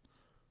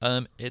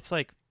 It's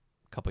like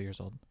a couple years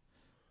old.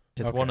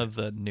 It's Okay. one of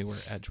the newer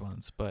Edge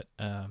ones, but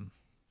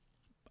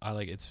I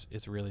like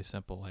it's really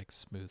simple, like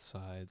smooth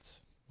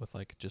sides with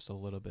like just a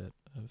little bit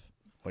of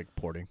Like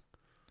porting.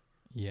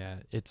 yeah.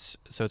 It's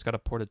got a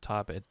ported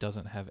top. It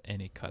doesn't have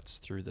any cuts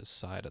through the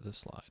side of the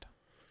slide.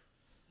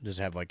 Does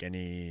it have like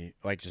any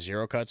like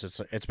zero cuts?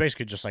 It's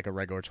basically just like a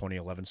regular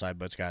 2011 side,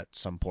 but it's got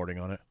some porting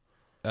on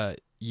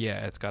it.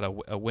 Yeah, it's got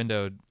a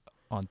window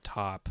on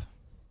top,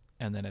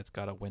 and then it's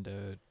got a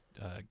windowed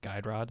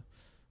guide rod,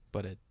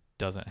 but it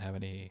doesn't have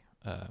any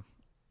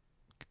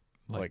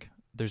like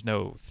there's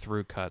no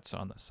through cuts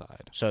on the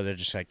side. So they're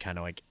just like kind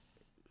of like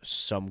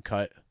some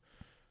cut.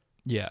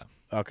 Yeah.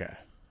 Okay.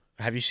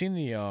 Have you seen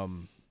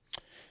the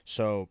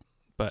So,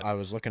 but I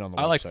was looking on the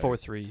website. I like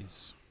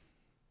 4.3s.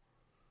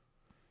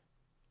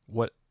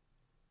 What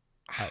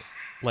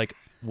like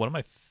one of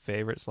my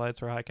favorite slides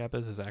for high cap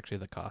is actually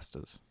the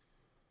Costas.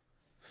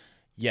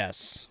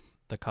 Yes.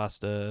 The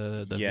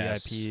Costa, the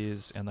Yes.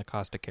 VIPs, and the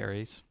Costa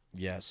carries.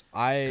 Yes.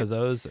 Because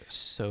those are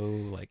so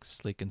like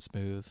sleek and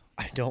smooth.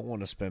 I don't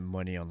want to spend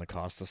money on the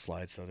Costa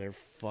slides, so they're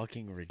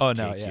fucking ridiculous.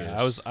 Oh no, yeah.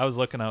 I was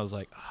looking. I was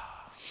like,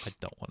 I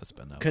don't want to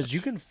spend that. Because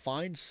you can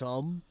find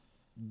some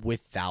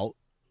without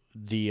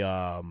the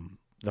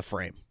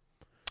frame.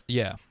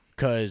 Yeah.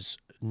 Because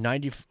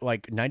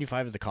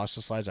 95 of the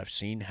Costa slides I've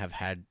seen have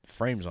had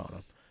frames on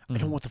them. I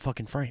don't want the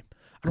fucking frame.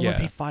 I don't want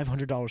to pay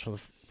 $500 for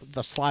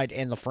the slide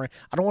and the frame.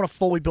 I don't want a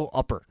fully built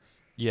upper.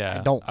 Yeah.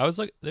 I don't. I was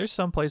like, there's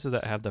some places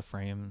that have the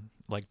frame,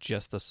 like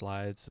just the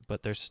slides,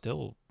 but they're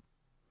still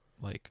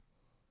like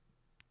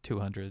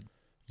 200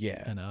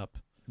 and up.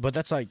 But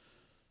that's like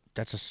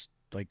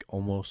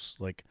almost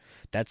like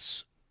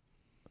that's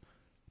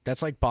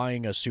like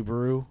buying a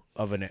Subaru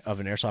of an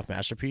airsoft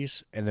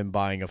masterpiece and then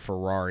buying a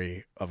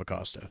Ferrari of a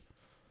Costa.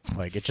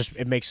 Like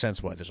it makes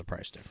sense why there's a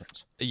price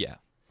difference. Yeah.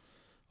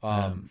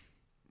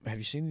 Have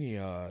you seen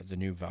the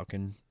new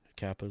Valken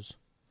Kappas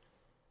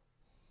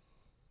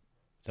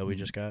that we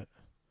just got?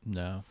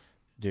 No.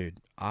 Dude,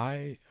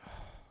 I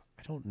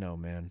don't know,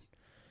 man.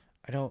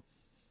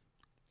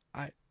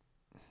 I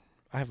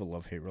have a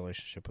love-hate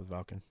relationship with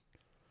Valken.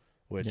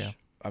 Which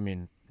I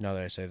mean, now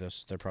that I say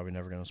this, they're probably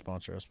never going to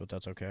sponsor us, but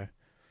that's okay.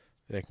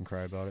 They can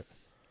cry about it.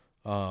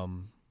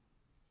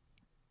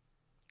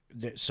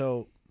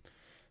 So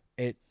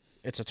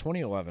it's a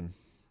 2011.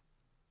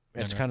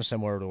 It's kind of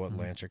similar to what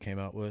Lancer came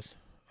out with.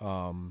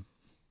 Tell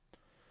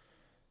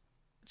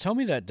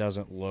me that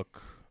doesn't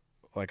look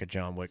like a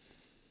John Wick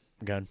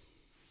gun.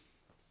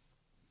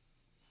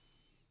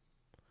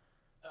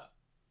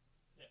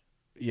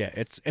 Yeah,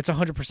 it's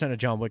 100% a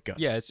John Wick gun.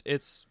 Yeah,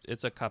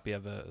 it's a copy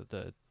of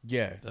the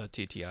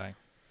TTI,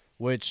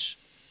 which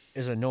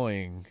is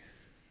annoying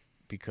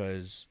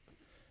because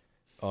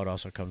it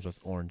also comes with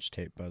orange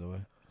tape, by the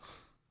way.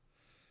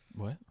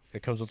 What?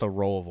 It comes with a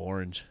roll of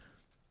orange.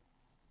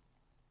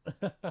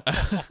 So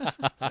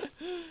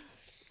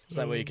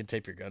that way you can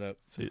tape your gun up.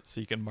 So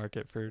you can mark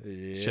it for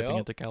shipping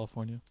it to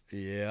California.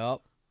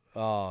 Yep.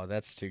 Oh,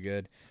 that's too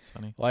good. That's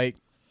funny. Like,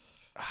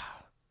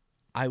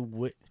 I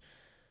would.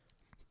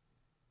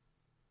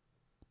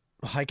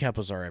 High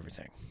Kappas are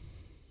everything.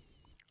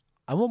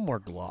 I want more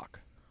Glock.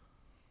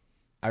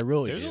 I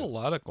really do. There's a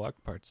lot of Glock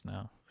parts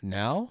now.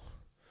 Now?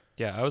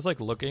 Yeah, I was like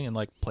looking and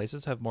like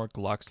places have more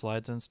Glock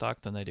slides in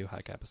stock than they do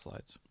high Kappa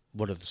slides.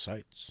 What are the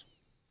sites?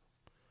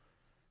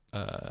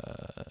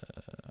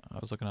 I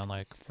was looking on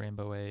like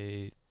Rainbow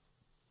 8,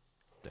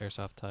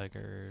 Airsoft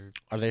Tiger.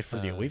 Are they for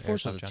the Elite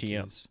Force or the Junkies.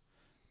 TM?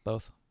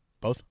 Both.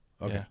 Both?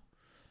 Okay. Yeah.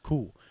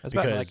 Cool. It's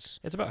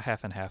about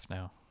half and half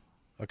now.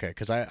 Okay,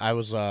 because I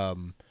was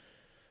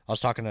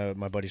talking to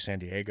my buddy San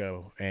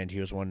Diego, and he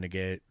was wanting to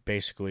get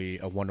basically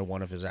a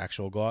 1-to-1 of his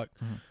actual Glock.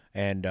 Mm-hmm.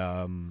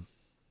 And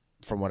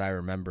from what I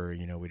remember,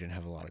 we didn't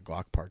have a lot of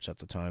Glock parts at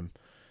the time.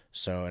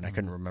 So, and I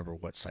couldn't remember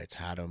what sites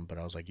had them, but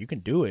I was like, you can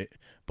do it,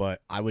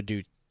 but I would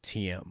do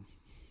TM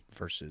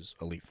versus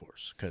Elite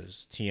Force,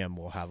 because TM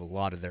will have a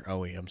lot of their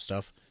OEM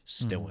stuff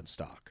still in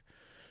stock.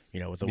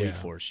 With Elite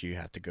Force, you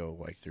have to go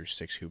like through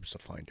 6 hoops to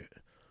find it.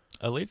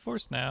 Elite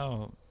Force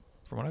now,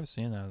 from what I've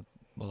seen, a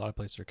lot of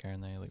places are carrying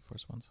the Elite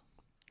Force ones.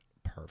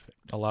 Perfect.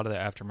 A lot of the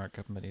aftermarket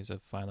companies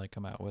have finally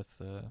come out with.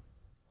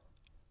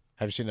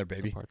 Have you seen their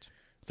baby? Parts.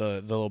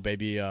 The little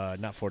baby,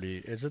 not 40.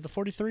 Is it the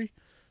 43?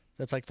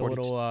 That's like the 40,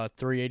 little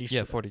 380.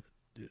 Yeah, 40.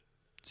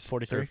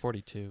 43?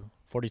 42.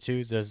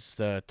 42. That's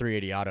the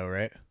 380 auto,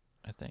 right?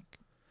 I think.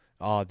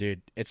 Oh,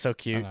 dude, it's so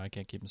cute. I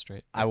can't keep them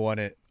straight. I want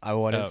it.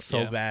 It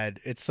so bad.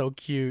 It's so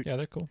cute. Yeah,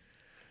 they're cool.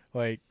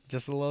 Like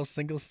just a little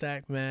single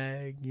stack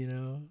mag,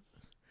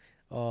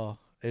 Oh,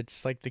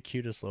 it's like the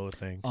cutest little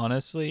thing.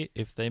 Honestly,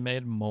 if they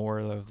made more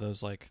of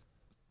those like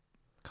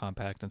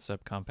compact and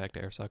subcompact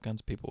airsoft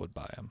guns, people would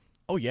buy them.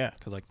 Oh yeah,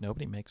 because like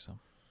nobody makes them.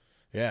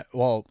 Yeah,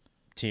 well,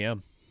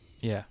 TM.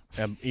 Yeah.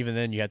 Even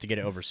then, you have to get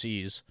it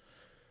overseas.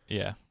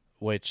 Yeah.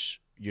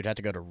 Which you'd have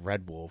to go to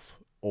Red Wolf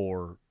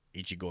or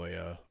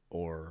Ichigoya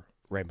or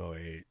Rainbow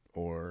 8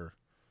 or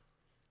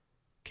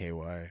KY.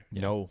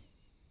 Yeah.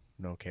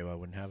 No, KY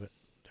wouldn't have it.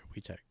 They're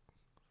WeTech.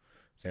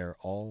 They're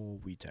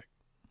all WeTech.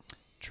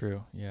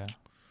 True. Yeah.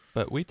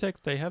 But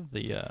they have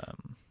the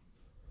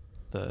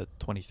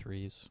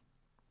 23s,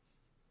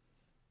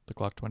 the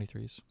Glock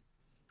 23s.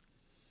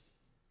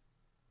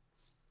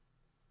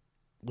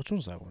 Which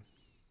one's that one?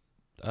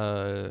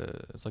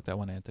 It's like that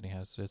one Anthony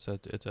has. It's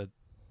a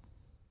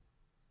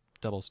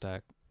double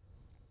stack.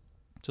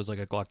 So it's like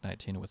a Glock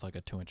 19 with like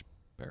a 2-inch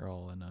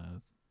barrel and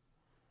a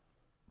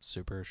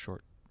super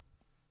short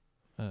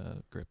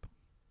grip.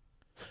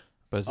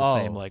 But it's the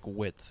same like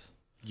width.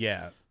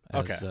 Yeah.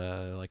 As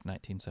like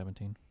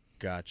 1917.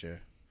 Gotcha.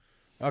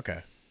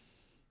 Okay.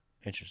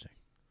 Interesting.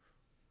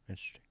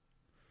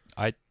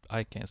 I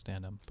can't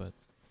stand them, but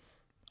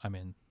I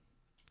mean,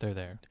 they're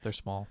there. They're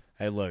small.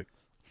 Hey, look.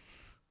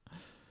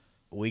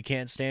 We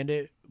can't stand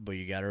it, but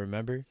you got to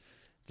remember,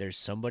 there's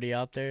somebody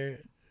out there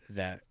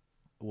that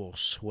will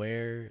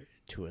swear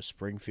to a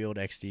Springfield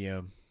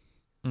XDM.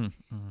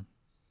 Mm-hmm.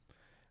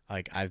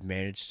 Like, I've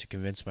managed to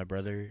convince my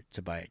brother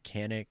to buy a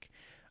Canic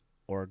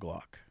or a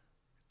Glock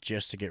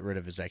just to get rid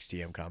of his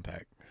XDM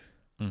compact.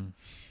 Mm.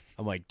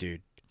 I'm like,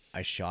 dude,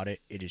 I shot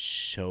it. It is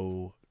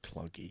so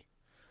clunky.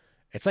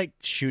 It's like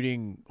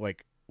shooting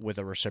like with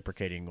a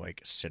reciprocating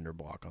like cinder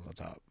block on the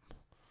top.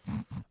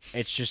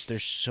 It's just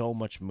there's so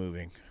much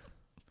moving.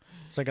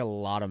 It's like a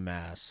lot of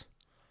mass.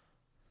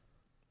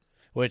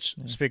 Which,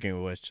 speaking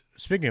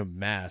of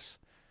mass,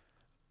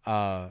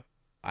 I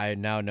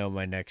now know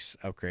my next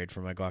upgrade for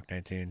my Glock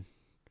 19.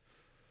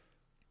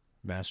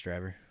 Mass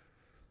driver.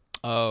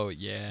 Oh,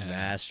 yeah.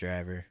 Mass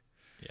driver.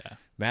 Yeah.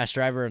 Mass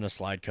driver and a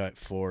slide cut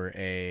for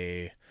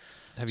a...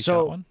 Have you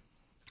shot one?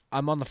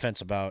 I'm on the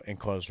fence about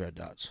enclosed red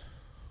dots.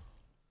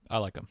 I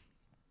like them.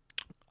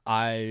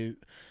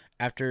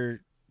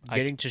 After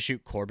getting to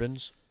shoot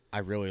Corbins, I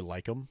really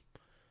like them,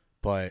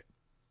 but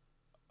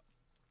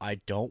I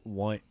don't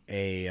want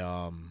a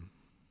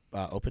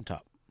open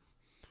top,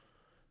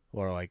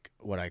 or like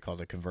what I call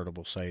the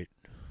convertible sight,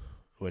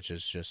 which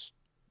is just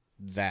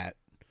that.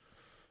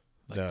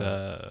 Like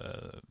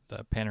the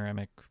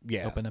panoramic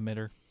open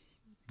emitter.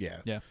 Yeah.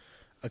 Yeah.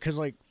 Because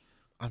like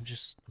I'm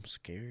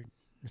scared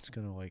it's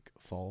gonna like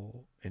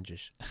fall and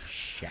just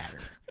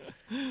shatter.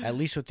 At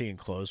least with the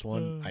enclosed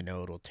one, I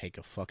know it'll take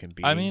a fucking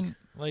beating. I mean,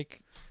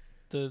 like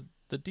the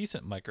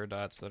decent micro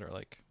dots that are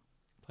like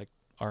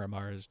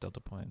RMRs, Delta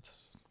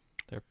Points,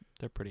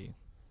 they're pretty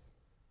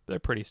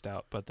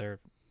stout, but they're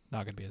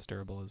not gonna be as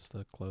durable as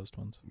the closed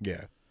ones.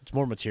 Yeah, it's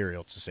more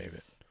material to save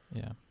it.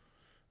 Yeah,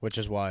 which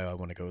is why I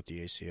want to go with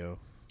the ACO.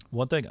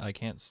 One thing I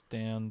can't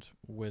stand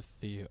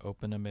with the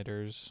open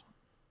emitters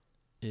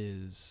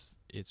is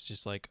it's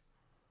just like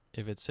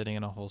if it's sitting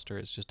in a holster,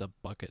 it's just a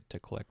bucket to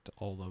collect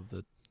all of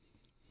the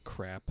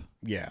crap.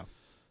 Yeah.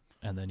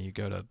 And then you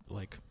go to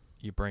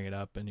you bring it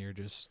up and your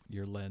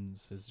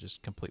lens is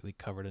just completely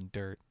covered in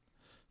dirt.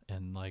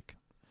 And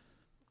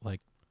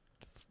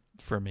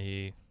for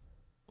me,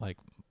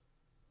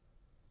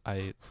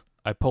 I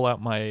pull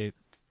out my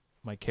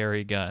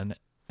carry gun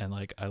and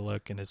I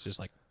look and it's just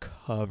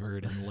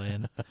covered in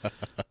lint.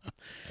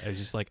 I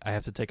just I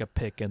have to take a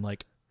pick and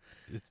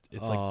it's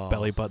like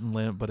belly button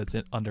lint, but it's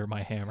under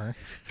my hammer.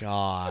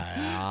 God,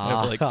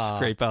 I have to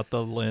scrape out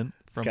the lint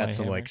from my hammer. It's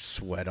got some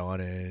sweat on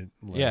it.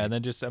 Yeah, and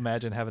then just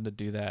imagine having to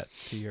do that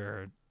to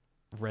your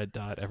red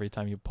dot every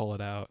time you pull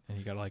it out, and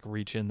you gotta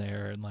reach in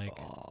there and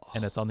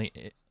and it's on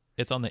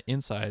the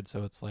inside,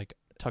 so it's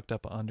tucked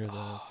up under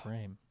the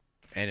frame.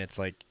 And it's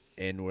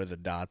in where the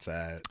dot's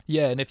at.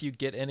 Yeah, and if you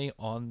get any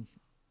on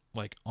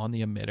the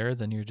emitter,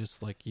 then you're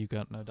just you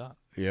got no dot.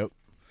 Yep.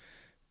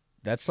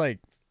 That's my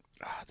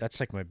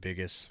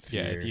biggest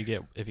fear. Yeah,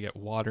 if you get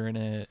water in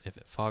it, if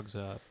it fogs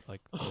up,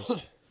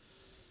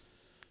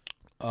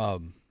 So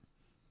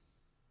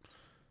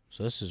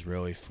this is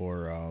really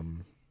for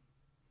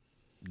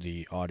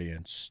the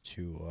audience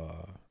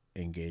to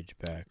engage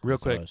back. Real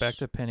quick, back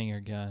to pinning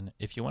your gun.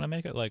 If you want to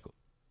make it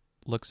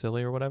look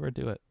silly or whatever,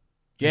 do it.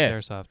 Yeah,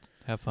 it's airsoft.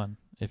 Have fun.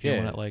 If you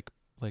want it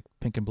like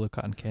pink and blue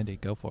cotton candy,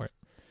 go for it.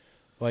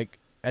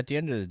 At the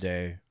end of the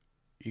day,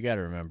 you got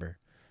to remember,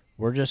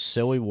 we're just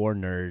silly war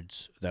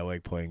nerds that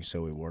like playing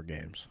silly war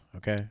games.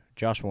 Okay,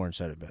 Josh Warren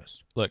said it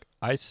best. Look,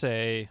 I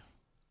say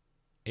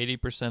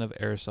 80% of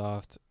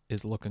airsoft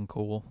is looking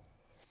cool,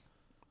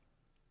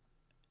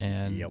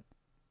 and yep.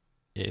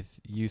 If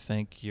you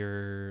think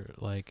your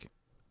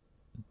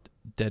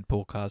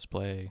Deadpool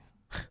cosplay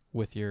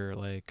with your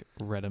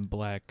red and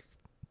black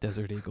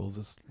Desert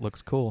Eagles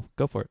looks cool,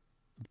 go for it.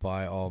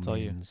 By all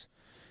means.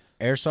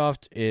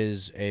 Airsoft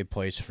is a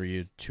place for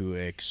you to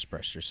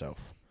express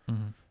yourself.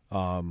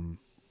 Mm-hmm.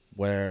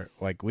 Where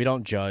we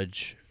don't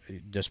judge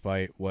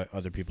despite what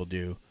other people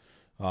do.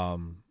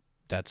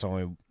 That's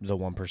only the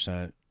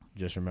 1%.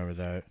 Just remember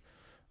that.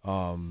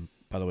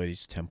 By the way,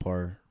 these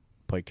Templar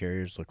plate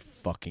carriers look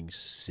fucking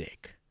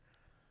sick.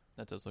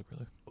 That does look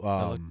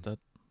really that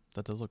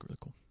does look really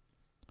cool.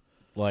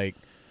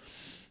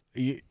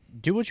 You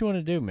do what you want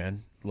to do,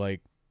 man. If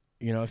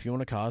you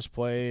want to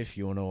cosplay, if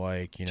you want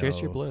to chase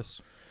your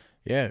bliss.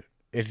 Yeah.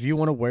 If you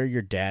want to wear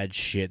your dad's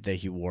shit that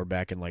he wore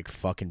back in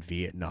fucking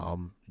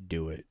Vietnam,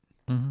 do it.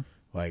 Mm-hmm.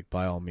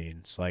 By all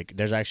means.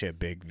 There's actually a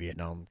big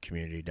Vietnam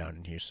community down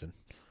in Houston.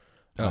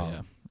 Oh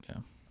yeah. Yeah.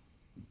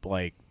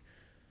 Like,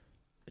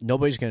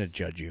 nobody's going to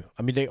judge you.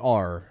 I mean, they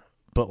are,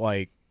 but,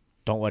 like,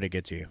 don't let it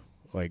get to you.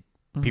 Like,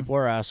 people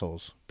are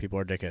assholes. People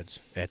are dickheads.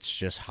 It's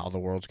just how the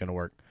world's going to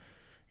work.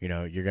 You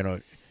know,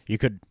 you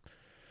could.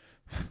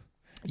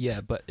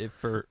 Yeah, but if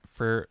for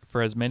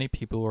as many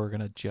people who are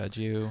going to judge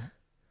you,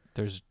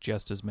 there's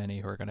just as many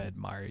who are going to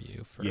admire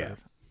you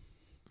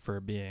for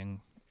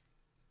being,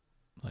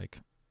 like,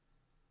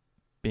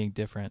 being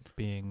different,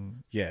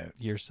 being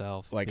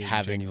yourself. Like,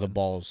 having genuine. The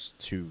balls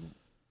to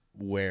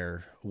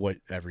wear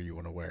whatever you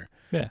want to wear.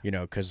 Yeah. You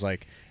know, because,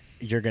 like,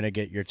 you're going to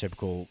get your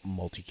typical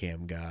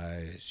multicam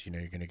guys. You know,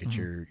 you're going to get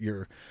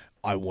your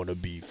I want to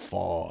be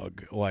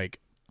fog. Like,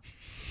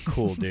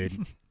 cool,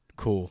 dude.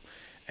 Cool.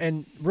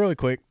 And really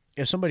quick,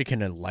 if somebody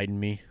can enlighten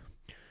me,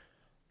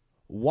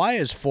 why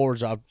is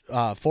Forward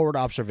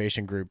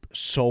Observation Group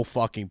so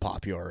fucking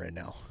popular right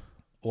now?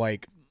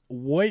 Like,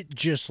 what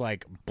just,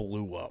 like,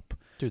 blew up?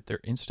 Dude, their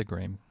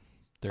Instagram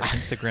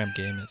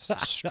game is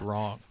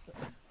strong.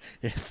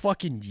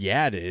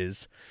 Yeah, it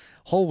is.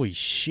 Holy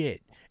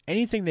shit.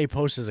 Anything they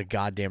post is a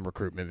goddamn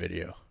recruitment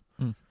video.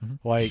 Mm-hmm.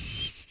 Like,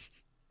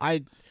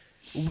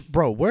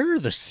 bro, where are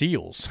the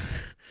SEALs?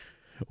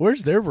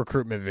 Where's their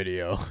recruitment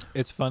video?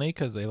 It's funny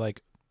because they,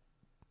 like,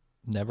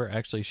 never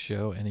actually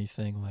show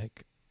anything,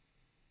 like,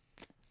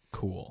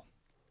 cool.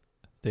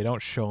 They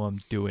don't show them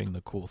doing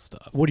the cool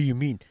stuff. What do you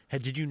mean?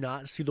 Did you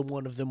not see the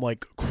one of them,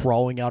 like,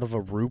 crawling out of a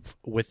roof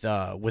with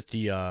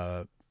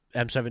the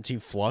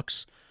M17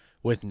 Flux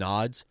with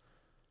nods?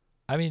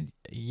 I mean,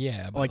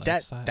 yeah, but like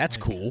that's like,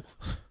 cool.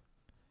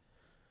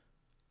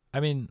 I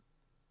mean,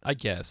 I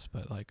guess,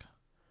 but, like,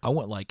 I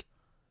want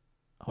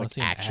to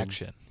see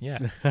action.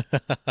 Yeah.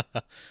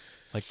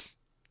 Like,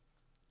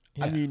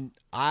 yeah. I mean,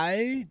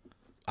 I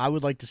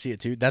would like to see it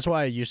too. That's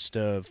why I used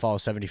to follow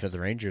 75th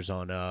Rangers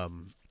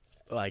on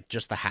like,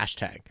 just the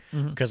hashtag,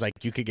 because like,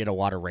 you could get a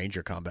lot of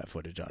Ranger combat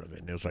footage out of it,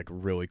 and it was, like,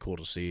 really cool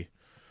to see.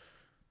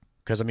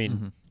 Because I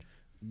mean,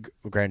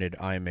 granted,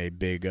 I am a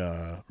big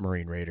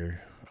Marine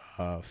Raider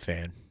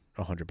fan,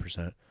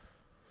 100%.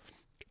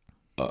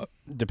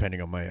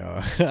 Depending on my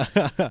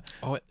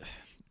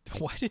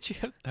why did you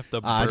have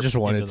to burp I just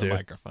wanted into to. The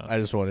microphone? I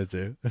just wanted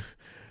to.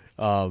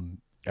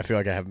 I feel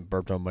like I haven't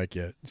burped on mic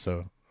yet,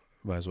 so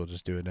might as well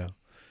just do it now.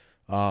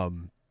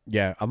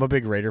 Yeah, I'm a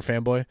big Raider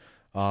fanboy,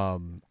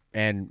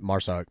 and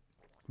Marsoc,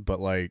 but,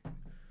 like,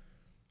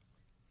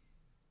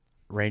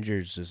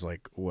 Rangers is,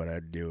 like, what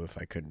I'd do if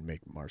I couldn't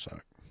make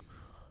Marsoc.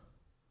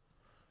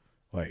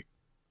 Like,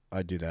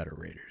 I'd do that or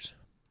Raiders,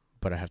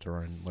 but I have to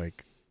run,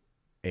 like,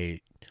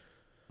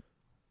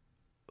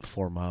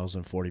 4 miles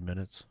in 40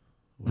 minutes,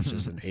 which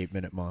is an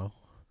 8-minute mile.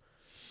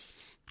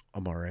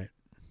 I'm all right.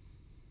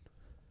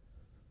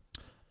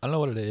 I don't know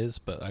what it is,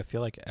 but I feel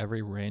like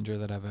every Ranger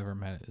that I've ever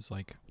met is,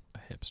 like,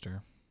 a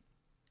hipster.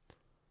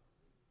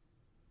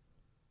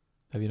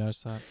 Have you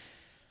noticed that?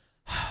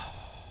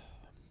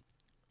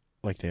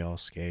 Like, they all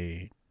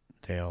skate.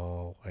 They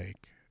all,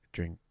 like,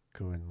 drink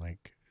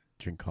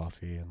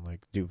coffee and,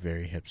 like, do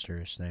very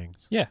hipsterish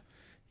things. Yeah.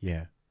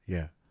 Yeah.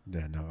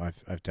 No,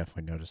 I've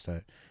definitely noticed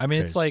that. I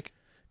mean, it's like,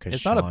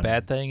 it's not a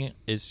bad thing.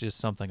 It's just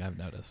something I've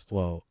noticed.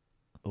 Well,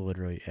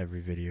 literally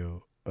every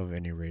video of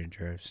any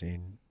Ranger I've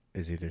seen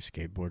is either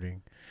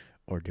skateboarding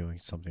or doing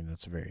something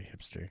that's very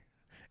hipster.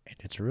 And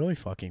it's really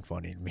fucking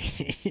funny to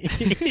me.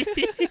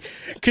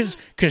 Because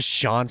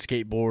Sean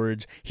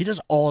skateboards. He does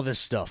all this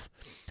stuff.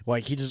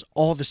 Like, he does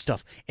all this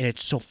stuff. And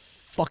it's so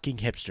fucking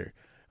hipster.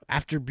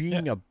 After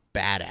being a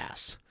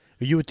badass,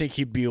 you would think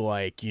he'd be,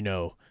 like, you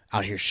know,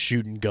 out here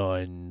shooting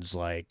guns,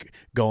 like,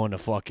 going to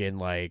fucking,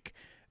 like,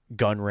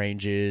 gun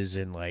ranges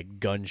and, like,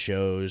 gun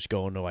shows,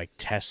 going to, like,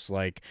 test,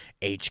 like,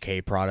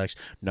 HK products.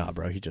 Nah,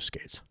 bro, he just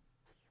skates.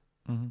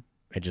 And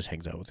just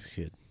hangs out with a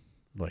kid.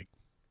 Like,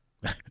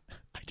 I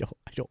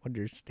don't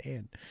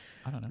understand.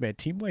 I don't know. Man,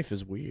 team life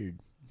is weird.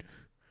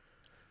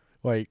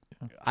 Like,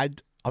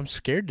 I'm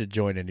scared to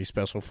join any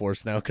special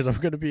force now because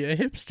I'm going to be a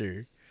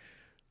hipster.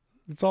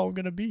 That's all I'm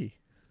going to be.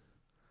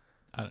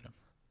 I don't know.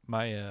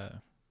 I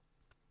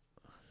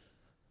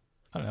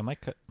don't know.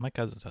 My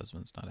cousin's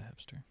husband's not a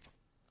hipster.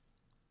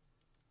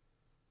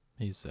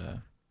 He's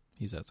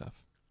SF.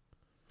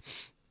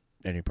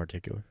 Any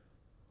particular?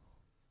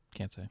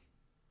 Can't say.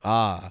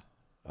 Ah.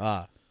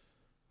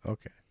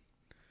 Okay.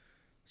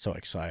 So,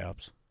 like,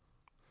 psyops.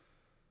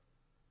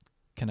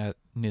 Can I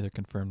neither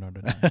confirm nor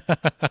deny?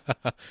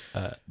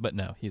 But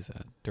no, he's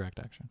a direct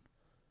action.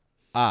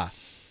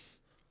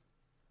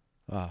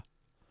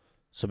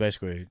 So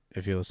basically,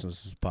 if you listen to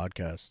this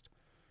podcast,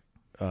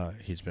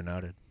 he's been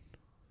outed.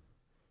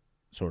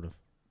 Sort of.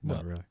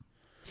 Not really.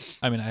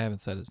 I mean, I haven't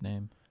said his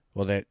name.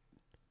 Well,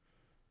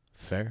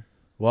 fair.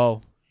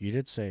 Well, you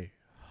did say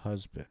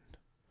husband.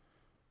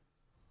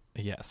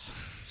 Yes.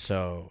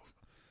 So,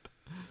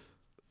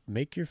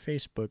 make your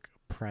Facebook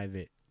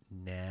private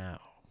now.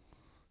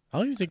 I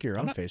don't even think you're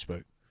on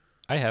Facebook.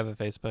 I have a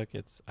Facebook.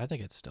 I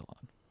think it's still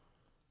on.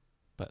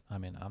 But, I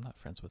mean, I'm not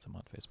friends with him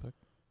on Facebook.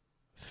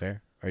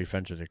 Fair. Are you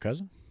friends with your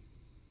cousin?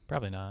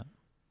 Probably not.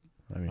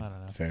 I mean, I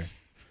don't know. Fair.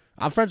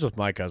 I'm friends with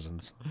my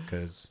cousins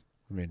because,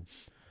 I mean,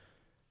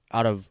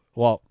 I'm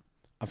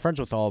friends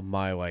with all of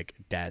my like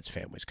dad's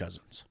family's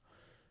cousins.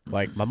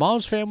 Like my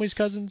mom's family's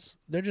cousins,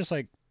 they're just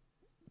like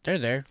they're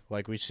there.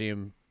 Like we see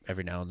them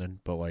every now and then,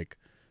 but like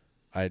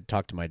I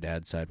talk to my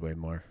dad's side way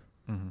more.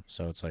 Mm-hmm.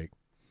 So it's like,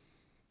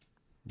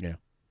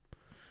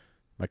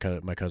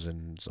 my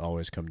cousins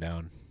always come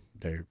down.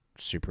 They're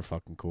super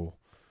fucking cool.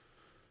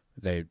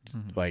 They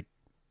like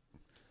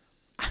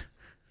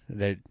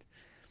they.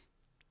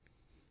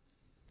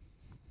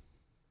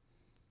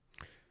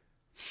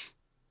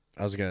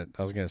 I was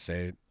gonna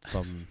say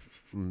something.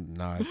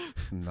 Not.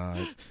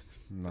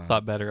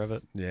 Thought better of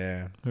it.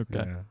 Yeah.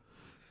 Okay. Yeah.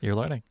 You're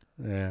learning.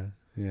 Yeah.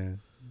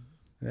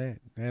 Hey,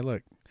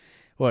 look.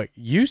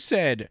 You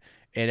said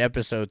in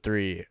episode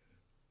 3,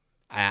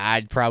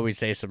 I'd probably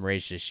say some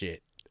racist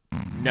shit.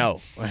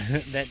 No,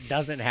 that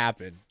doesn't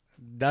happen.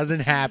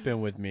 Doesn't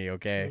happen with me.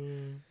 Okay.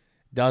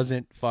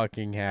 Doesn't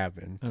fucking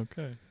happen.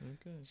 Okay.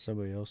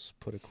 Somebody else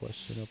put a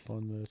question up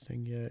on the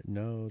thing yet?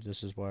 No,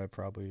 this is why I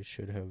probably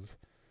should have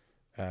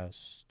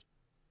asked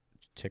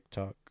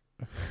TikTok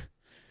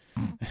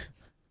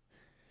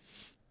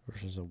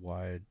versus a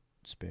wide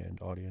span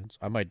audience.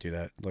 I might do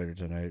that later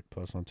tonight,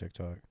 post on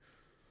TikTok.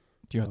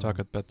 Do you want to talk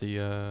about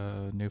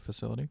the new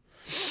facility?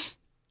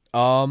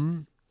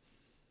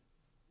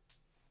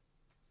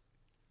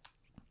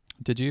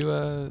 Did you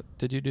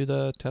do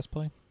the test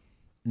play?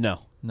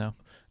 No.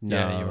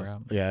 Yeah, you were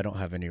out. Yeah, I don't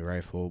have any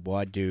rifle. Well,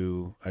 I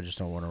do. I just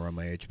don't want to run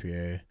my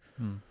HPA.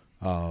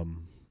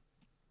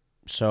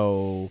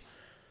 So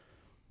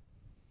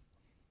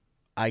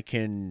I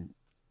can,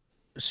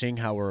 seeing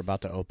how we're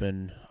about to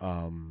open,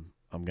 I'm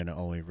going to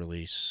only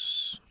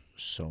release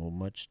so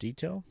much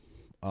detail.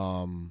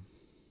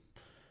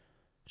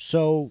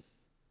 So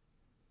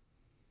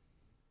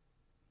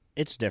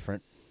it's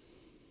different.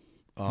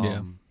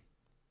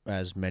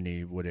 As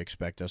many would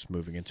expect us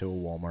moving into a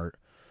Walmart.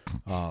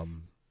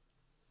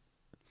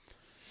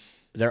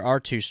 There are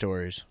 2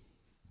 stories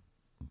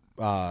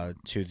to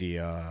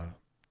the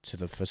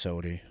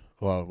facility.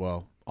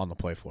 Well, on the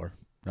play floor,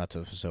 not to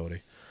the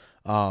facility.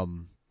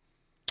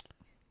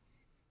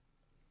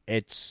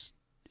 It's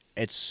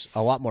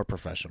a lot more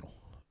professional,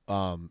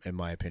 in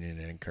my opinion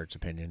and in Kurt's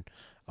opinion.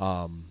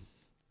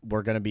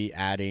 We're going to be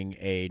adding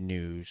a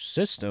new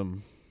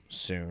system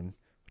soon,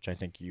 which I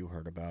think you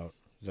heard about,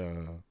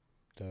 the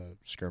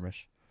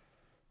skirmish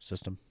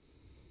system.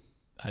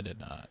 I did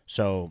not.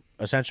 So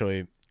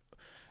essentially,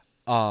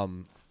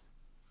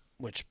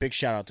 which big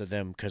shout out to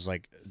them because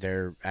like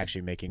they're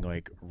actually making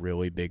like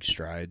really big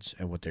strides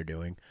in what they're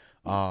doing.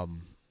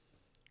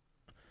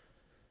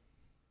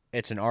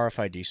 It's an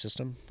RFID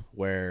system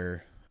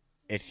where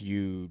if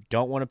you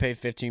don't want to pay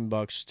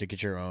 $15 to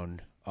get your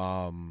own,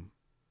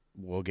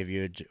 we'll give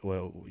you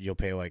you'll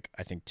pay like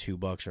I think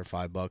 $2 or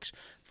 $5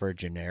 for a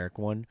generic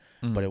one,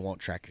 but it won't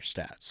track your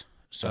stats.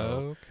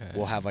 So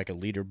we'll have like a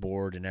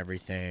leaderboard and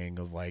everything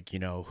of like,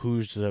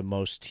 who's the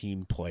most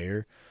team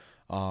player.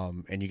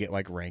 And you get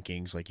like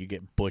rankings, like you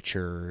get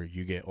butcher,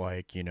 you get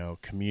like,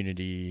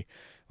 community,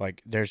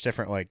 like there's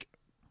different like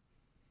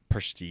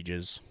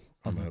prestiges.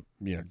 I'm going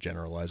to,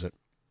 generalize it.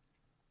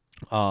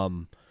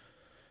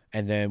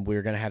 And then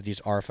we're going to have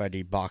these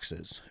RFID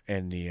boxes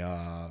in the,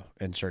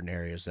 in certain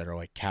areas that are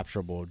like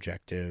capturable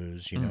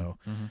objectives,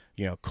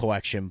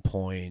 collection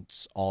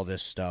points, all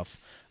this stuff.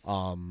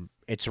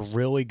 It's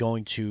really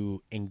going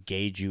to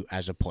engage you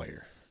as a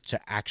player to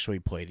actually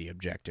play the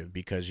objective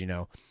because,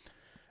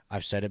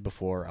 I've said it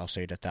before, I'll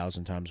say it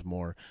 1,000 times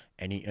more.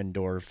 Any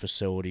indoor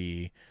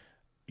facility,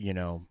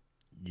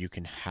 you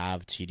can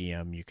have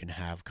TDM, you can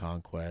have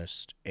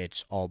Conquest.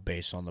 It's all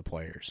based on the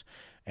players.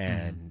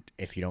 And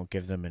if you don't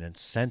give them an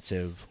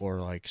incentive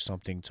or like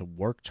something to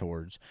work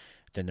towards,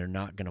 then they're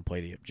not going to play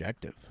the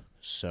objective.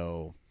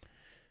 So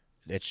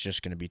it's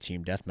just going to be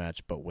team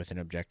deathmatch, but with an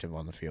objective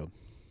on the field.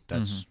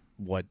 That's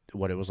what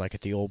it was like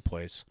at the old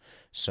place.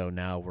 So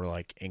now we're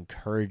like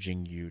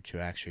encouraging you to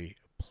actually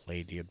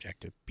play the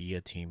objective, be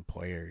a team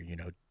player,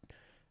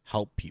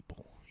 help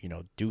people,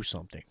 do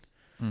something.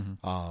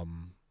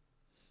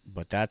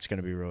 But that's going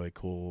to be really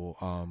cool.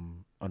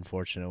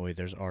 Unfortunately,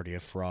 there's already a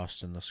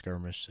Frost in the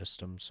skirmish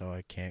system, so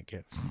I can't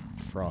get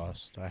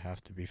Frost. I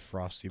have to be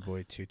Frosty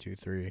Boy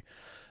 223.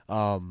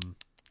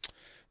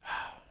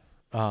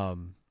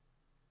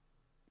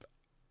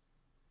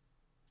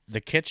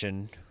 The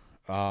kitchen,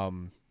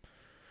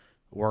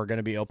 we're going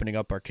to be opening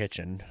up our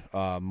kitchen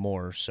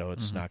more, so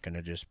it's not going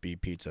to just be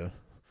pizza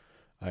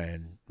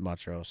and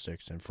mozzarella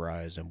sticks and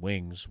fries and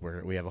wings.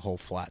 We have a whole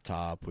flat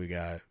top. We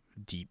got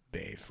deep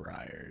bay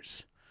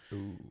fryers.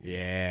 Ooh.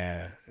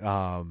 Yeah.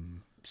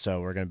 So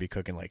we're going to be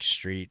cooking like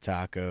street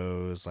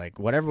tacos, like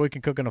whatever we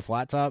can cook on a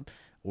flat top,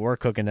 we're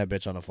cooking that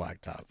bitch on a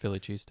flat top. Philly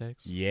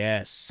cheesesteaks?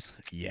 Yes.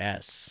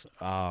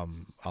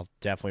 I'll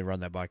definitely run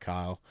that by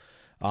Kyle.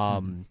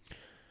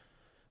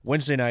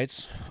 Wednesday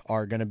nights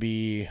are going to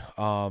be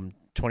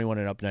 21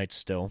 and up nights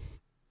still.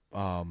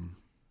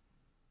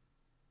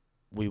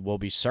 We will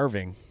be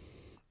serving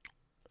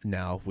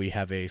now. We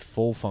have a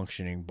full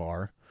functioning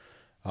bar.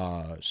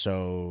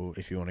 So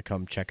if you want to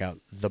come check out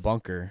the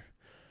bunker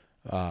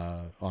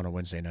on a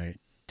Wednesday night,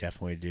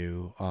 definitely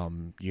do.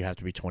 You have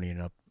to be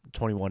 21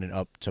 and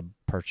up to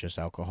purchase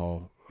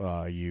alcohol.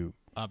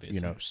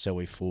 Obviously.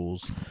 Silly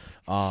fools.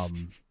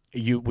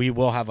 We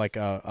will have like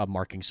a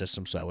marking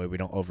system so that way we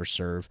don't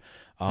overserve.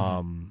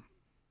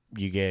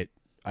 You get,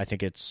 I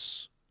think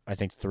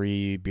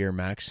 3 beer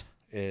max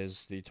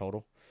is the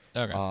total.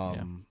 Okay.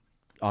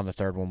 On the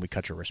third one, we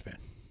cut your wristband,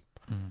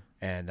 Mm-hmm.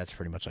 and that's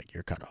pretty much like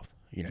your cutoff.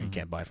 You Mm-hmm.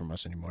 can't buy from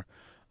us anymore.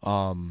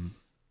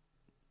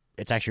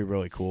 It's actually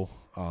really cool.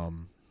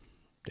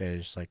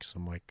 There's like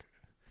some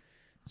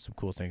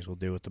cool things we'll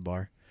do with the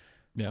bar.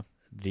 Yeah.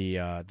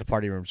 The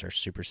party rooms are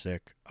super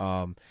sick.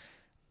 I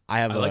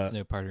like the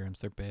new party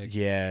rooms. They're big.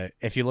 Yeah,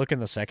 if you look in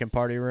the second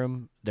party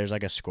room, there's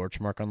like a scorch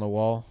mark on the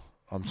wall.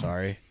 I'm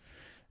sorry.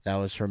 That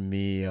was from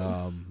me.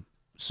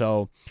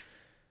 So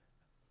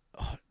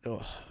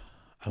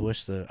I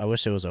wish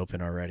it was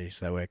open already,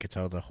 so that way I could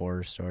tell the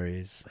horror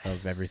stories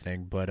of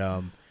everything. But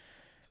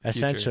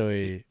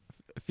essentially,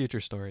 future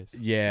stories.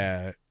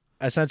 Yeah,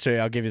 essentially,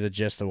 I'll give you the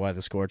gist of why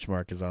the scorch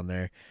mark is on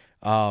there.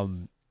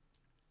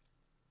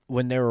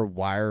 When they were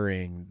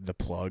wiring the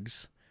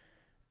plugs,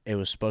 it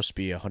was supposed to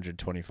be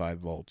 125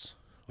 volts,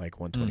 like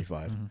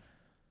 125. Mm-hmm.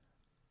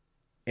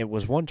 It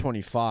was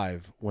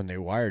 125 when they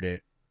wired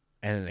it,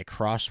 and then they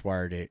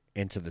cross-wired it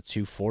into the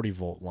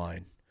 240-volt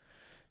line.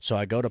 So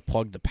I go to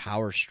plug the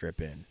power strip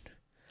in,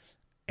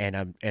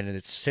 and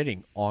it's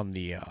sitting on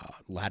the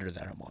ladder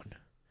that I'm on.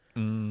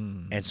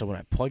 And so when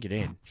I plug it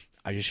in,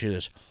 I just hear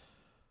this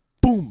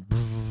boom.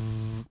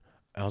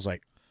 I was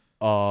like,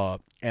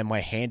 and my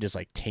hand is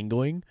like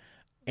tingling,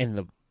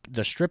 and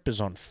the strip is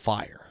on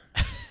fire.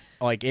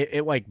 Like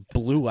it like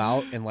blew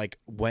out and like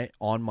went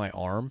on my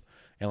arm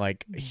and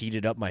like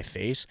heated up my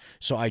face.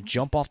 So I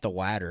jump off the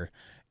ladder,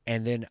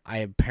 and then I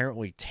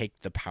apparently take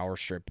the power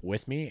strip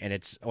with me, and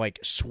it's like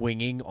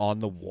swinging on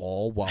the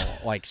wall while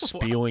like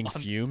spewing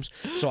fumes.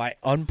 So I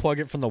unplug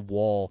it from the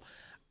wall,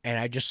 and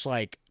I just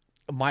like,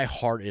 my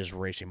heart is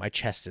racing. My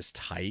chest is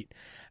tight.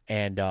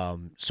 And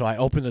so I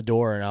open the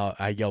door and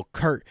I yell,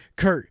 Kurt,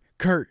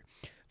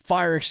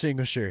 fire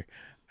extinguisher.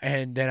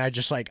 And then I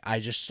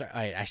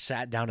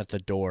sat down at the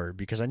door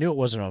because I knew it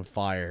wasn't on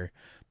fire,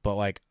 but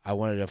like I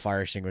wanted a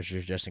fire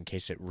extinguisher just in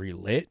case it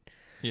relit.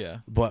 Yeah.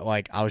 But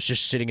like I was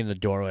just sitting in the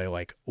doorway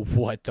like,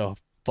 what the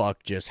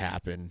fuck just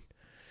happened?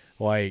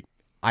 Like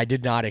I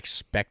did not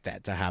expect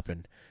that to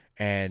happen.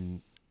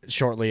 And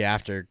shortly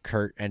after,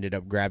 Kurt ended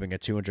up grabbing a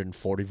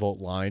 240-volt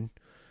line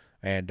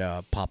and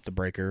popped the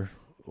breaker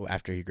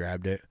after he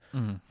grabbed it.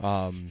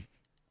 Mm-hmm.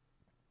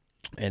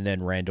 And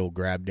then Randall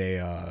grabbed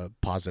a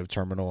positive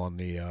terminal on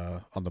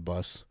the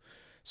bus.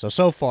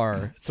 So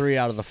far, 3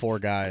 out of the 4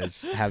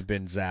 guys have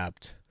been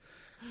zapped.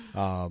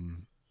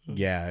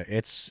 Yeah,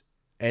 it's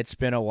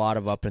been a lot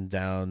of up and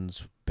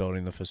downs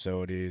building the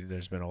facility.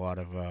 There's been a lot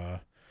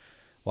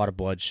of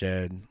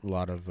bloodshed, a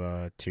lot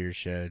of tears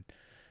shed.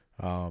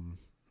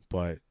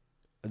 But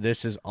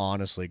this is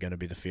honestly going to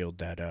be the field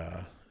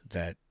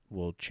that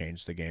will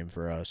change the game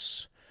for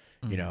us.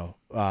 Mm-hmm. You know,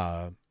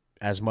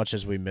 as much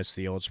as we missed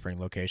the Old Spring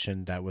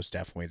location, that was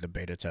definitely the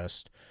beta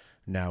test.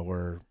 Now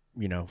we're,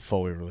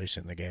 fully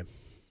releasing the game.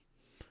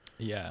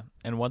 Yeah.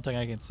 And one thing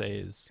I can say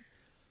is,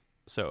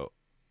 so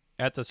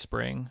at the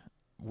Spring,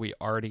 we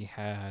already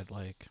had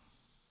like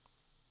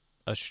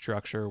a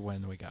structure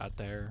when we got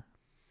there.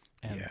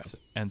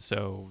 And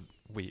so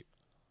we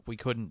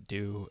couldn't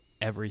do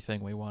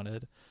everything we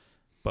wanted,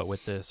 but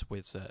with this,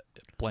 with a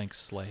blank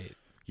slate.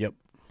 Yep.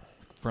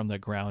 From the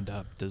ground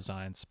up,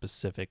 designed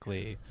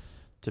specifically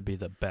to be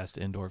the best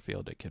indoor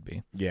field it could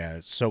be.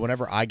 Yeah. So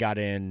whenever I got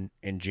in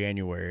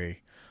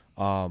January,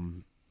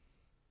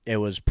 it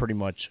was pretty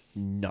much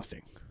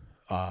nothing.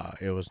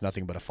 It was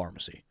nothing but a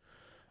pharmacy.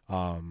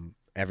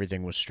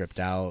 Everything was stripped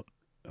out.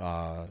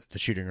 The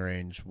shooting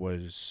range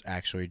was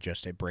actually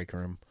just a break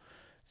room.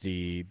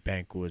 The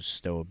bank was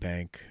still a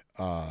bank.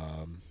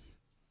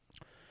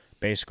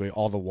 Basically,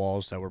 all the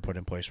walls that were put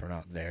in place were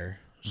not there.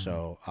 Mm-hmm.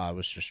 So I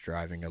was just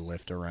driving a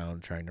lift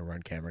around trying to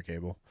run camera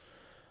cable.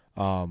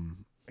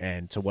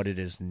 And to what it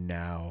is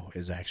now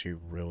is actually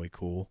really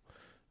cool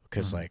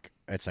because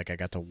it's like I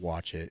got to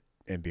watch it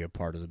and be a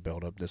part of the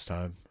build up this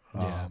time.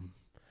 Yeah.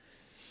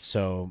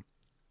 So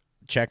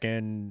check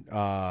in.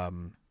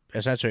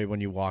 Essentially,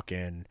 when you walk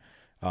in,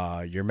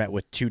 you're met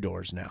with 2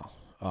 doors now.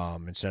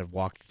 Instead of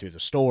walking through the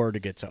store to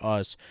get to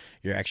us,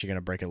 you're actually going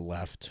to break a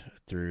left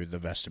through the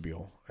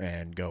vestibule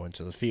and go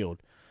into the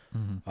field.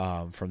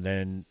 Mm-hmm.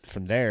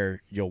 From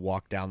there, you'll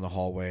walk down the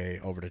hallway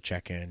over to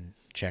check in,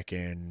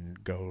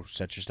 go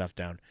set your stuff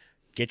down,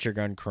 get your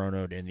gun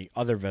chronoed in the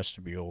other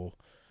vestibule,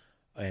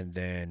 and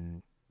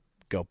then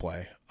go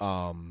play.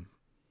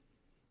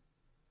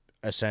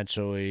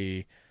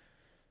 Essentially,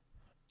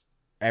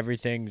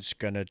 everything's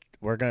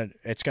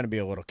it's gonna be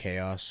a little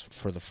chaos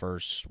for the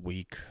first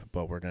week,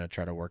 but we're gonna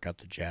try to work out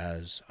the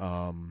jazz.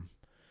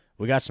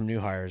 We got some new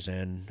hires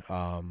in.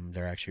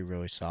 They're actually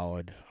really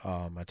solid.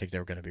 I think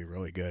they're gonna be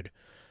really good.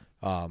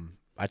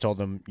 I told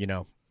them,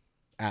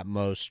 at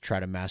most try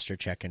to master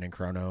check-in and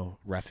chrono.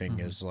 Reffing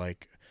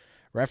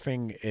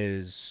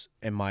is,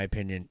 in my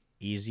opinion,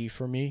 easy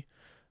for me,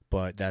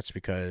 but that's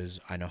because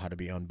I know how to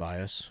be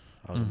unbiased.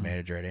 I was a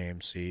manager at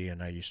AMC,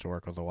 and I used to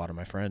work with a lot of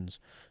my friends.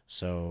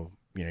 So,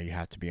 you know, you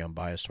have to be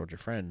unbiased towards your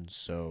friends.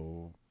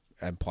 So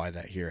apply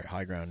that here at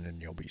High Ground,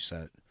 and you'll be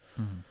set.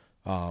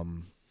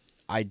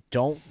 I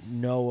don't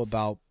know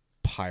about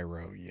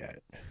pyro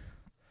yet.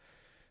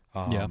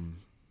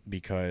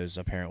 Because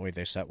apparently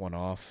they set one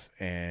off,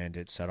 and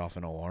it set off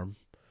an alarm.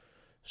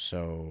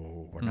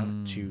 So we're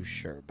not too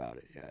sure about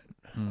it yet.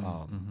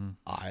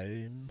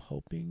 I'm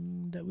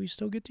hoping that we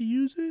still get to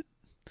use it.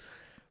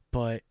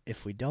 But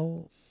if we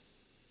don't,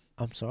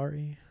 I'm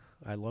sorry.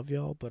 I love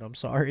y'all, but I'm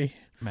sorry.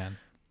 Man,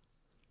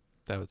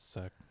 that would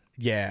suck.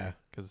 Yeah.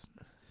 Because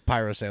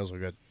pyro sales will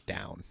go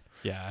down.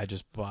 Yeah, I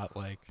just bought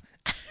like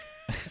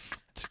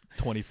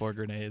 24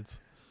 grenades.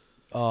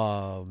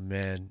 Oh,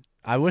 man.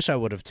 I wish I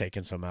would have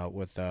taken some out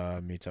with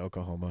me to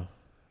Oklahoma,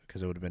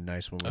 because it would have been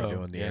nice when we were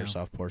doing the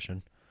airsoft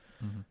portion.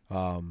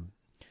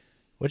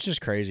 Which is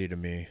crazy to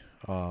me.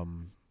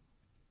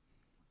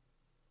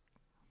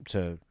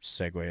 To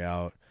segue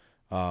out,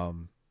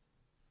 don't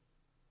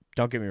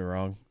get me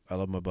wrong, I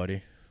love my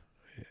buddy.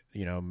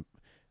 You know,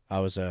 I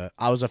was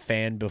a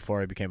fan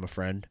before I became a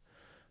friend,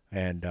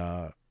 and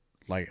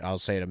like I'll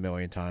say it a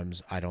million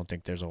times, I don't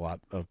think there's a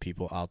lot of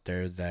people out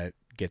there that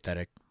get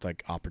that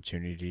like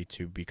opportunity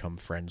to become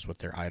friends with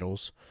their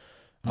idols.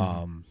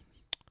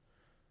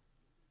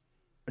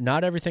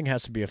 Not everything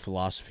has to be a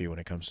philosophy when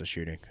it comes to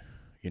shooting.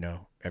 You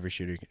know, every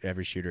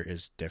shooter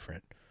is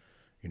different.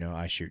 You know,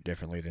 I shoot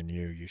differently than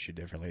you. You shoot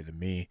differently than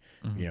me.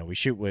 You know, we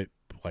shoot with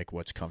like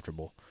what's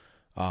comfortable.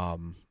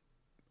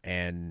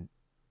 And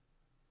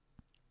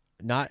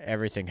not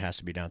everything has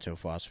to be down to a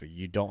philosophy.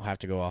 You don't have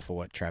to go off of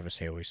what Travis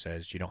Haley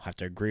says. You don't have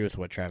to agree with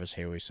what Travis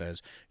Haley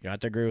says. You don't have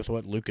to agree with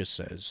what Lucas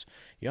says.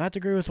 You don't have to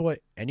agree with what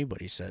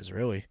anybody says,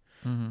 really.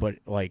 But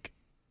like,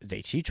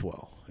 they teach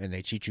well, and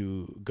they teach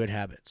you good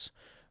habits.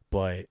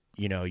 But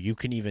you know, you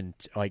can even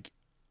like,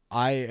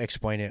 I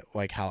explain it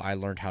like how I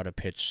learned how to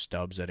pitch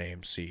stubs at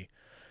AMC.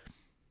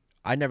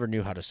 I never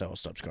knew how to sell a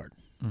stubs card,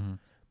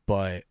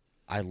 but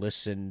I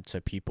listened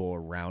to people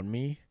around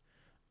me,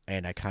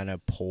 and I kind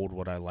of pulled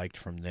what I liked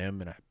from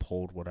them, and I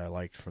pulled what I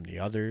liked from the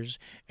others,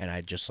 and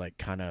I just like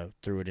kind of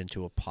threw it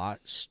into a pot,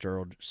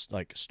 stirred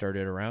it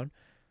around,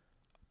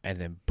 and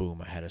then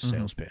boom, I had a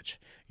sales pitch.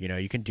 You know,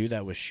 you can do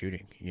that with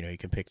shooting. You know, you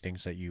can pick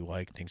things that you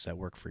like, things that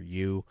work for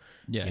you.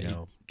 Yeah, you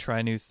know,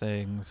 try new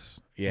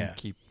things. Yeah,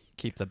 and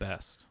keep the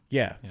best.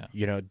 Yeah.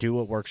 You know, do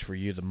what works for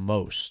you the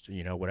most,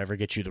 you know, whatever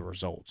gets you the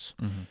results.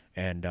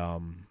 And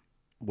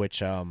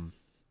which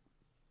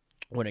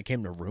when it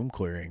came to room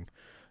clearing,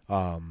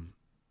 I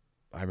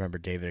remember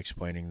David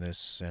explaining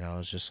this, and I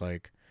was just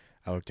like,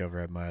 I looked over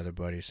at my other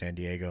buddy San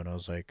Diego, and I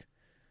was like,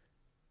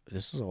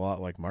 this is a lot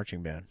like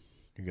marching band.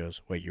 He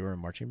goes, wait, you were in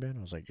marching band?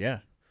 I was like, yeah.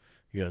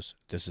 He goes,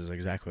 this is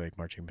exactly like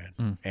marching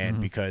band. And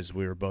because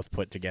we were both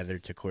put together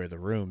to clear the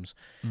rooms,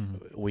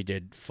 we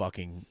did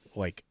fucking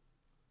like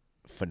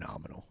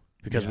phenomenal,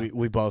 because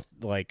we both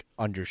like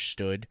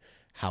understood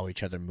how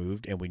each other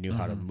moved, and we knew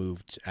how to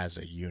move as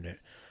a unit,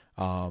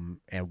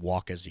 and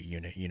walk as a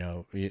unit. You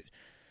know,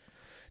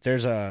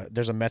 there's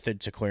a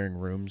method to clearing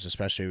rooms,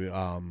 especially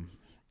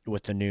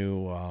with the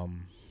new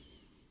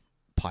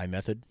pie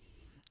method,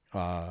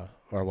 or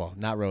well,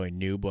 not really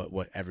new, but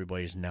what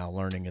everybody's now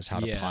learning is how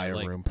to pie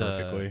a room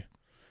perfectly.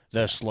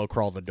 The slow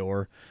crawl the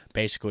door,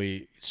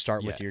 basically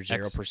start with your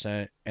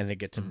 0% and then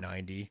get to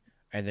 90.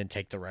 And then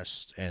take the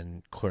rest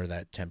and clear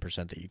that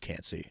 10% that you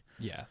can't see.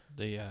 Yeah,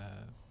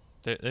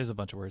 there's a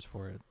bunch of words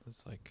for it.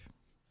 It's like,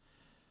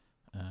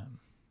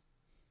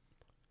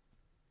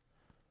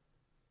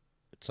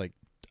 it's like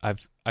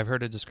I've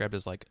heard it described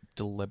as like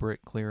deliberate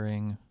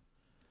clearing,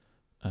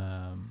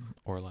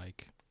 or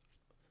like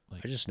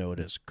I just know it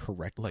as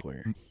correct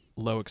clearing,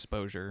 low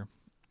exposure.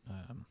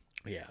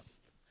 Yeah,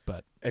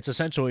 but it's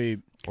essentially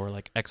or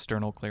like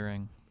external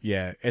clearing.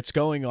 Yeah, it's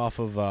going off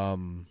of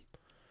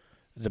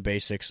the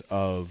basics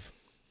of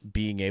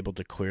being able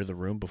to clear the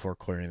room before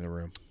clearing the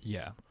room.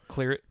 Yeah.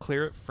 Clear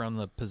it from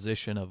the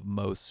position of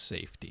most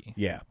safety.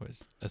 Yeah.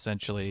 Was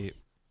essentially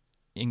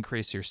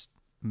increase your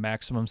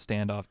maximum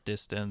standoff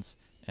distance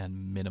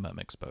and minimum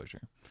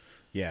exposure.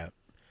 Yeah.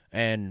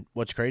 And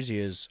what's crazy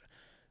is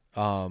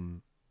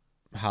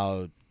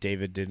how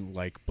David didn't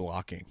like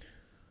blocking,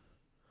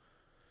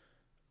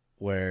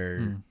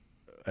 where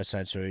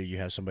essentially you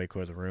have somebody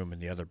clear the room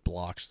and the other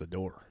blocks the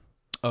door.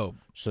 Oh,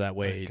 so that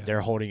way they're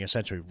holding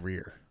essentially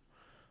rear.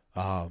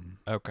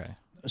 Okay.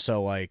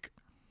 So like,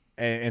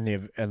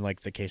 and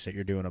like the case that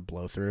you're doing a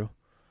blow through,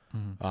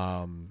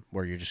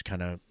 where you're just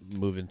kind of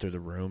moving through the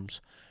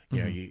rooms.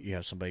 You know, you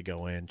have somebody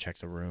go in, check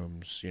the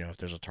rooms. You know, if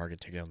there's a target,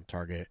 take down the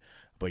target.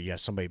 But you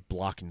have somebody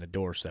blocking the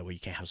door, so that way you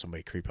can't have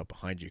somebody creep up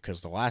behind you. Because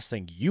the last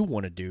thing you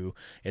want to do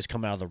is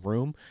come out of the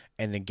room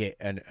and then get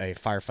a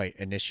firefight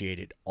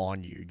initiated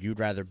on you. You'd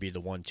rather be the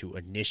one to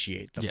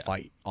initiate the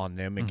fight on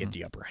them and get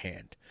the upper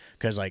hand.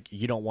 Because like,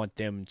 you don't want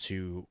them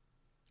to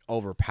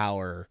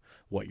overpower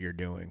what you're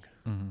doing.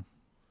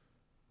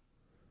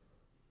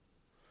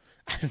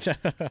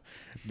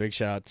 Big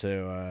shout out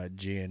to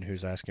Gian,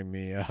 who's asking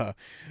me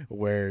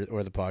where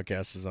the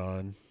podcast is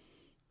on.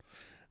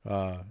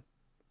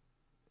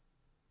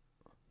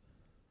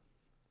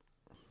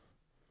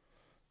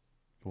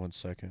 One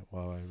second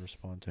while I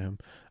respond to him.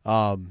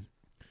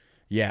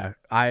 Yeah,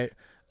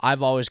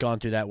 I've always gone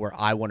through that where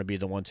I want to be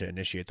the one to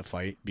initiate the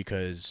fight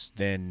because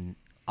then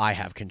I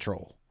have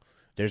control.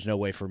 There's no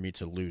way for me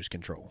to lose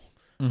control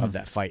of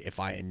that fight if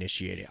I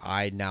initiate it.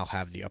 I now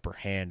have the upper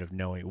hand of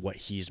knowing what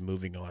he's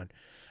moving on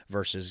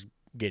versus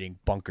getting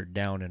bunkered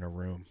down in a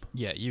room.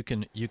 Yeah, you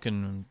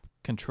can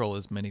control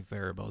as many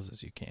variables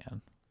as you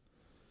can.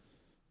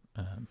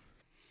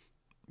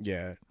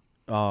 Yeah.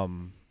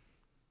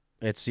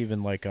 It's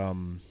even like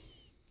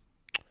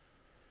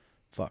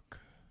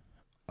fuck.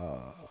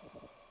 I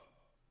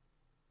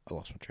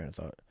lost my train of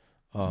thought.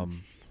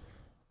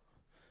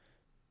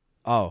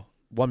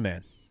 One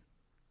man.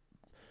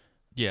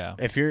 Yeah.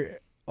 If you're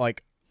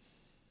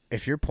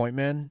point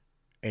man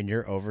and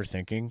you're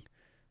overthinking,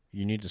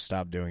 you need to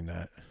stop doing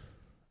that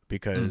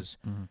because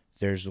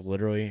there's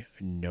literally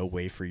no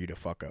way for you to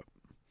fuck up.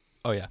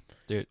 Oh yeah,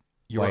 dude,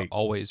 you are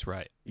always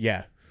right.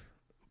 Yeah,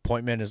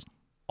 point man is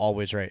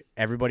always right.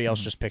 Everybody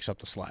else just picks up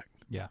the slack.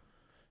 Yeah.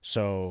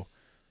 So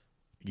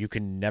you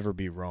can never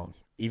be wrong.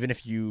 Even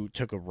if you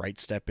took a right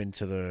step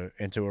into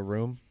a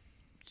room,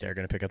 they're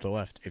going to pick up the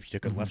left. If you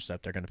took a left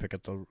step, they're going to pick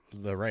up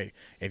the right.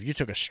 If you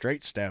took a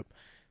straight step,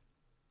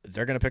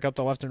 they're going to pick up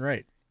the left and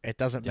right. It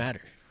doesn't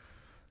matter.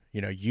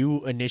 You know,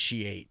 you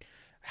initiate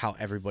how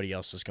everybody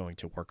else is going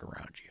to work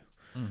around you.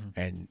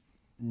 And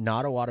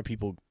not a lot of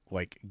people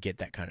like get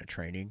that kind of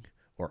training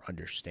or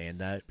understand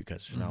that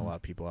because there's not a lot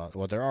of people out.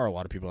 Well, there are a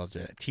lot of people out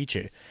there that teach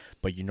it,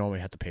 but you normally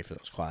have to pay for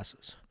those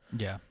classes.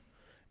 Yeah.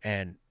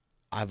 And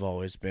I've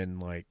always been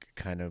like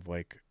kind of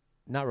like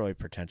not really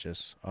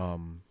pretentious,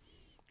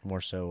 more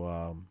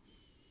so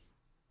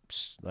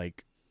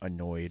like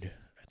annoyed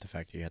at the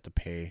fact that you have to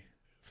pay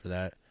for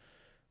that.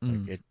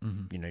 Like it,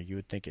 you know, you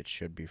would think it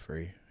should be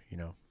free. You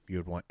know, you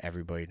would want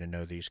everybody to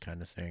know these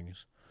kind of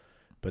things,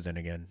 but then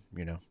again,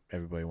 you know,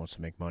 everybody wants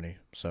to make money.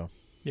 So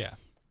yeah,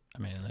 I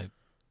mean, they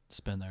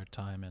spend their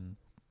time and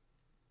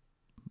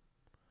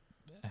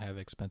have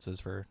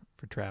expenses for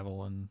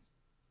travel and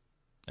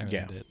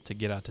everything to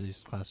get out to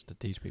these classes to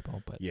teach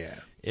people. But yeah,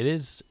 it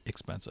is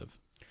expensive.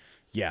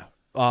 Yeah,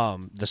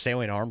 the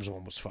Salient Arms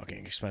one was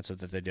fucking expensive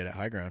that they did at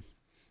High Ground.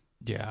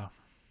 Yeah,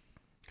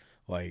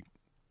 like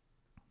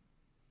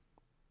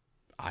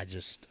I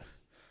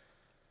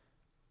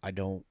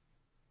don't.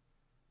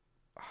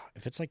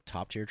 If it's like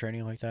top tier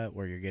training like that,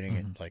 where you're getting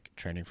it like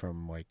training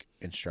from like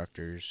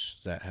instructors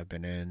that have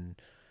been in,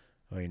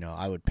 well, you know,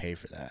 I would pay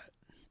for that.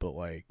 But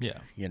like,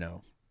 you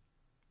know,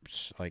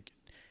 like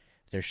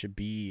there should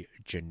be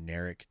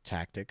generic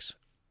tactics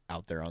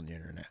out there on the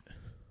internet,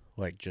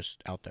 like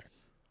just out there.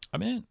 I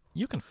mean,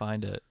 you can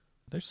find it.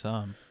 There's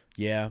some.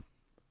 Yeah,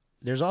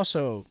 there's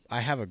also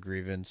I have a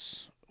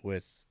grievance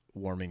with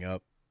warming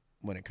up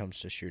when it comes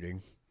to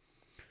shooting.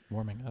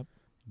 Warming up?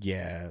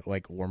 Yeah,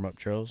 like warm-up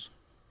drills.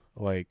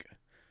 Like,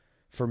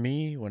 for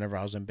me, whenever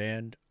I was in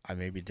band, I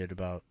maybe did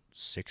about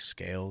 6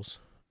 scales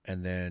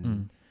and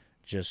then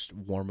just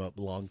warm up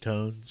long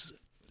tones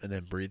and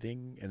then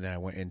breathing, and then I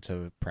went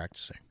into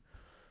practicing.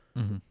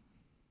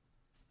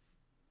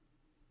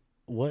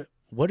 What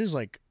is,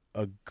 like,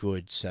 a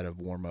good set of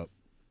warm-up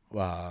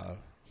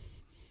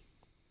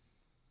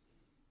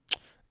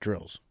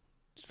drills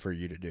for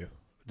you to do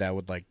that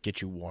would, like,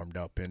 get you warmed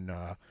up and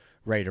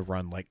ready to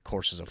run, like,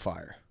 courses of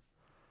fire?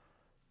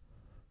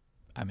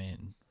 I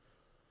mean,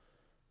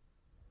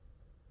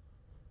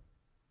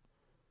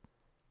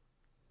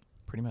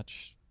 pretty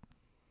much.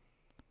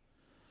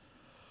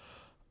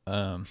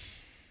 I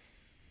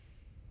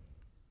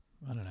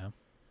don't know.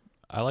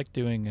 I like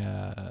doing.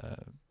 I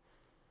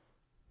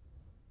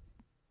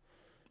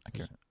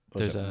can't.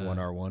 There's a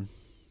 1R1.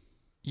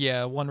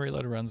 Yeah, one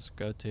reloaded runs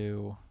go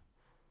to.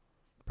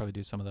 Probably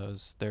do some of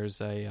those. There's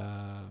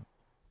a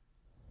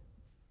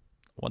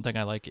one thing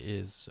I like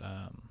is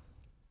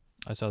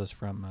I saw this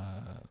from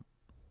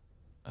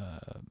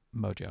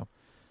Mojo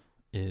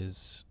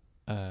is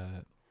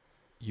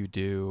you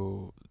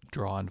do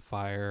draw and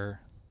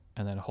fire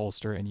and then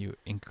holster and you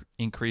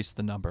increase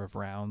the number of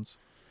rounds.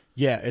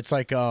 Yeah, it's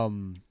like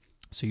so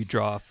you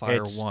draw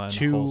fire 1,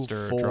 2,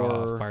 holster, 4,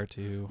 draw fire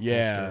 2.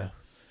 Yeah,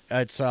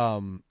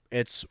 holster.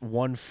 It's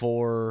 1,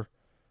 4,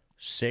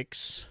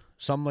 6,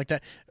 something like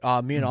that.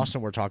 Me and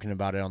Austin were talking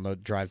about it on the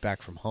drive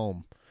back from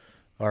home,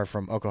 or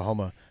from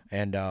Oklahoma,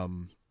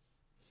 and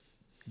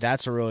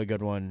that's a really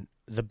good one.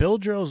 The bill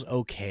drill's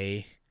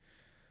okay.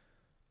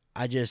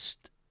 I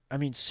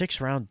mean,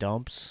 6-round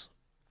dumps.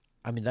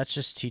 I mean, that's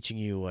just teaching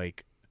you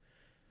like.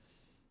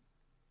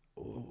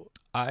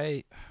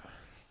 I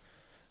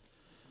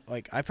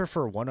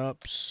prefer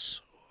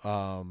 1-ups,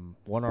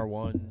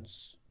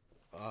 1R1s,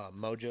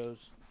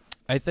 Mojos.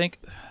 I think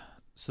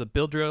so. The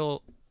bill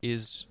drill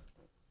is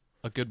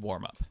a good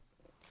warm up,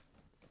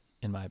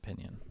 in my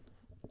opinion.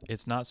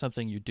 It's not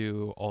something you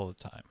do all the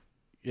time.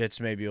 It's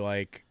maybe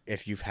like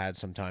if you've had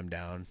some time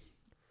down.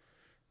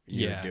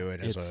 you would do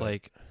it as it's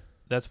like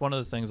that's one of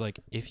those things. Like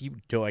if you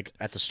do it like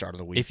at the start of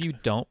the week. If you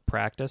don't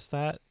practice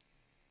that,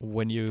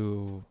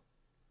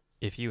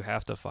 if you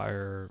have to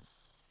fire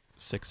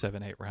 6,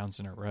 7, 8 rounds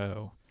in a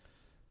row,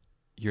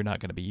 you're not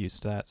going to be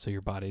used to that. So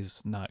your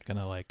body's not going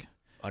to like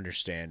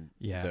understand.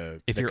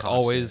 If you're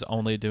always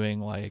only doing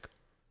like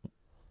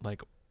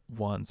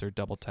ones or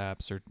double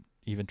taps or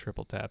even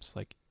triple taps,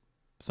 like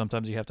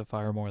sometimes you have to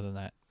fire more than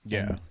that.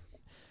 Yeah.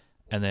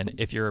 And then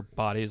if your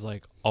body's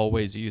like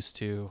always used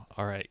to,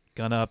 all right,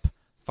 gun up,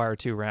 fire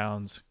 2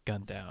 rounds,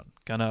 gun down,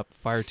 gun up,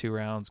 fire 2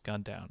 rounds,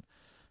 gun down.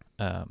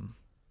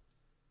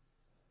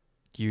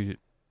 You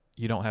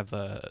don't have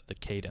the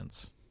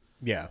cadence.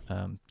 Yeah.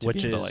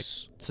 Which is to like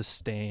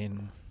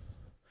sustain.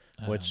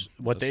 And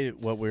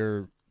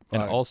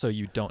also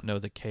you don't know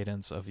the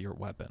cadence of your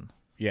weapon.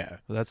 Yeah.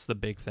 So that's the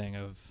big thing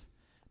of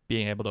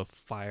being able to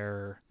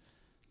fire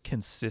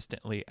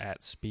consistently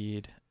at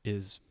speed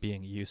is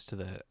being used to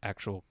the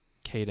actual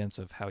cadence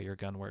of how your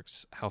gun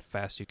works, how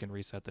fast you can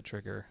reset the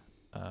trigger,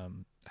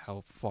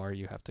 how far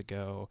you have to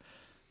go,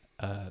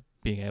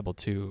 being able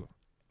to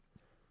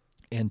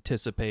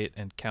anticipate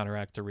and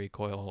counteract the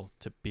recoil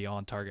to be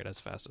on target as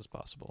fast as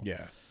possible.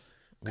 Yeah.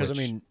 Because, I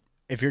mean,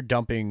 if you're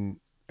dumping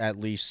at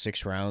least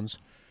 6 rounds,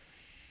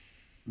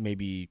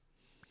 maybe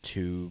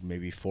 2,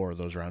 maybe 4 of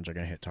those rounds are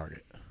going to hit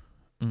target.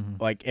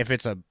 Mm-hmm. Like, if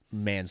it's a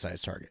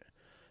man-sized target,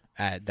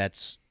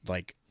 that's,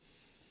 like,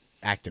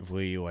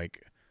 actively,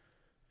 like,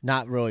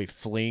 not really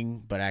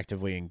fleeing, but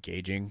actively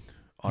engaging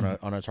on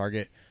a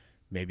target,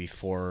 maybe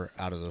 4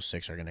 out of those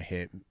 6 are going to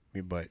hit,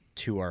 but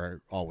 2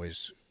 are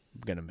always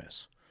going to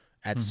miss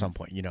at some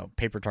point. You know,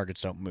 paper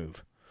targets don't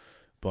move,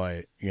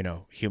 but, you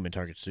know, human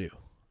targets do.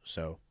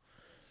 So,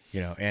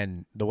 you know,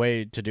 and the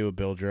way to do a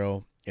bill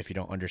drill, if you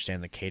don't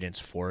understand the cadence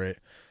for it,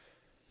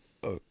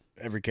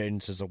 every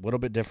cadence is a little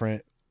bit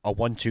different. A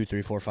 1, 2,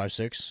 3, 4, 5,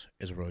 6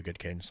 is a really good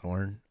cadence to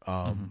learn.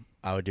 I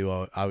would do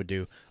a 1,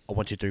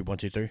 2, 3, 1,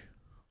 2, 3,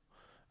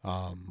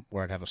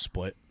 where I'd have a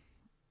split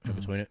in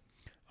between it.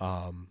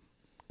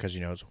 Because, you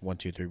know, it's 1,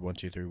 2, 3, 1,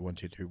 2, 3, 1,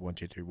 2, 3, 1,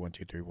 2, 3, 1,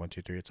 2, 3, 1,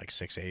 2, 3. It's like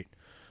 6, 8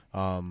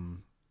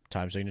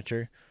 time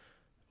signature,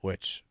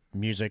 which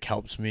music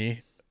helps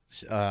me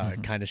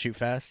kind of shoot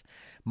fast.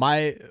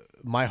 My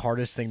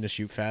hardest thing to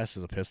shoot fast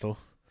is a pistol.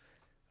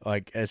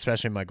 Like,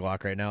 especially my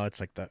Glock right now, it's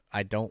like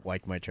I don't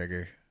like my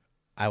trigger.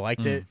 I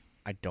liked it.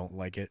 I don't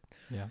like it.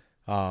 Yeah.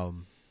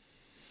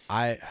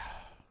 I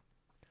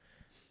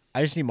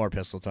just need more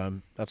pistol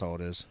time. That's all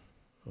it is.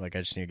 Like, I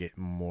just need to get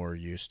more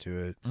used to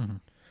it.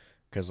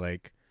 Because,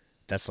 like,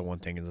 that's the one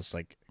thing that's,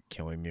 like,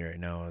 killing me right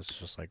now. It's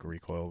just, like,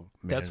 recoil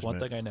management. That's one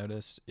thing I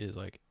noticed is,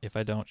 like, if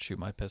I don't shoot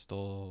my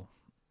pistol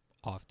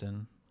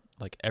often,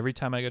 like, every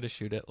time I go to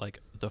shoot it, like,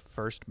 the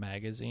first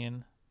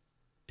magazine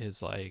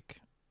is,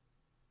 like,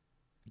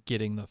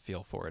 getting the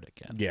feel for it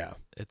again. Yeah.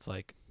 It's,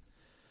 like,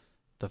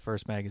 the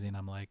first magazine,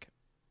 I'm, like,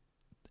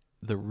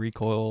 the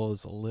recoil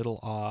is a little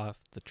off,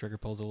 the trigger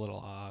pull's a little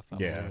off. I'm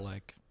a little,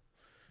 like,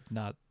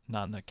 not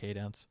in the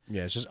cadence.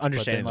 Yeah, it's just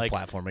understanding then, like, the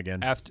platform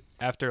again.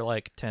 After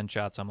like 10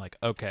 shots, I'm like,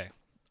 okay,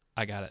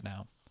 I got it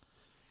now.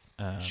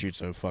 Shoots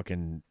a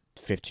fucking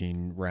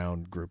 15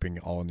 round grouping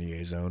all in the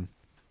A zone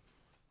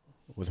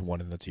with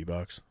 1 in the T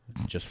box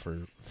just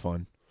for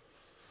fun.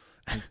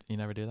 You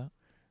never do that?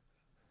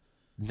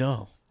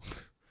 No,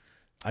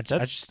 I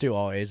just do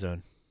all A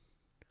zone.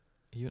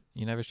 You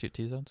never shoot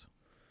T zones?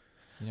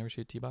 You never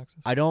shoot T boxes?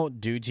 I don't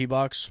do T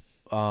box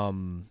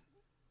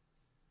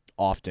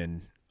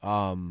often.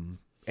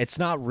 It's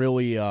not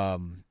really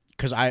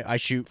because I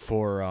shoot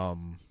for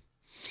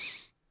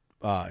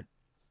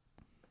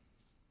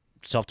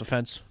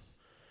self-defense.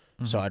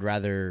 So I'd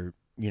rather,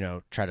 you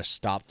know, try to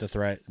stop the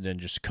threat than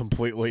just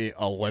completely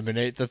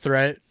eliminate the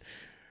threat.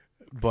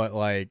 But,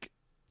 like,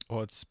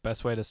 well, it's the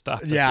best way to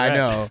stop the threat. I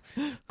know.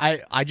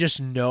 I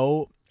just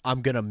know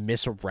I'm going to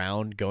miss a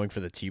round going for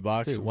the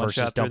T-box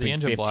versus dumping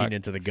 15 block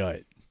into the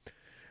gut.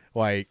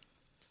 Like,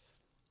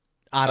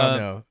 I don't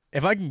know.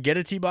 If I can get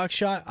a T-box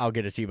shot, I'll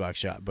get a T-box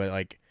shot. But,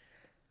 like,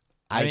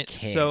 I mean,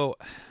 can't. So,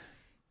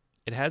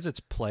 it has its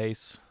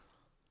place.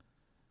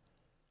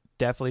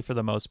 Definitely, for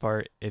the most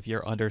part, if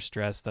you're under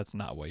stress, that's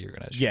not what you're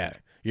going to shoot. Yeah,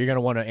 you're going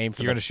to want to aim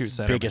for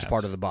the biggest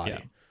part of the body.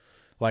 Yeah.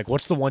 Like,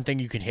 what's the one thing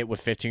you can hit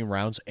with 15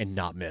 rounds and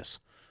not miss?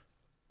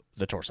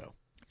 The torso.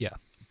 Yeah,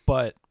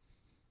 but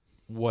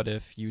what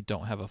if you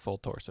don't have a full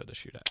torso to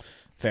shoot at?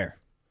 Fair.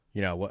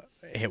 You know,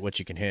 hit what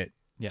you can hit.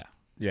 Yeah.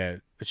 Yeah,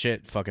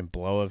 shit, fucking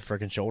blow a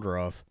freaking shoulder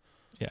off.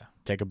 Yeah.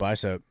 Take a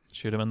bicep.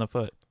 Shoot him in the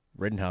foot.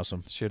 Rittenhouse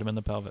him. Shoot him in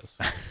the pelvis.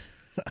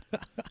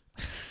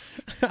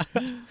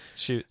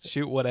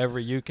 shoot whatever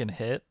you can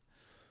hit,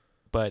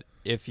 but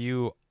if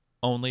you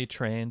only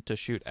train to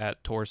shoot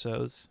at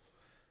torsos,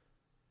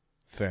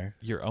 fair,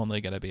 you're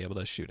only going to be able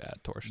to shoot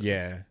at torsos.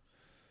 Yeah,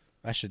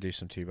 I should do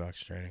some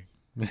T-box training.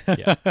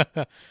 Yeah,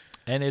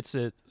 and it's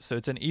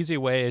an easy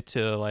way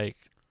to, like,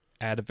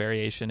 add a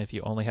variation if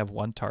you only have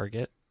one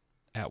target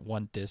at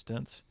one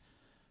distance.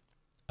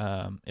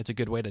 It's a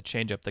good way to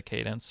change up the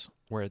cadence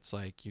where it's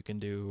like you can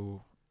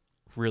do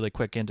really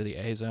quick into the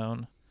A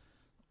zone,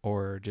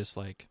 or just,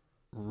 like,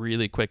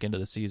 really quick into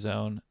the C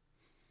zone,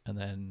 and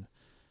then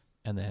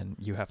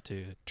you have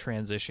to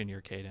transition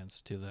your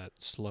cadence to that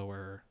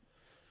slower,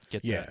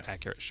 get the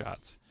accurate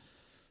shots.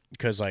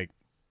 Because like,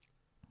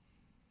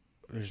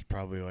 there's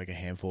probably like a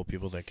handful of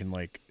people that can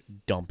like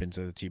dump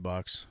into the tee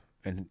box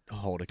and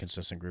hold a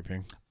consistent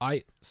grouping.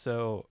 I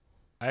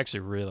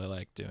actually really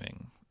like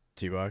doing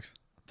Tee box,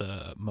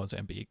 the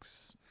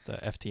Mozambiques, the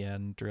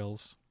FTN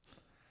drills,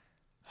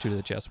 2 to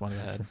the chest, 1 to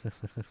the head.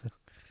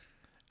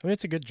 I mean,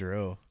 it's a good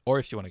drill. Or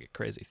if you want to get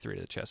crazy, 3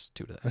 to the chest,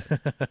 2 to the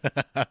head.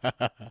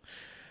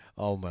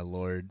 Oh my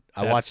lord!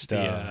 I watched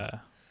San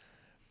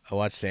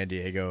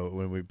Diego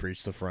when we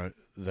breached the front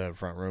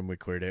room. We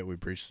cleared it. We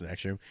breached the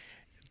next room.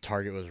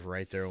 Target was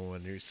right there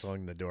when he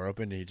slung the door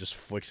open. And he just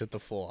flicks it the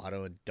full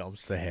auto and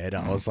dumps the head.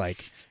 I was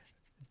like,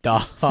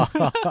 "Dog,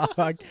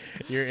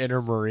 your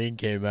inner Marine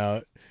came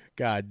out."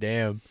 God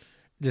damn,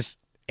 just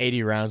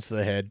 80 rounds to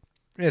the head.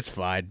 It's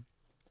fine.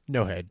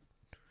 No head.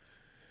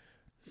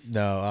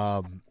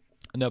 No.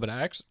 No, but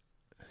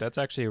that's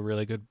actually a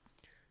really good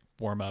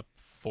warm up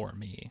for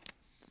me.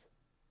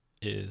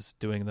 Is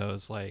doing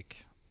those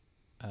like,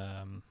 I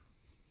can't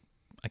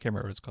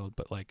remember what it's called,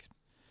 but like,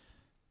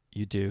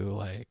 you do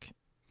like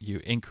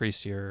you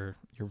increase your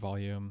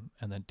volume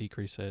and then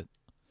decrease it.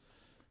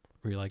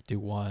 Where you like do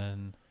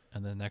 1,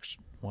 and the next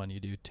one you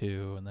do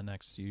 2, and the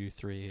next you do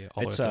 3,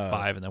 all the way up to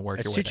 5, and then work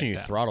your way back down. It's teaching you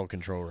throttle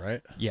control, right?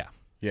 Yeah.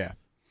 Yeah.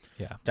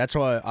 Yeah. That's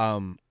why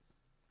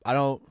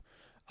I'll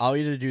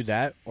either do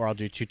that or I'll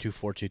do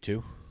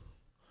 2-2-4-2-2.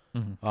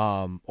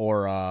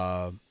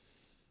 Mm-hmm.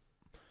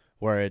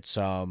 Where it's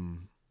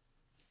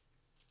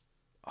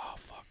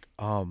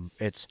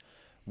it's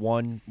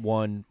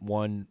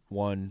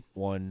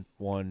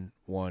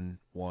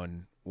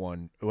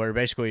 1-1-1-1-1-1-1-1. Where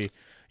basically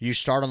you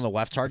start on the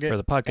left target. For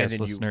the podcast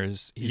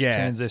listeners, he's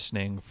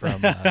transitioning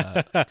from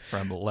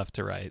left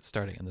to right,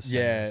 starting in the center.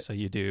 Yeah. So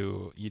you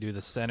do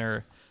the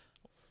center,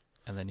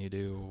 and then you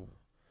do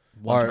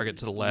one target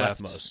to the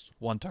left, leftmost.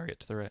 One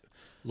target to the right.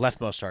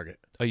 Leftmost target.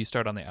 Oh, you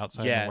start on the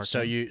outside. Yeah. And work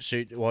So you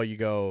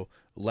go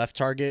left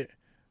target,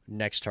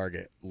 next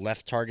target,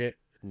 left target,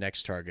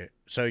 next target.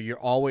 So you're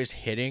always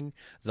hitting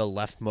the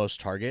leftmost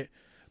target,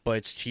 but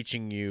it's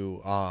teaching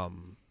you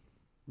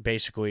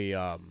basically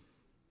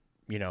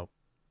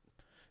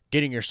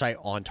getting your sight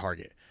on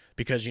target,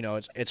 because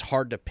it's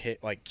hard to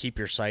keep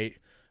your sight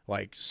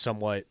like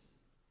somewhat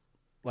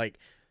like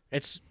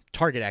it's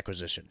target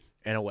acquisition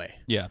in a way.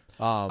 Yeah.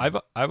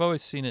 I've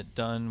always seen it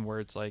done where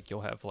it's like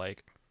you'll have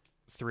like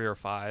 3 or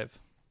 5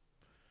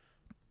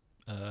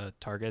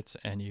 targets,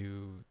 and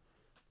you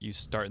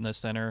start in the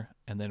center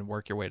and then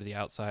work your way to the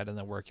outside and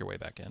then work your way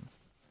back in.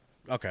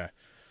 Okay.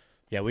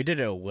 Yeah, we did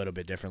it a little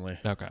bit differently.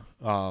 Okay.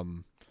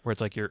 Where it's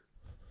like you're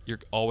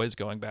always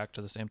going back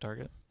to the same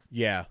target?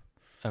 Yeah.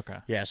 Okay.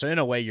 Yeah, so in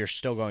a way you're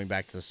still going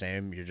back to the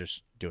same, you're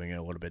just doing it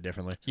a little bit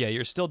differently. Yeah,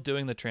 you're still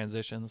doing the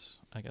transitions,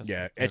 I guess.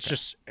 Yeah, it's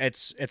just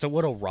it's a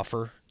little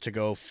rougher to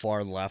go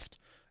far left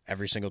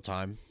every single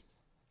time,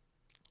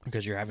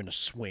 because you're having to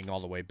swing all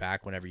the way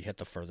back whenever you hit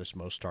the furthest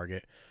most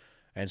target.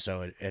 And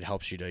so it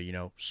helps you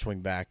to,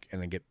 swing back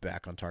and then get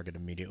back on target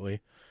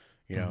immediately,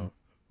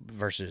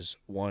 versus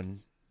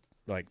one,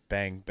 like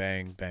bang,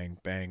 bang, bang,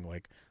 bang,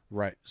 like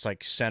right. It's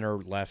like center,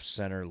 left,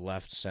 center,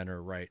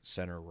 right,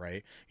 center,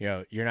 right.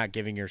 You're not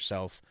giving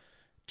yourself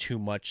too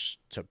much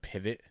to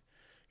pivot.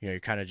 You're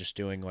kind of just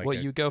doing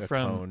like you go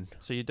from cone.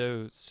 So you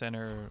do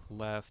center,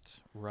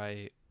 left,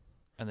 right,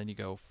 and then you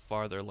go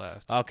farther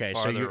left. Okay,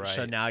 right,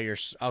 so now you're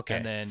okay,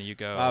 and then you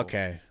go.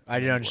 Okay, I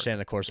didn't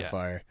understand the course of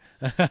fire.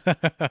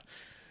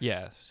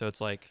 Yeah, so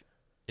it's like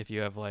if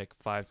you have like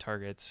 5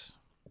 targets,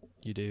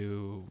 you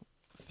do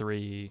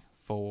 3,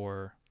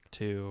 4,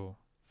 2,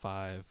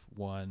 5,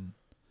 1,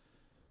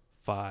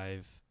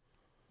 5,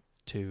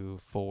 2,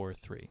 4,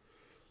 3.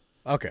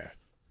 Okay.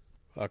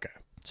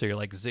 So you're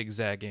like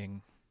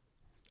zigzagging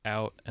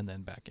out and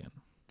then back in.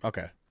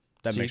 Okay,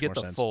 that makes more sense. So you get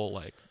the full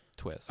like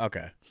twist.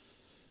 Okay,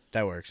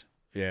 that works.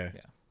 Yeah.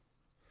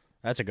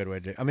 That's a good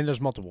way to. I mean,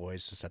 there's multiple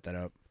ways to set that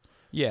up.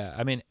 Yeah,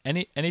 I mean,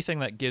 anything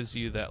that gives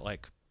you that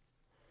like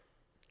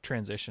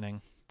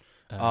transitioning,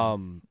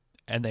 and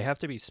they have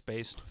to be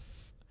spaced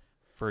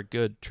for a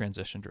good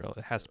transition drill.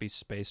 It has to be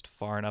spaced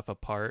far enough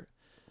apart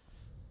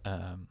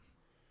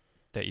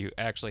that you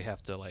actually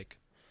have to like.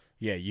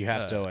 Yeah, you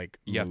have to like.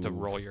 You have to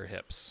roll your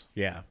hips.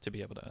 Yeah. To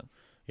be able to.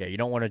 Yeah, you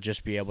don't want to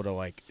just be able to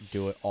like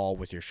do it all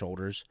with your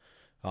shoulders.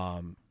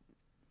 I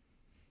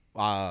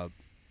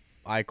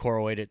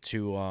correlate it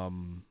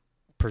to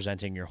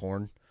presenting your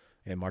horn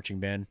in marching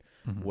band,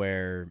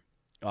 where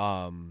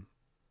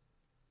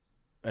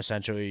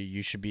essentially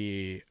you should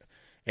be,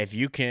 if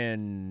you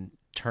can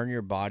turn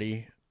your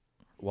body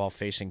while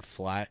facing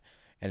flat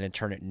and then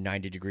turn it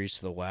 90 degrees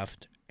to the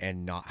left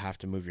and not have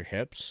to move your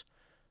hips,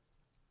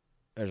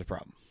 there's a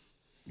problem.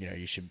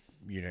 You should,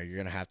 you're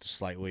going to have to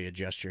slightly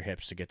adjust your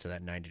hips to get to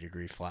that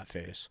 90-degree flat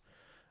face.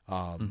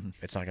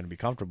 It's not going to be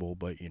comfortable,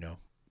 but,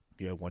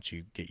 once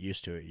you get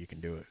used to it, you can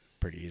do it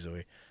pretty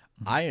easily.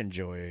 I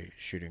enjoy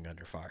shooting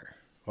under fire,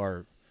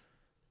 or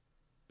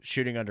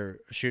shooting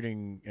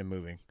and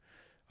moving.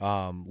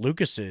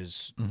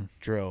 Lucas's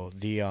drill,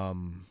 the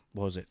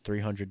what was it,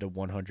 300 to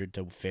 100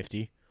 to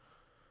 50,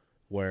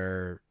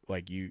 where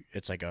like you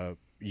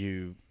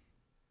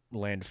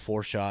land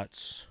 4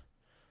 shots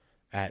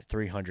at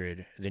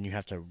 300, then you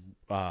have to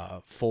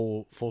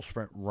full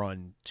sprint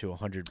run to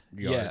 100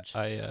 yards.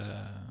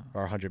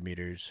 Or 100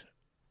 meters.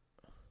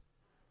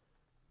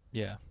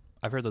 Yeah,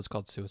 I've heard those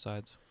called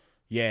suicides.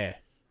 Yeah,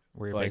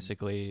 where you're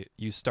basically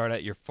you start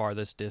at your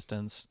farthest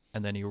distance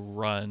and then you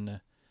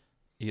run,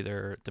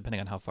 either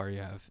depending on how far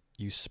you have,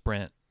 you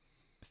sprint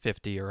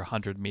 50 or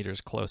 100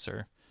 meters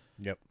closer.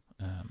 Yep.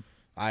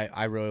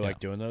 I really like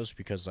doing those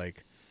because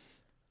like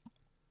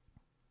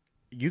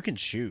you can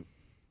shoot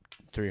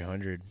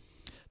 300.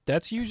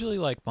 That's usually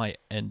like my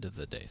end of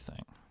the day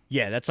thing.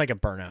 Yeah, that's like a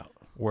burnout.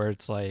 Where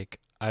it's like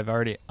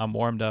I'm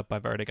warmed up,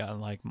 I've already gotten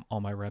like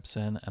all my reps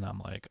in, and I'm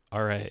like,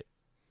 all right,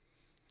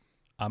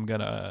 I'm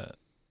gonna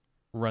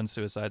run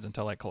suicides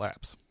until I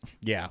collapse.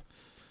 Yeah.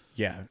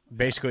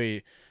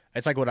 Basically,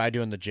 it's like what I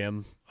do in the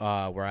gym,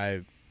 where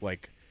I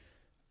like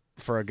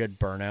for a good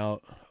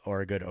burnout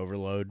or a good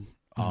overload,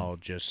 I'll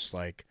just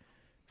like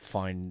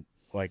find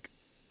like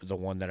the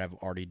one that I've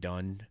already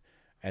done,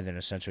 and then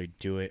essentially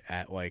do it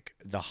at like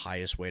the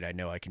highest weight I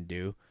know I can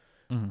do.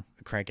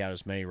 Crank out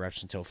as many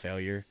reps until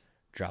failure,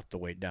 drop the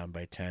weight down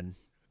by 10,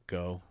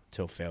 go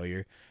till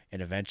failure,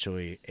 and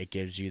eventually it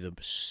gives you the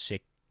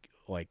sick,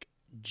 like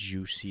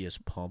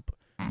juiciest pump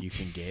you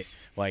can get.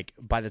 Like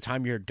by the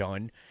time you're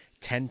done,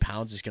 10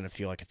 pounds is gonna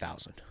feel like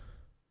 1,000.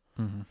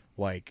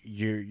 Like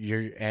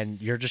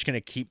you're just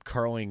gonna keep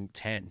curling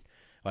 10.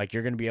 Like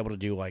you're gonna be able to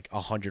do like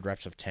 100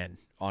 reps of 10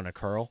 on a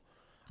curl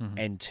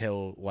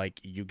until like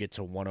you get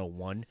to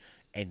 101,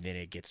 and then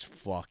it gets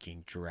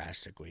fucking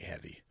drastically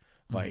heavy.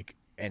 Like,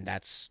 and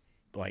that's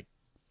like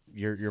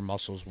your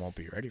muscles won't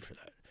be ready for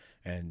that.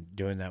 And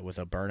doing that with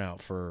a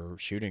burnout for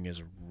shooting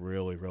is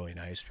really, really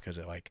nice because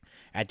it like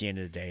at the end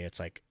of the day, it's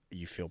like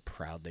you feel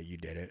proud that you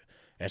did it.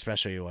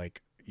 Especially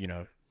like, you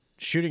know,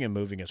 shooting and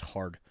moving is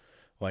hard.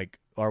 Like,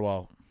 or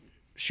well,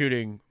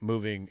 shooting,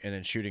 moving, and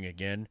then shooting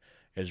again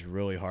is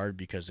really hard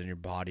because then your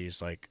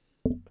body's like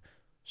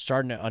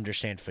starting to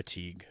understand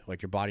fatigue.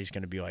 Like your body's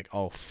going to be like,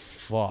 oh,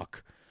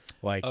 fuck.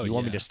 Like, you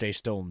want me to stay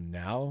still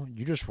now?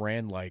 You just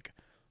ran like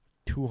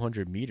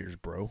 200 meters,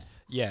 bro.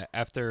 Yeah,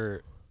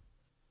 after...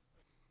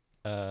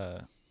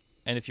 and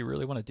if you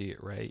really want to do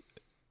it right,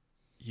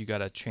 you got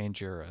to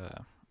change your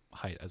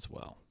height as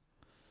well.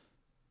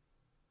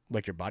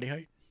 Like your body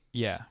height?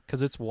 Yeah,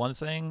 because it's one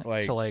thing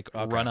to like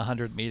run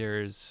 100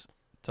 meters,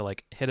 to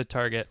like hit a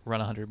target, run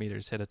 100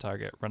 meters, hit a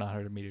target, run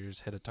 100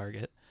 meters, hit a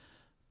target.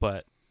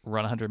 But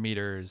run 100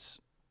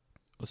 meters,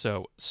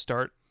 so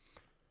start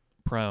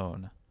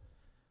prone,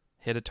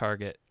 hit a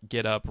target,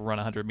 get up, run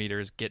 100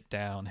 meters, get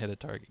down, hit a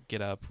target,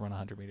 get up, run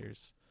 100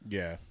 meters.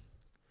 Yeah.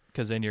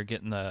 Because then you're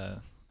getting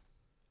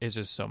it's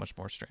just so much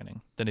more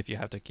straining than if you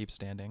have to keep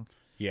standing.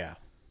 Yeah.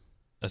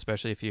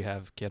 Especially if you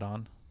have get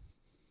on.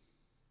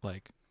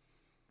 Like,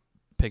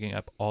 picking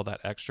up all that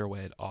extra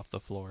weight off the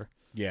floor.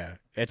 Yeah.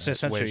 It's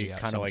essentially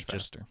kind of like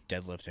just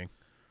deadlifting.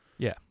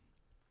 Yeah.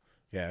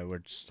 Yeah, where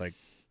it's like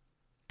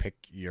pick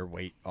your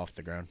weight off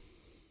the ground.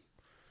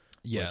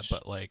 Yeah,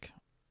 but like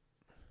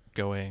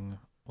going,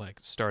 like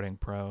starting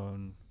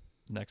prone,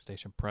 next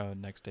station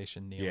prone, next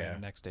station kneeling,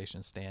 next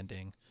station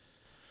standing.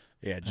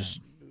 Yeah,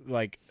 just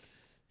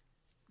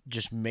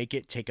just make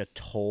it take a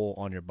toll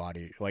on your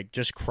body. Like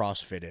just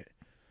CrossFit it.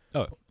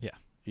 Oh, yeah.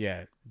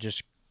 Yeah,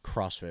 just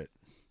CrossFit.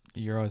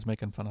 You're always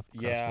making fun of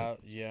CrossFit.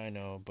 Yeah, I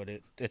know, but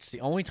it's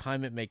the only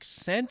time it makes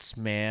sense,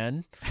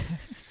 man.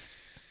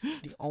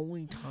 The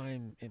only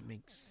time it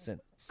makes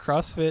sense.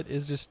 CrossFit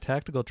is just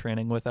tactical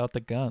training without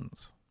the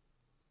guns.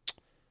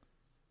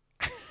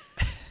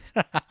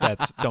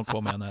 Don't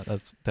quote me on that.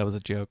 That was a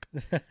joke.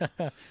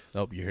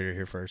 Nope, you heard it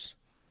here first.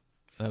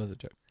 That was a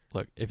joke.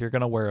 Look, if you're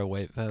gonna wear a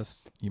weight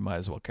vest, you might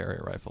as well carry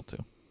a rifle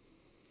too.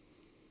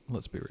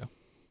 Let's be real.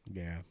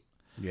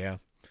 Yeah.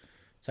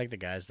 It's like the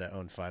guys that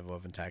own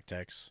 511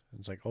 Tactics.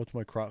 It's like, oh, it's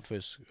my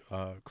CrossFit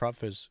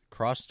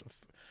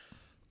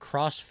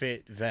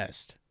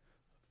vest.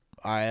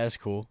 All right, that's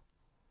cool.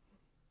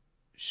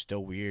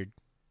 Still weird.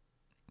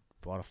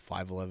 Bought a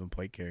 511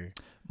 plate carrier.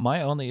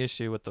 My only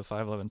issue with the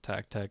 511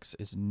 Tactics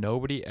is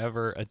nobody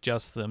ever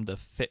adjusts them to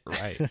fit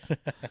right.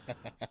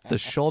 The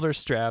shoulder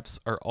straps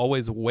are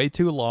always way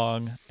too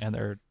long, and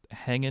they're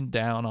hanging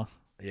down.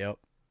 Yep.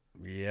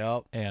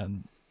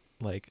 And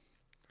like,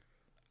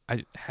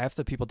 half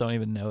the people don't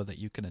even know that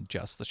you can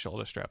adjust the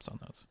shoulder straps on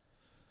those.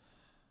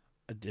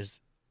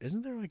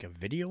 Isn't there like a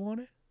video on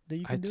it that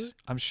you can do it?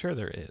 I'm sure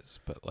there is,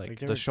 but like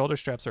the shoulder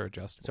straps are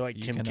adjustable. So like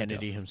Tim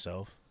Kennedy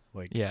himself,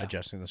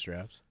 adjusting the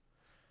straps.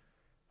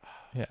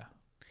 Yeah.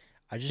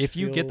 If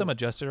you get them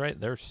adjusted right,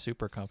 they're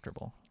super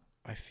comfortable.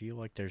 I feel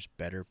like there's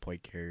better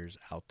plate carriers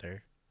out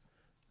there,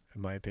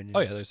 in my opinion. Oh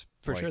yeah, there's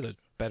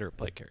better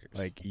plate carriers.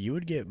 Like you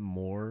would get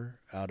more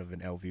out of an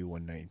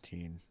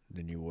LV-119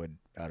 than you would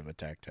out of a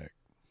TacTac.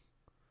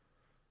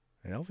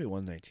 An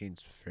LV-119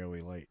 is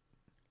fairly light.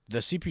 The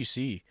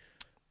CPC.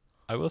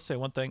 I will say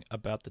one thing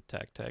about the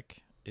TacTac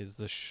is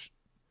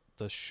the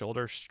the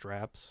shoulder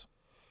straps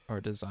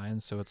are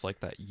designed so it's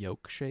like that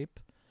yoke shape,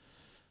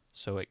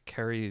 so it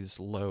carries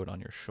load on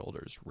your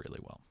shoulders really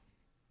well.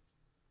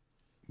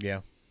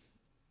 Yeah.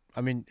 I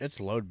mean, it's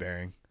load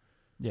bearing.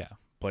 Yeah.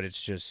 But it's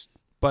just...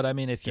 But, I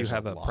mean, if you there's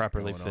have a a lot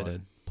properly going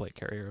fitted on. plate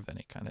carrier of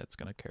any kind, it's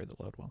going to carry the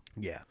load well.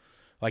 Yeah.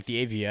 Like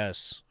the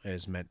AVS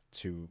is meant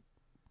to...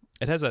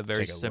 It has a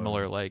very take a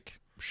similar, load. like,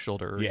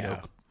 shoulder Yeah.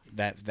 yoke.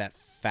 That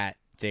fat,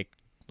 thick,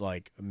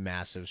 like,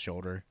 massive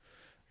shoulder.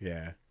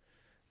 Yeah.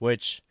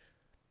 Which,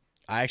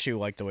 I actually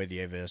like the way the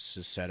AVS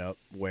is set up,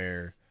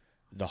 where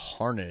the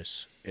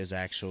harness is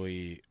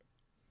actually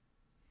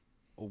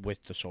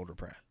with the shoulder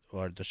pad.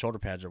 Or the shoulder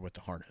pads are with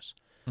the harness.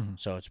 Mm-hmm.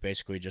 So it's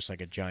basically just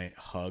like a giant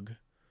hug.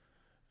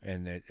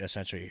 And it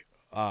essentially,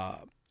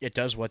 it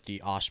does what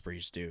the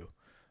Ospreys do,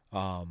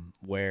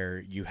 where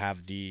you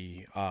have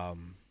the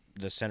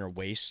center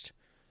waist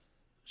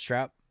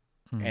strap,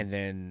 Mm-hmm. and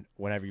then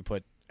whenever you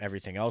put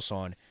everything else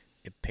on,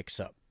 it picks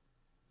up.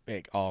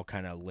 It all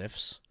kind of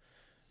lifts.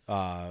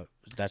 That's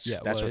what it's the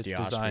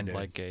Osprey designed did.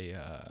 like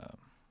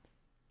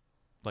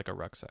a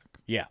rucksack.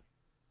 Yeah.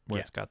 Where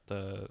Yeah. it's got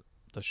the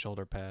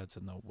shoulder pads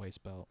and the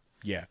waist belt.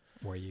 Yeah.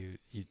 Where you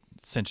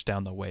cinch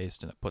down the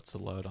waist and it puts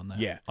the load on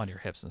on your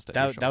hips instead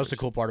of your That was the shoulders.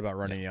 cool part about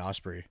running the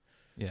Osprey,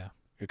 Yeah.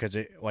 because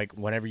it, like,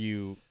 whenever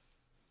you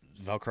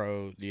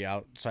Velcro the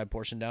outside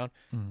portion down,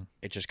 Mm-hmm.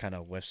 it just kind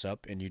of lifts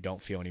up and you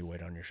don't feel any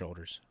weight on your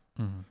shoulders.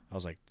 Mm-hmm. I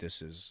was like,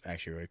 this is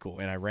actually really cool.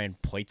 And I ran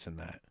plates in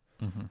that.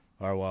 Mm-hmm.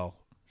 Or, well,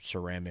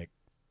 ceramic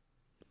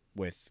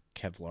with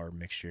Kevlar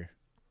mixture.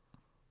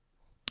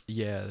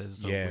 Yeah,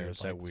 there's a Yeah, weird,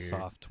 it's that like, weird.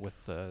 soft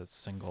with the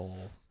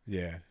single.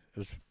 Yeah, it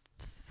was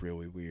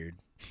really weird.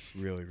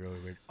 Really, really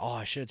weird. Oh,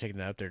 I should have taken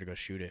that up there to go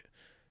shoot it.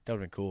 That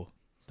would have been cool.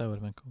 That would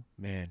have been cool.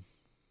 Man,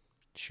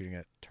 shooting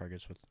at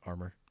targets with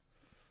armor.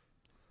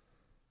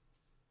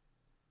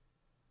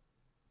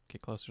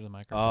 Get closer to the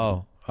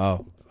microphone.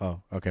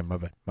 Oh. Okay, my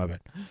bad. I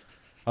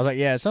was like,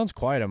 yeah, it sounds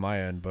quiet on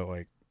my end, but,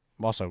 like,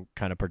 I'm also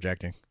kind of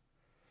projecting.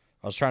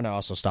 I was trying to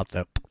also stop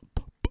the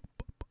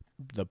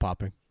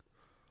popping.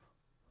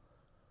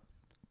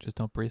 Just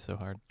don't breathe so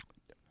hard.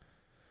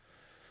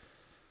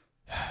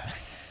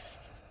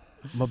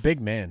 I'm a big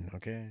man,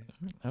 okay?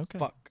 Okay.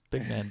 Fuck.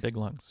 Big man, big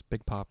lungs,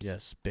 big pops.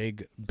 Yes,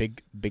 big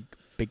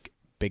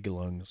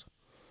lungs.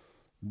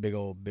 Big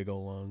old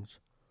lungs.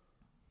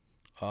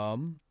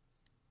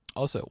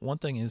 Also, one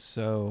thing is,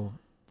 so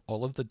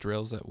all of the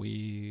drills that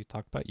we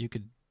talked about, you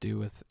could do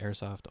with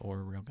airsoft or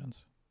real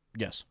guns.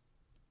 Yes.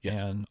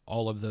 Yeah. And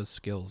all of those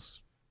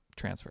skills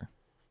transfer.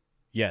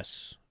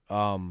 Yes.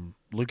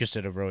 Lucas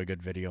did a really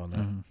good video on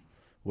that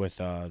with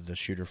the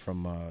shooter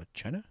from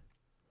China?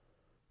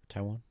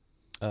 Taiwan?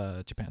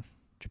 Japan.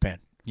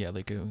 Yeah,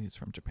 Liku, he's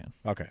from Japan.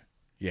 Okay.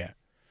 Yeah.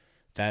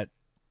 That's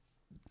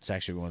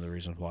actually one of the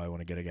reasons why I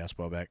want to get a gas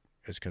blowback,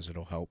 is because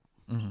it'll help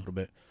a little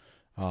bit.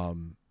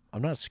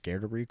 I'm not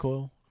scared of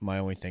recoil. My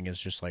only thing is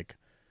just, like,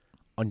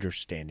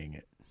 understanding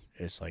it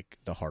is, like,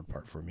 the hard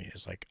part for me.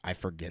 Is, like, I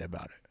forget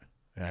about it.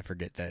 And I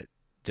forget that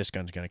this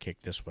gun's going to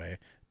kick this way.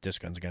 This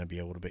gun's going to be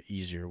a little bit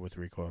easier with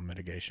recoil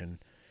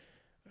mitigation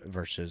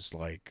versus,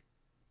 like,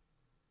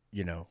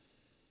 you know,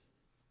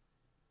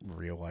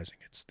 realizing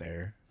it's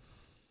there.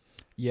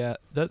 Yeah,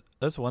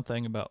 that's one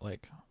thing about,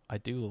 like, I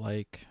do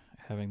like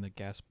having the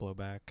gas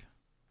blowback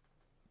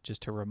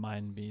just to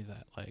remind me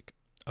that, like,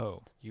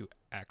 oh, you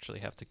actually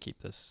have to keep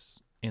this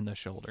in the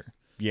shoulder.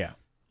 Yeah.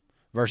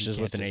 Versus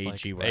with an AEG,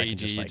 like, where I can AEG,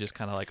 just, like, you just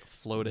kind of, like,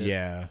 float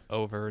it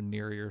over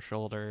near your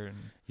shoulder. And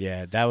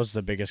yeah, that was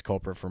the biggest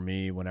culprit for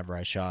me whenever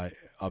I shot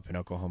up in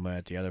Oklahoma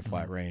at the other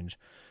flat range,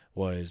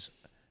 was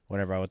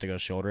whenever I went to go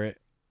shoulder it,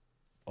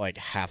 like,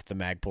 half the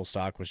mag pull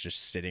stock was just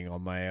sitting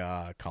on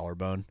my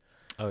collarbone.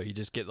 Oh, you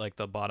just get, like,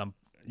 the bottom.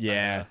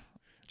 Yeah.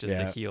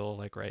 The heel,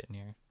 like, right in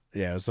here.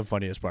 Yeah, it was the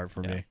funniest part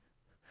for me.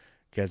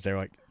 Because they're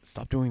like,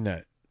 stop doing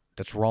that.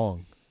 That's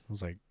wrong. I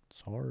was like,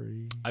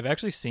 sorry. I've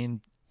actually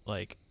seen,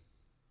 like,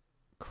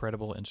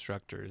 credible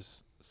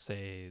instructors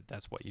say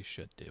that's what you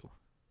should do.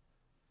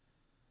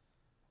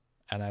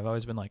 And I've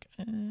always been like,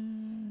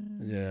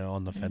 yeah,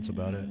 on the fence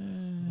about it.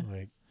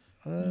 Like,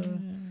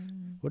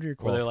 what are your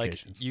where they're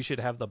qualifications? like, you should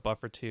have the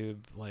buffer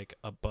tube, like,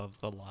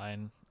 above the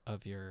line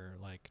of your,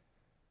 like,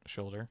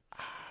 shoulder.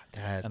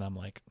 And I'm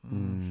like,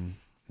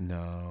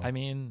 no. I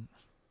mean,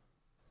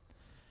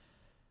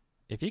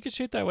 if you could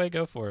shoot that way,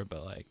 go for it.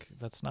 But, like,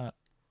 that's not,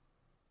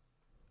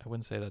 I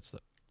wouldn't say that's the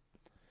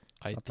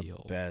ideal,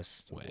 not the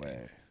best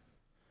way.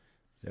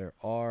 There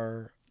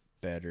are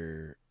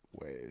better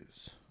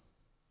ways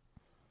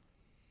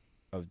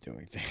of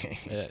doing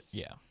things.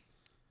 Yeah.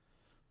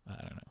 I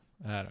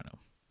don't know.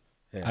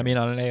 Yeah, I mean,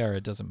 on an AR,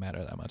 it doesn't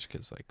matter that much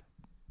because, like,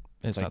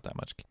 it's like, not that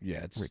much.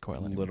 Yeah, it's recoil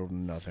anymore. little to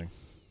nothing.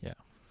 Yeah.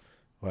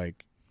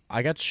 Like,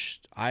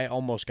 I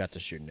almost got to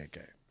shoot an AK.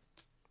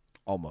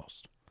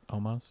 Almost.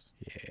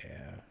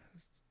 Yeah.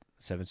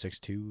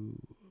 7.62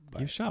 by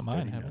You shot mine,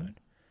 39. haven't you?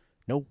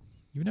 Nope.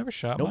 You've never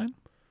shot Nope. mine?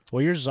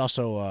 Well, yours is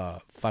also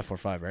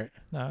 5.45, right?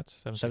 No,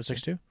 it's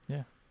 7.62?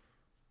 Yeah.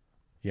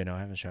 Yeah, no, I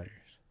haven't shot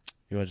yours.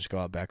 You want to just go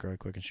out back really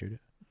quick and shoot it?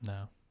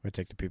 No. Or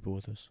take the people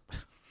with us?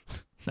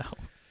 No.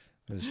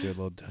 Just do a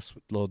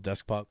little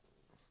desk pop.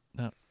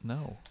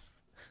 No.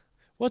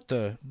 What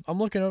the? I'm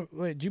looking up.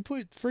 Wait, did you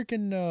put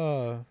freaking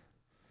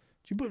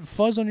did you put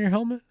fuzz on your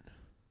helmet?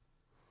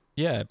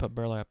 Yeah, I put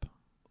burlap.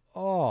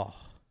 Oh,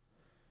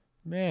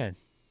 man,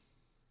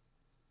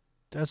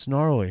 that's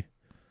gnarly.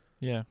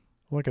 Yeah.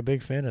 I'm like a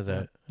big fan of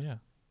that. Yeah.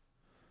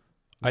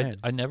 Man.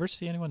 I never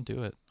see anyone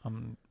do it.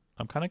 I'm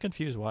kind of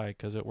confused why,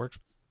 because it works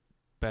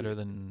better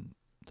than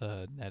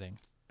the netting.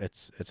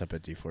 It's up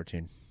at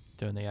D14.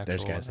 Doing the actual.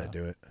 There's guys that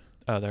do it.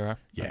 Oh, there are.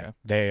 Yeah, okay.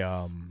 they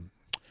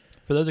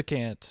For those who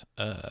can't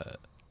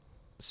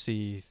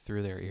see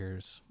through their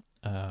ears,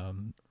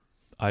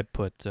 I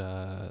put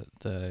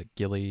the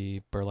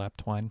ghillie burlap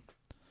twine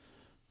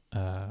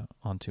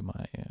onto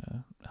my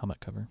helmet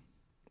cover.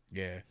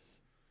 Yeah,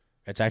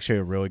 it's actually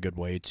a really good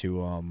way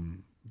to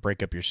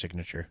break up your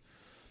signature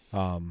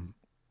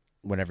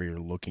whenever you're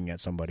looking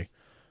at somebody.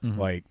 Mm-hmm.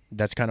 Like,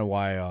 that's kind of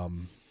why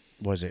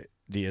was it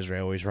the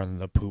Israelis run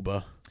the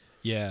puba?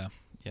 Yeah,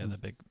 the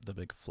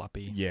big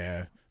floppy.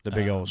 Yeah, the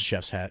big old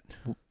chef's hat.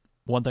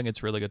 One thing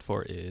it's really good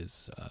for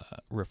is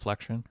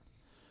reflection.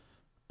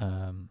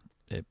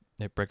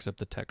 It breaks up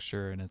the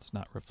texture and it's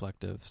not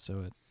reflective,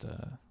 so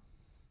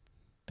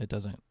it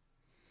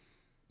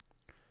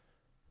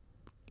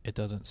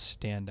doesn't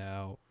stand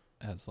out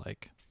as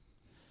like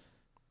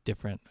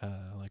different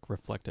like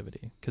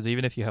reflectivity. Because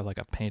even if you have like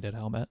a painted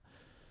helmet,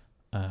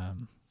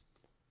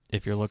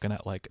 if you're looking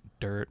at like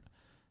dirt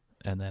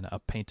and then a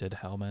painted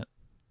helmet,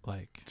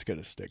 like It's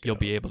gonna stick. you'll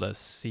be able to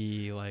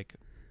see like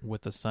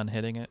with the sun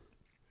hitting it.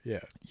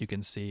 Yeah, You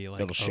can see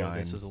like, it'll shine.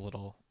 This is a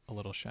little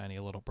shiny,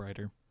 a little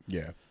brighter.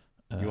 Yeah,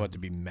 you want it to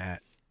be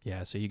matte.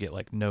 Yeah, so you get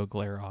like no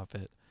glare off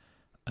it,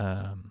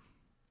 and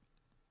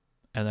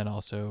then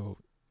also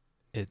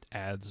it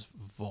adds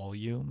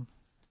volume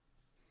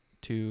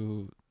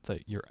to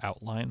your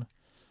outline,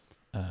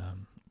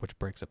 which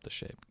breaks up the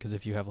shape. Because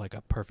if you have like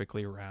a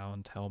perfectly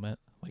round helmet,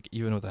 like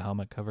even with a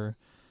helmet cover,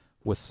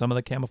 with some of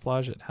the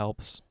camouflage it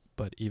helps,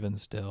 but even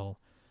still,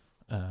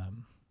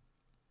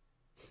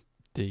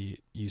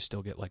 you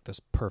still get like this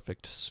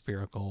perfect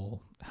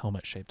spherical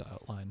helmet shaped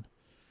outline.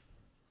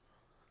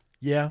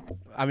 Yeah,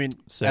 I mean,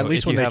 So at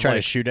least if when you they have, try to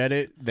like- shoot at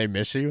it, they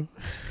miss you.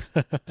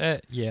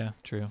 Yeah,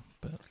 true,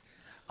 but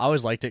I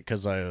always liked it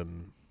because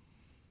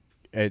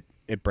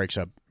it breaks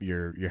up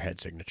your head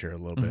signature a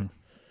little bit.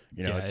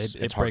 You know, yeah, it's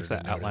it harder breaks to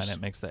that outline. notice.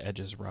 It makes the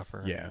edges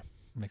rougher. Yeah,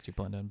 Makes you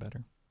blend in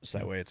better. so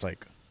that way it's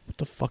like, what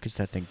the fuck is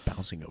that thing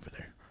bouncing over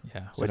there?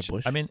 Yeah, Is that a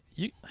bush? I mean,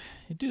 you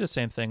do the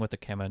same thing with the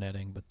camo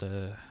netting, but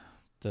the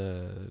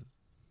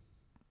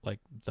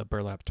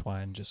burlap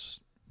twine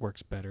just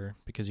works better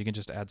because you can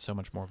just add so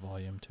much more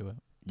volume to it.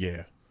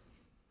 Yeah,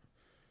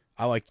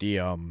 I like the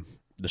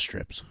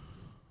strips,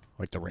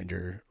 like the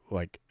Ranger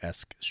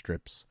esque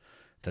strips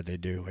that they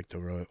do,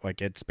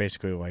 like it's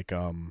basically like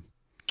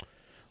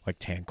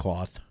tan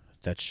cloth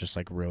that's just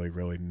like really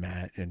really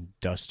matte and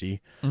dusty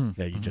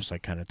that you just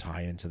like kind of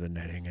tie into the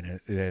netting, and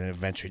it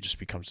eventually just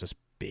becomes this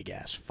big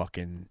ass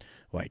fucking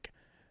like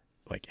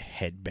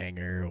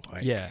headbanger.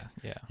 Like, yeah,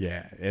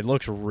 it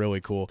looks really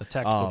cool. The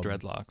tactical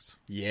dreadlocks.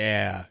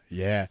 Yeah.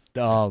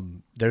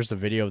 There's the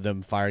video of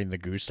them firing the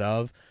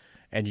Gustav,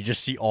 and you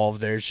just see all of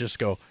theirs just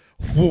go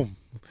whoom,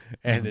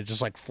 and it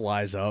just like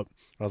flies up.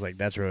 I was like,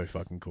 that's really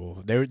fucking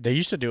cool. They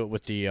used to do it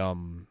with the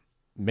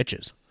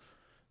Mitches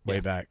way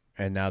back,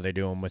 and now they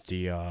do them with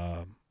the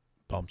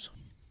bumps.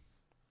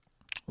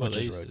 Well, which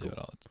they is used really to do cool.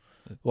 it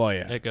all. Well,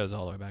 yeah, It goes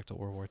all the way back to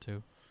World War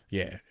II.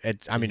 yeah.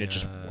 It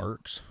just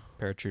works.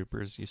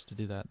 Paratroopers used to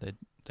do that.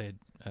 They'd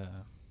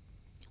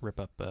rip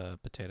up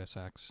potato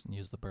sacks and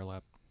use the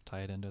burlap,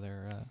 tie it into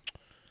their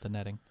the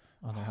netting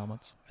on their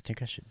helmets. I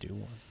think I should do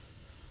one.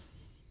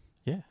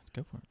 Yeah,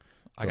 go for it.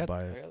 I got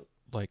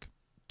like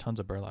tons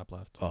of burlap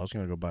left. Oh, I was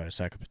gonna go buy a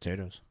sack of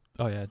potatoes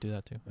Oh yeah, do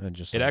that too. and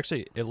just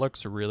It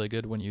looks really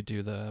good when you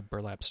do the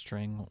burlap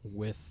string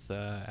with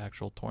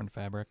actual torn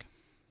fabric.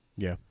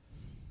 Yeah.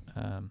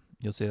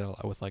 You'll see that a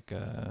lot with like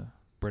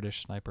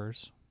British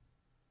snipers.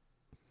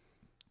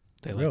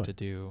 They Really? like to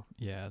do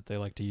they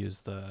like to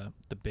use the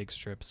big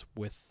strips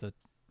with the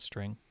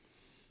string.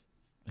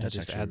 And That's it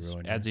just actually adds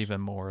really adds nice.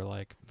 even more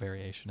like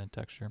variation in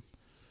texture.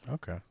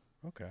 Okay.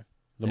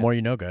 The Yeah. more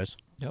you know, guys.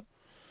 Yep.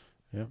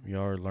 Yep.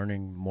 Y'all are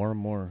learning more and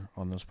more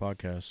on this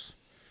podcast.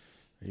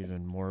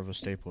 Even more of a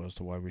staple as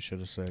to why we should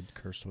have said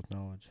 "cursed with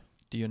knowledge."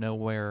 Do you know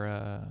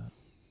where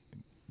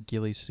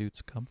ghillie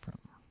suits come from?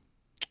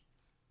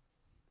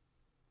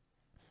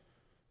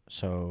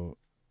 So,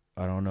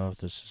 I don't know if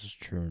this is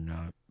true or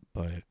not,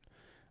 but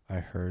I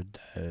heard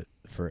that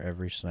for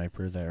every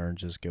sniper that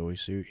earns his ghillie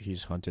suit,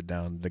 he's hunted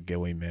down the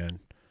ghillie man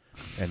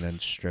and then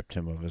stripped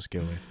him of his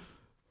ghillie.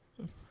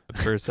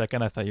 For a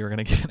second, I thought you were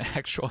going to give an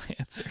actual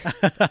answer.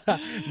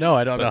 No,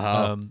 I don't know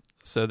how.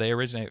 So they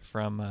originate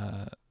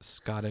from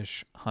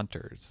Scottish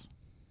hunters.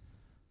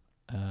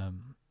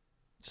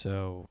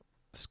 So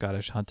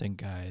Scottish hunting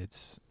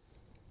guides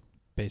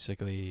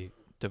basically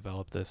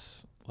developed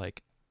this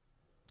like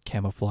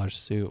camouflage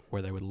suit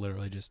where they would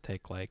literally just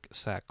take like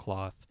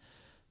sackcloth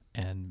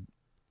and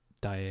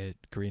dye it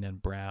green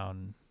and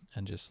brown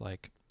and just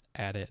like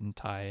add it and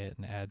tie it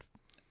and add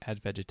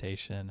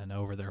vegetation, and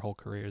over their whole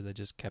career they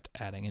just kept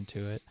adding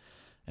into it,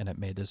 and it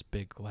made this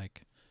big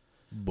like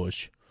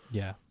bush.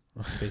 Yeah,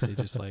 basically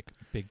just like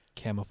big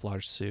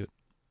camouflage suit.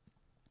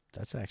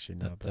 That's actually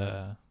not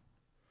bad.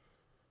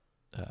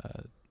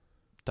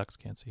 Ducks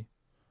can't see,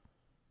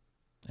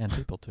 and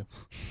people too.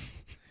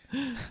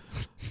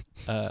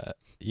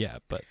 Yeah,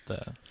 but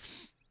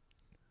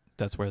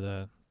that's where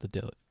the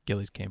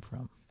ghillies came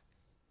from.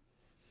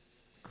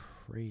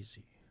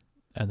 Crazy.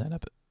 And then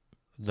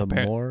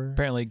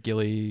apparently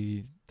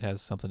ghillie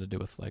has something to do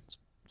with like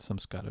some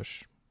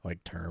Scottish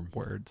like term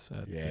words.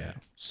 Yeah.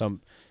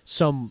 Some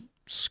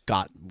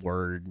Scot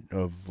word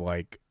of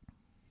like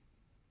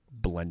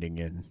blending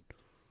in.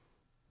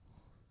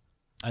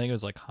 I think it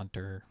was like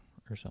hunter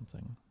or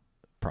something.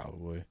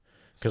 Probably.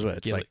 Because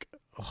it's like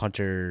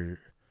hunter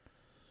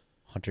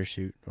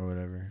suit or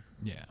whatever.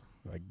 Yeah.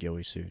 Like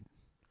ghillie suit.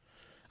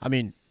 I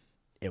mean,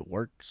 it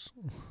works.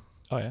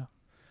 Oh, yeah.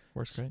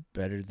 Works great.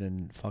 Better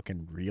than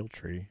fucking real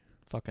tree.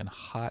 Fucking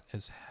hot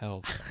as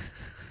hell.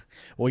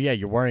 Well, yeah,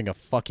 you're wearing a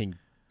fucking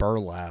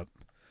burlap.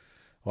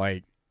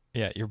 Like,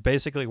 yeah, you're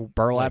basically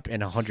burlap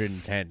in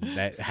 110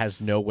 that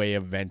has no way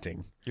of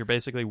venting. You're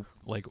basically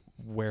like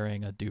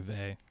wearing a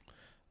duvet.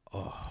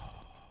 Oh.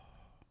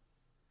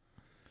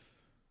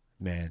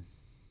 Man.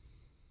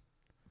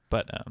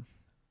 But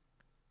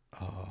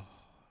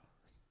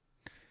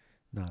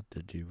not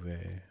the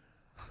duvet.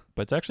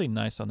 But it's actually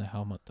nice on the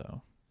helmet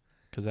though,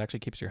 because it actually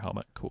keeps your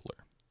helmet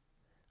cooler.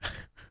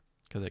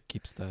 Because it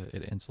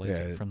insulates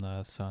it from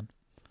the sun.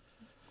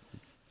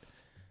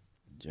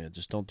 Yeah,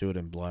 just don't do it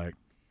in black,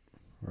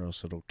 or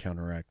else it'll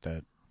counteract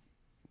that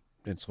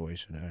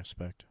insulation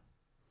aspect.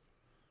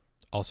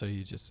 Also,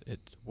 it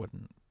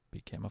wouldn't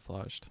be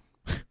camouflaged.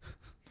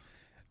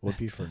 Would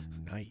be for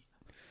night.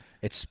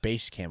 It's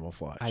space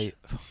camouflage.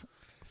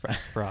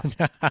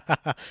 Frost.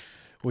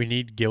 We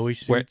need ghillie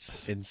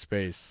suits in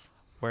space.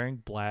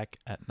 Wearing black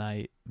at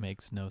night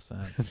makes no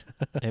sense.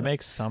 It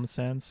makes some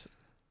sense,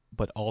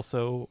 but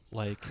also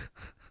like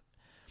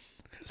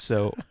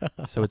so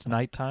it's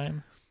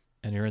nighttime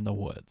and you're in the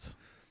woods.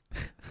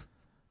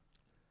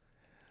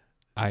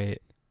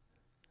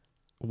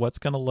 What's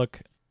gonna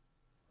look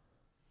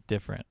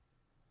different?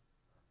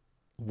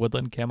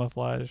 Woodland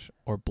camouflage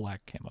or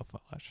black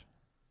camouflage?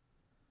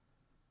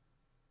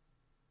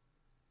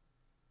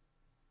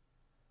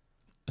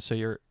 So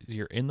you're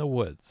in the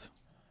woods.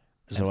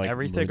 And like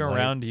everything moonlight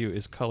around you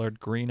is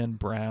colored green and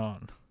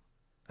brown.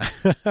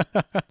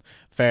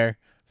 Fair.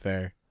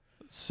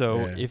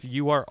 So if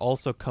you are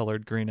also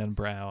colored green and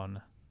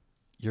brown,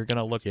 you're going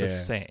to look the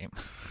same.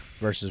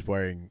 Versus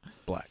wearing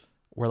black.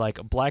 Where like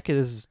black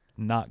is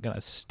not going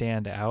to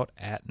stand out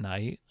at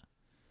night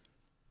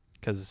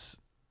because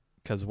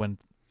when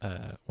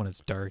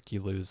it's dark,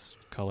 you lose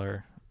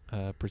color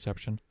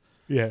perception.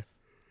 Yeah.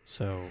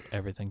 So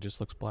everything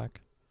just looks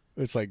black.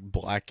 It's like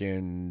black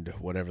and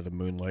whatever the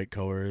moonlight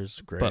color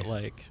is, gray. But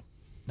like,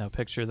 now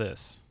picture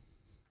this.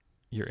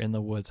 You're in the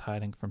woods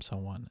hiding from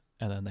someone,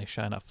 and then they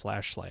shine a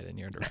flashlight in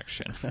your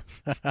direction.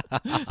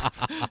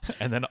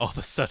 And then all of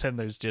a sudden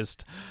there's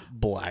just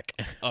black.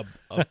 A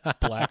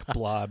black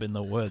blob in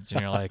the woods,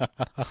 and you're like,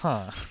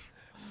 huh.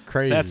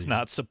 Crazy. That's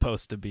not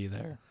supposed to be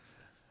there.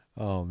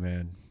 Oh,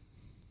 man.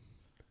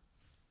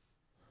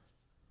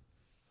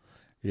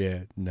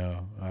 Yeah,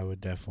 no, I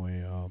would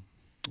definitely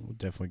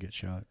get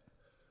shot.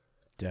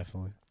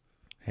 Definitely.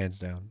 Hands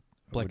down.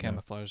 Black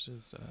camouflage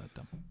is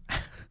dumb.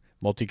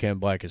 Multicam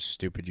black is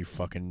stupid, you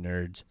fucking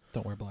nerds.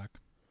 Don't wear black.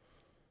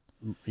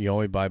 You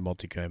only buy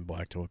multicam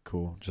black to look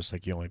cool, just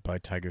like you only buy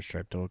tiger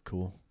stripe to look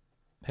cool.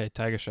 Hey,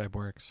 tiger stripe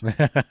works.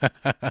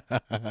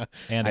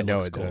 And I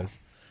know it does.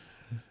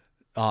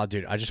 Oh,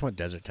 dude, I just want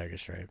desert tiger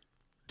stripe.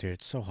 Dude,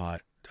 it's so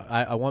hot.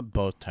 I want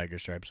both tiger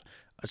stripes.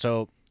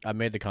 So I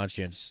made the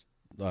conscientious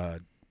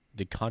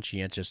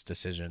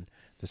decision.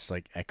 This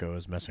like echo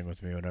is messing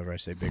with me whenever I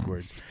say big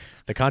words.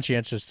 The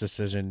conscientious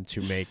decision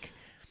to make.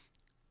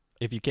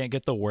 If you can't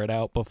get the word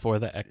out before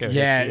the echo,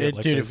 yeah, it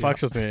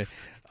fucks with me.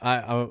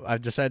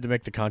 I've decided to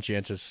make the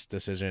conscientious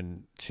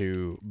decision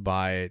to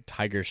buy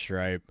tiger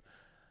stripe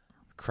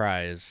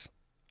cries,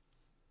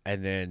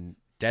 and then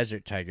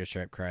desert tiger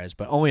stripe cries,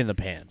 but only in the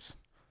pants.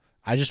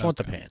 I just want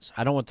the pants.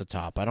 I don't want the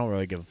top. I don't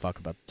really give a fuck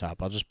about the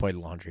top. I'll just play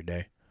laundry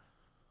day.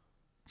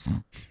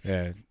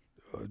 Yeah.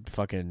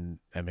 Fucking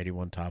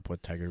M81 top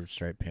with tiger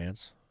stripe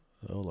pants.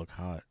 It'll look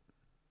hot.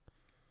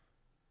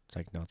 It's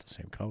like not the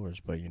same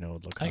colors, but you know,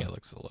 it'll look hot. I think it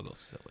looks a little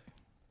silly.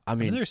 I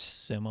mean, they're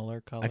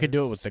similar colors. I could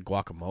do it with the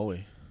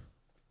guacamole.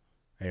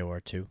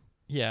 AOR2.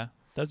 Yeah,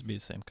 that'd be the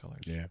same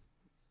colors. Yeah.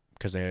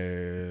 Because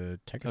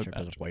tiger stripe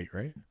has white,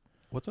 right?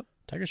 What's up?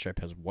 Tiger stripe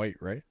has white,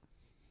 right?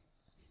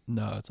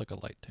 No, it's like a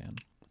light tan.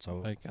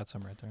 So I got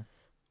some right there.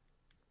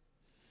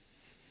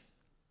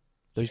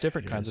 There's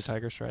different kinds of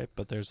tiger stripe,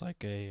 but there's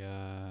like a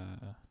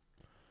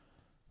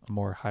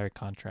more higher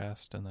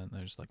contrast, and then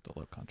there's like the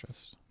low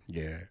contrast.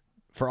 Yeah.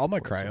 For all my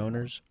cry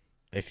owners,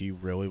 if you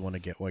really want to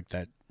get like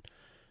that,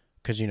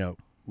 because you know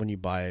when you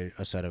buy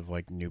a set of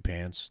like new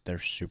pants, they're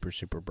super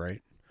super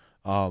bright.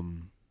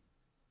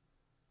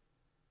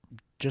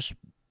 just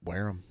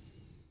wear them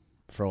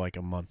for like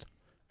a month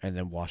and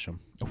then wash them.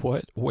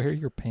 What? Wear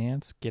your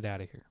pants? Get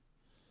out of here.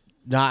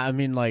 Nah, I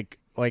mean like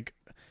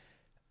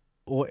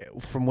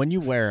from when you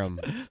wear them,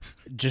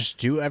 just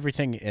do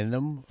everything in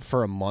them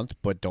for a month,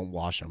 but don't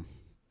wash them.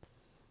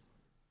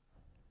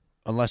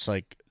 Unless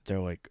like they're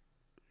like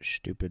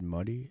stupid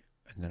muddy,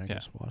 and then I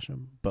guess wash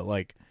them. But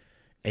like,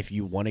 if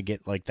you want to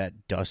get like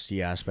that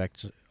dusty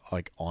aspect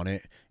like on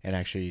it, and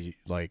actually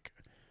like,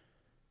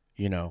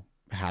 you know,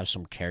 have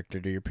some character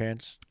to your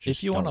pants.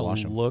 If you want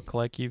to look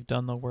like you've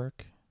done the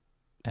work,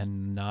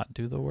 and not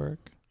do the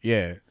work,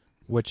 yeah,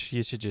 which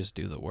you should just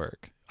do the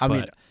work. I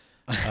mean,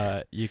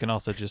 you can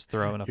also just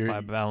throw in a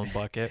 5-gallon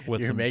bucket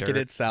with some dirt. You're making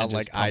it sound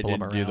like I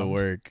didn't do the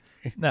work.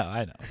 No,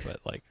 I know, but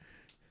like,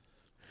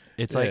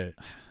 it's like,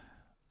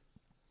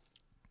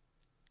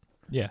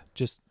 yeah,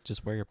 just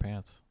wear your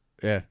pants.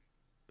 Yeah,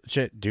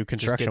 shit, do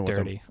construction just get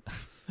with dirty.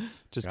 them.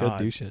 Just go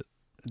do shit.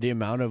 The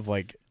amount of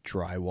like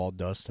drywall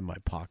dust in my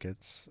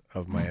pockets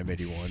of my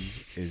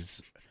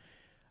M81s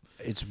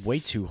it's way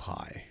too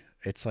high.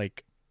 It's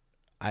like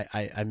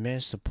I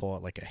managed to pull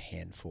out like a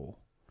handful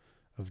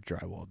of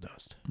drywall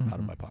dust out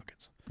of my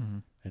pockets. Mm-hmm.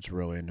 It's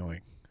really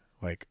annoying.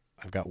 Like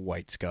I've got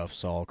white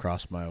scuffs all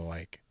across my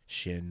like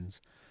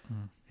shins.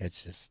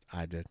 It's just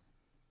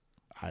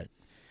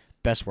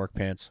best work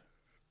pants,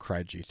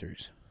 Cry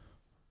G3s,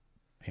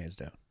 hands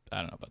down. I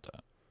don't know about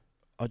that.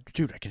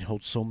 Dude, I can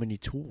hold so many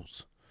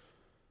tools.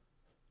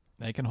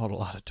 They can hold a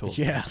lot of tools.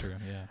 Yeah, that's true.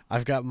 Yeah.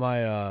 I've got my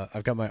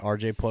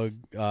RJ plug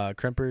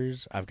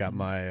crimpers. I've got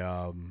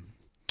my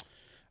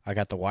I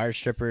got the wire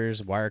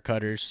strippers, wire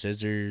cutters,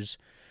 scissors.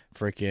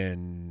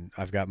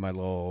 I've got my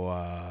little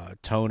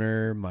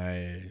toner,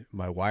 my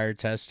wire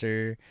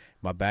tester,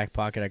 my back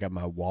pocket. I got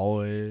my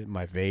wallet,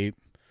 my vape.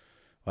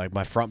 Like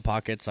my front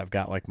pockets, I've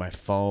got like my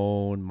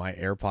phone, my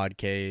AirPod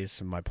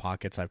case. In my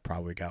pockets, I've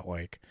probably got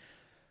like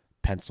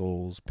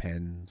pencils,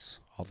 pens,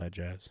 all that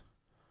jazz.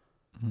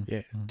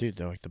 Yeah, dude,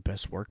 they're like the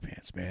best work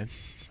pants, man.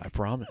 I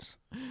promise.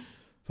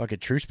 Fucking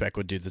True Spec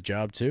would do the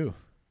job too.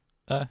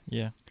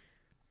 Yeah.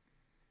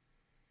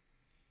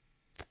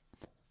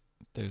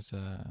 There's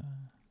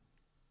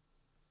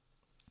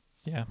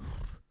yeah.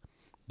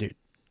 Dude,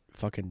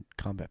 fucking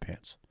combat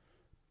pants.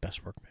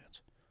 Best work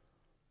pants.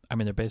 I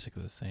mean, they're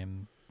basically the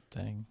same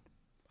thing.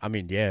 I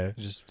mean, yeah.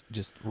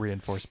 Just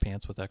reinforced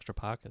pants with extra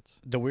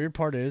pockets. The weird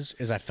part is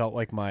I felt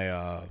like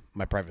my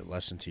my private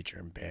lesson teacher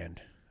in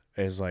band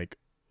is like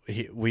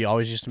we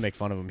always used to make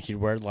fun of him. He'd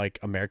wear like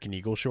American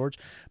Eagle shorts,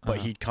 but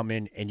he'd come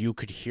in and you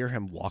could hear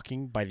him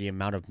walking by the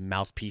amount of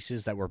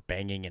mouthpieces that were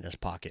banging in his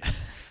pocket.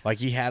 Like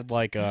he had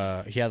like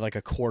a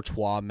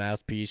Courtois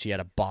mouthpiece, he had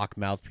a Bach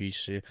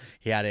mouthpiece,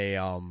 he had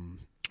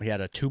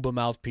a tuba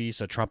mouthpiece,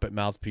 a trumpet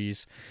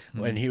mouthpiece,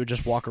 and he would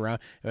just walk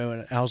around.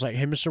 And I was like,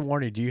 "Hey, Mr.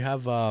 Warney, do you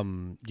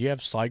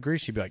have slide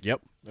grease?" He'd be like,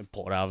 "Yep," and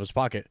pull it out of his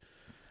pocket.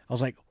 I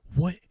was like,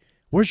 "What?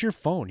 Where's your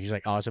phone?" He's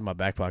like, "Oh, it's in my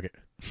back pocket."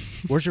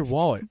 "Where's your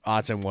wallet?" "Oh,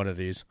 it's in one of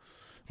these."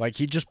 Like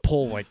he'd just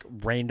pull like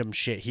random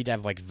shit. He'd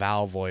have like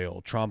valve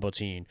oil,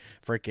 trombotine,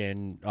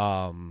 freaking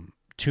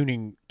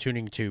tuning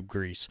tube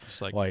grease,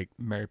 just like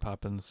Mary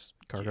Poppins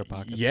cargo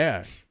pockets.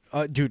 Yeah,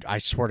 dude, I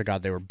swear to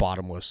God, they were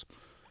bottomless.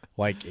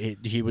 Like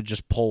he would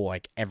just pull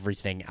like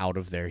everything out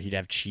of there. He'd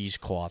have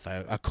cheesecloth,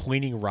 a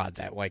cleaning rod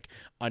that like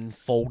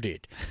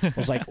unfolded. I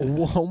was like,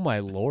 "Oh my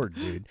Lord,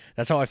 dude!"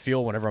 That's how I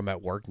feel whenever I'm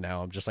at work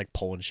now. I'm just like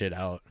pulling shit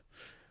out.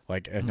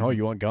 Like, no,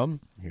 you want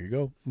gum? Here you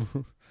go.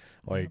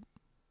 Like,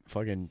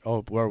 fucking.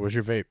 Oh, where was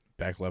your vape?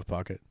 Back left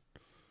pocket.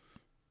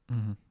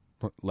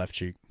 Left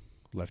cheek.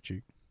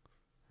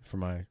 For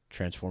my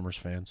Transformers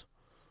fans,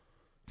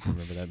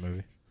 remember that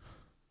movie?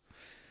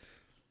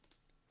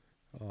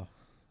 Oh.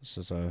 This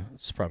is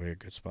probably a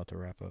good spot to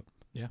wrap up.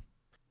 Yeah.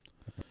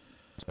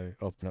 So I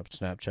open up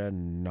Snapchat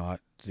and not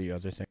the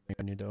other thing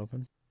I need to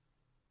open.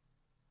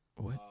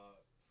 What?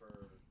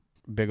 For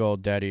Big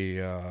Old Daddy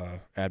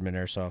Admin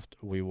Airsoft,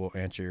 we will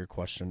answer your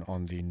question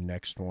on the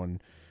next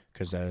one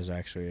because that is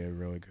actually a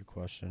really good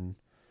question.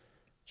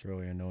 It's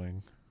really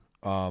annoying.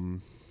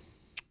 But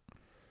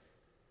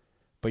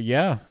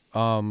yeah.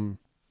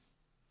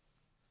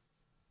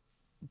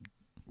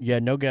 Yeah,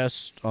 no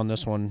guest on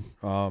this one,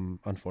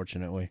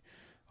 unfortunately.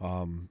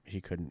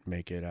 He couldn't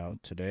make it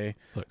out today.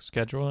 Look,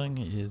 scheduling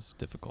is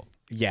difficult.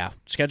 Yeah,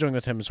 scheduling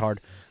with him is hard.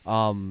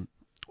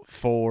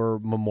 For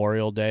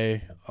Memorial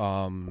Day,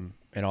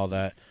 and all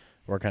that,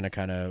 we're kind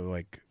of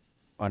like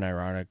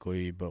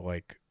unironically, but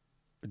like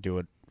do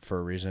it for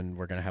a reason.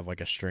 We're gonna have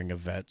like a string of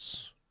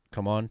vets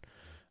come on,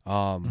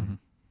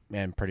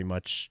 and pretty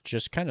much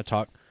just kind of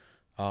talk,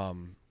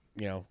 you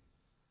know,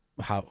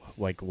 how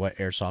like what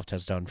airsoft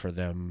has done for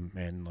them,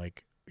 and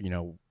like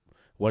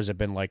what has it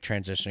been like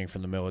transitioning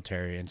from the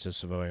military into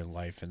civilian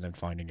life and then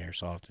finding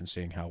airsoft and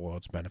seeing how well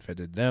it's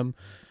benefited them.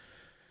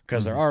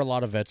 Because there are a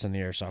lot of vets in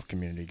the airsoft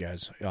community,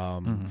 guys.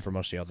 For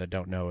most of y'all that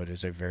don't know, it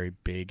is a very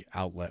big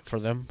outlet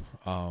for them.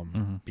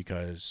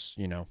 Because,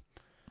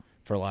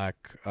 for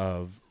lack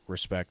of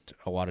respect,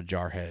 a lot of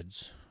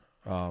jarheads,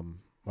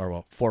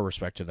 for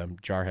respect to them,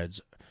 jarheads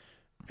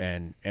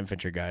and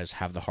infantry guys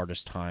have the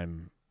hardest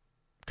time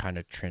kind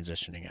of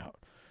transitioning out,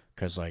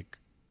 because like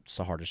it's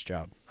the hardest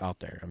job out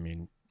there. I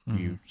mean,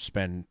 you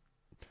spend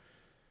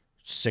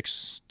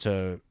 6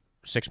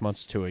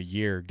 months to a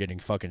year getting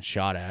fucking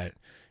shot at,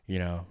 you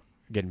know,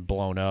 getting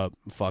blown up,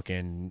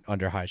 fucking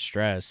under high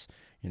stress.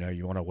 You know,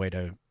 you want a way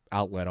to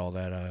outlet all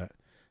that.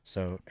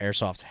 So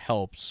airsoft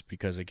helps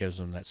because it gives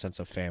them that sense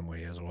of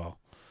family as well.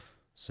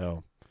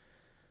 So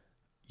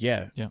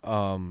yeah.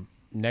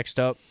 Next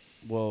up,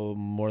 we'll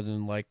more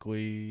than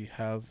likely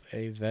have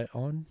a vet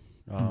on.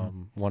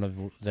 One of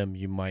them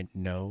you might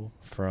know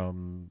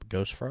from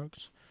Ghost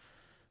Frogs.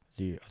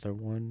 The other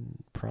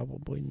one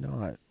probably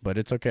not, but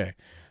it's okay.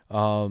 You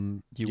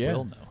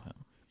will know him.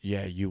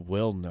 Yeah, you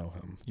will know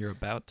him. You're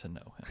about to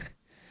know him.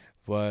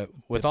 But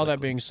with all that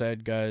being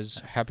said,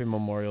 guys, happy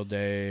Memorial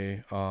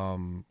Day.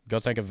 Go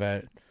thank a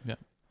vet. Yeah.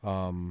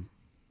 You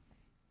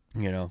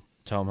know,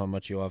 tell him how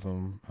much you love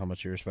him, how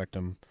much you respect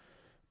him.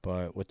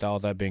 But with all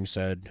that being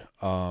said,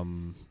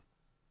 happy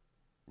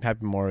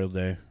Memorial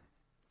Day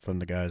from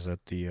the guys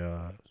at the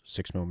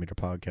 6mm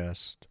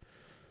podcast.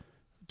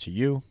 To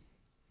you,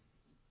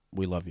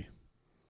 we love you.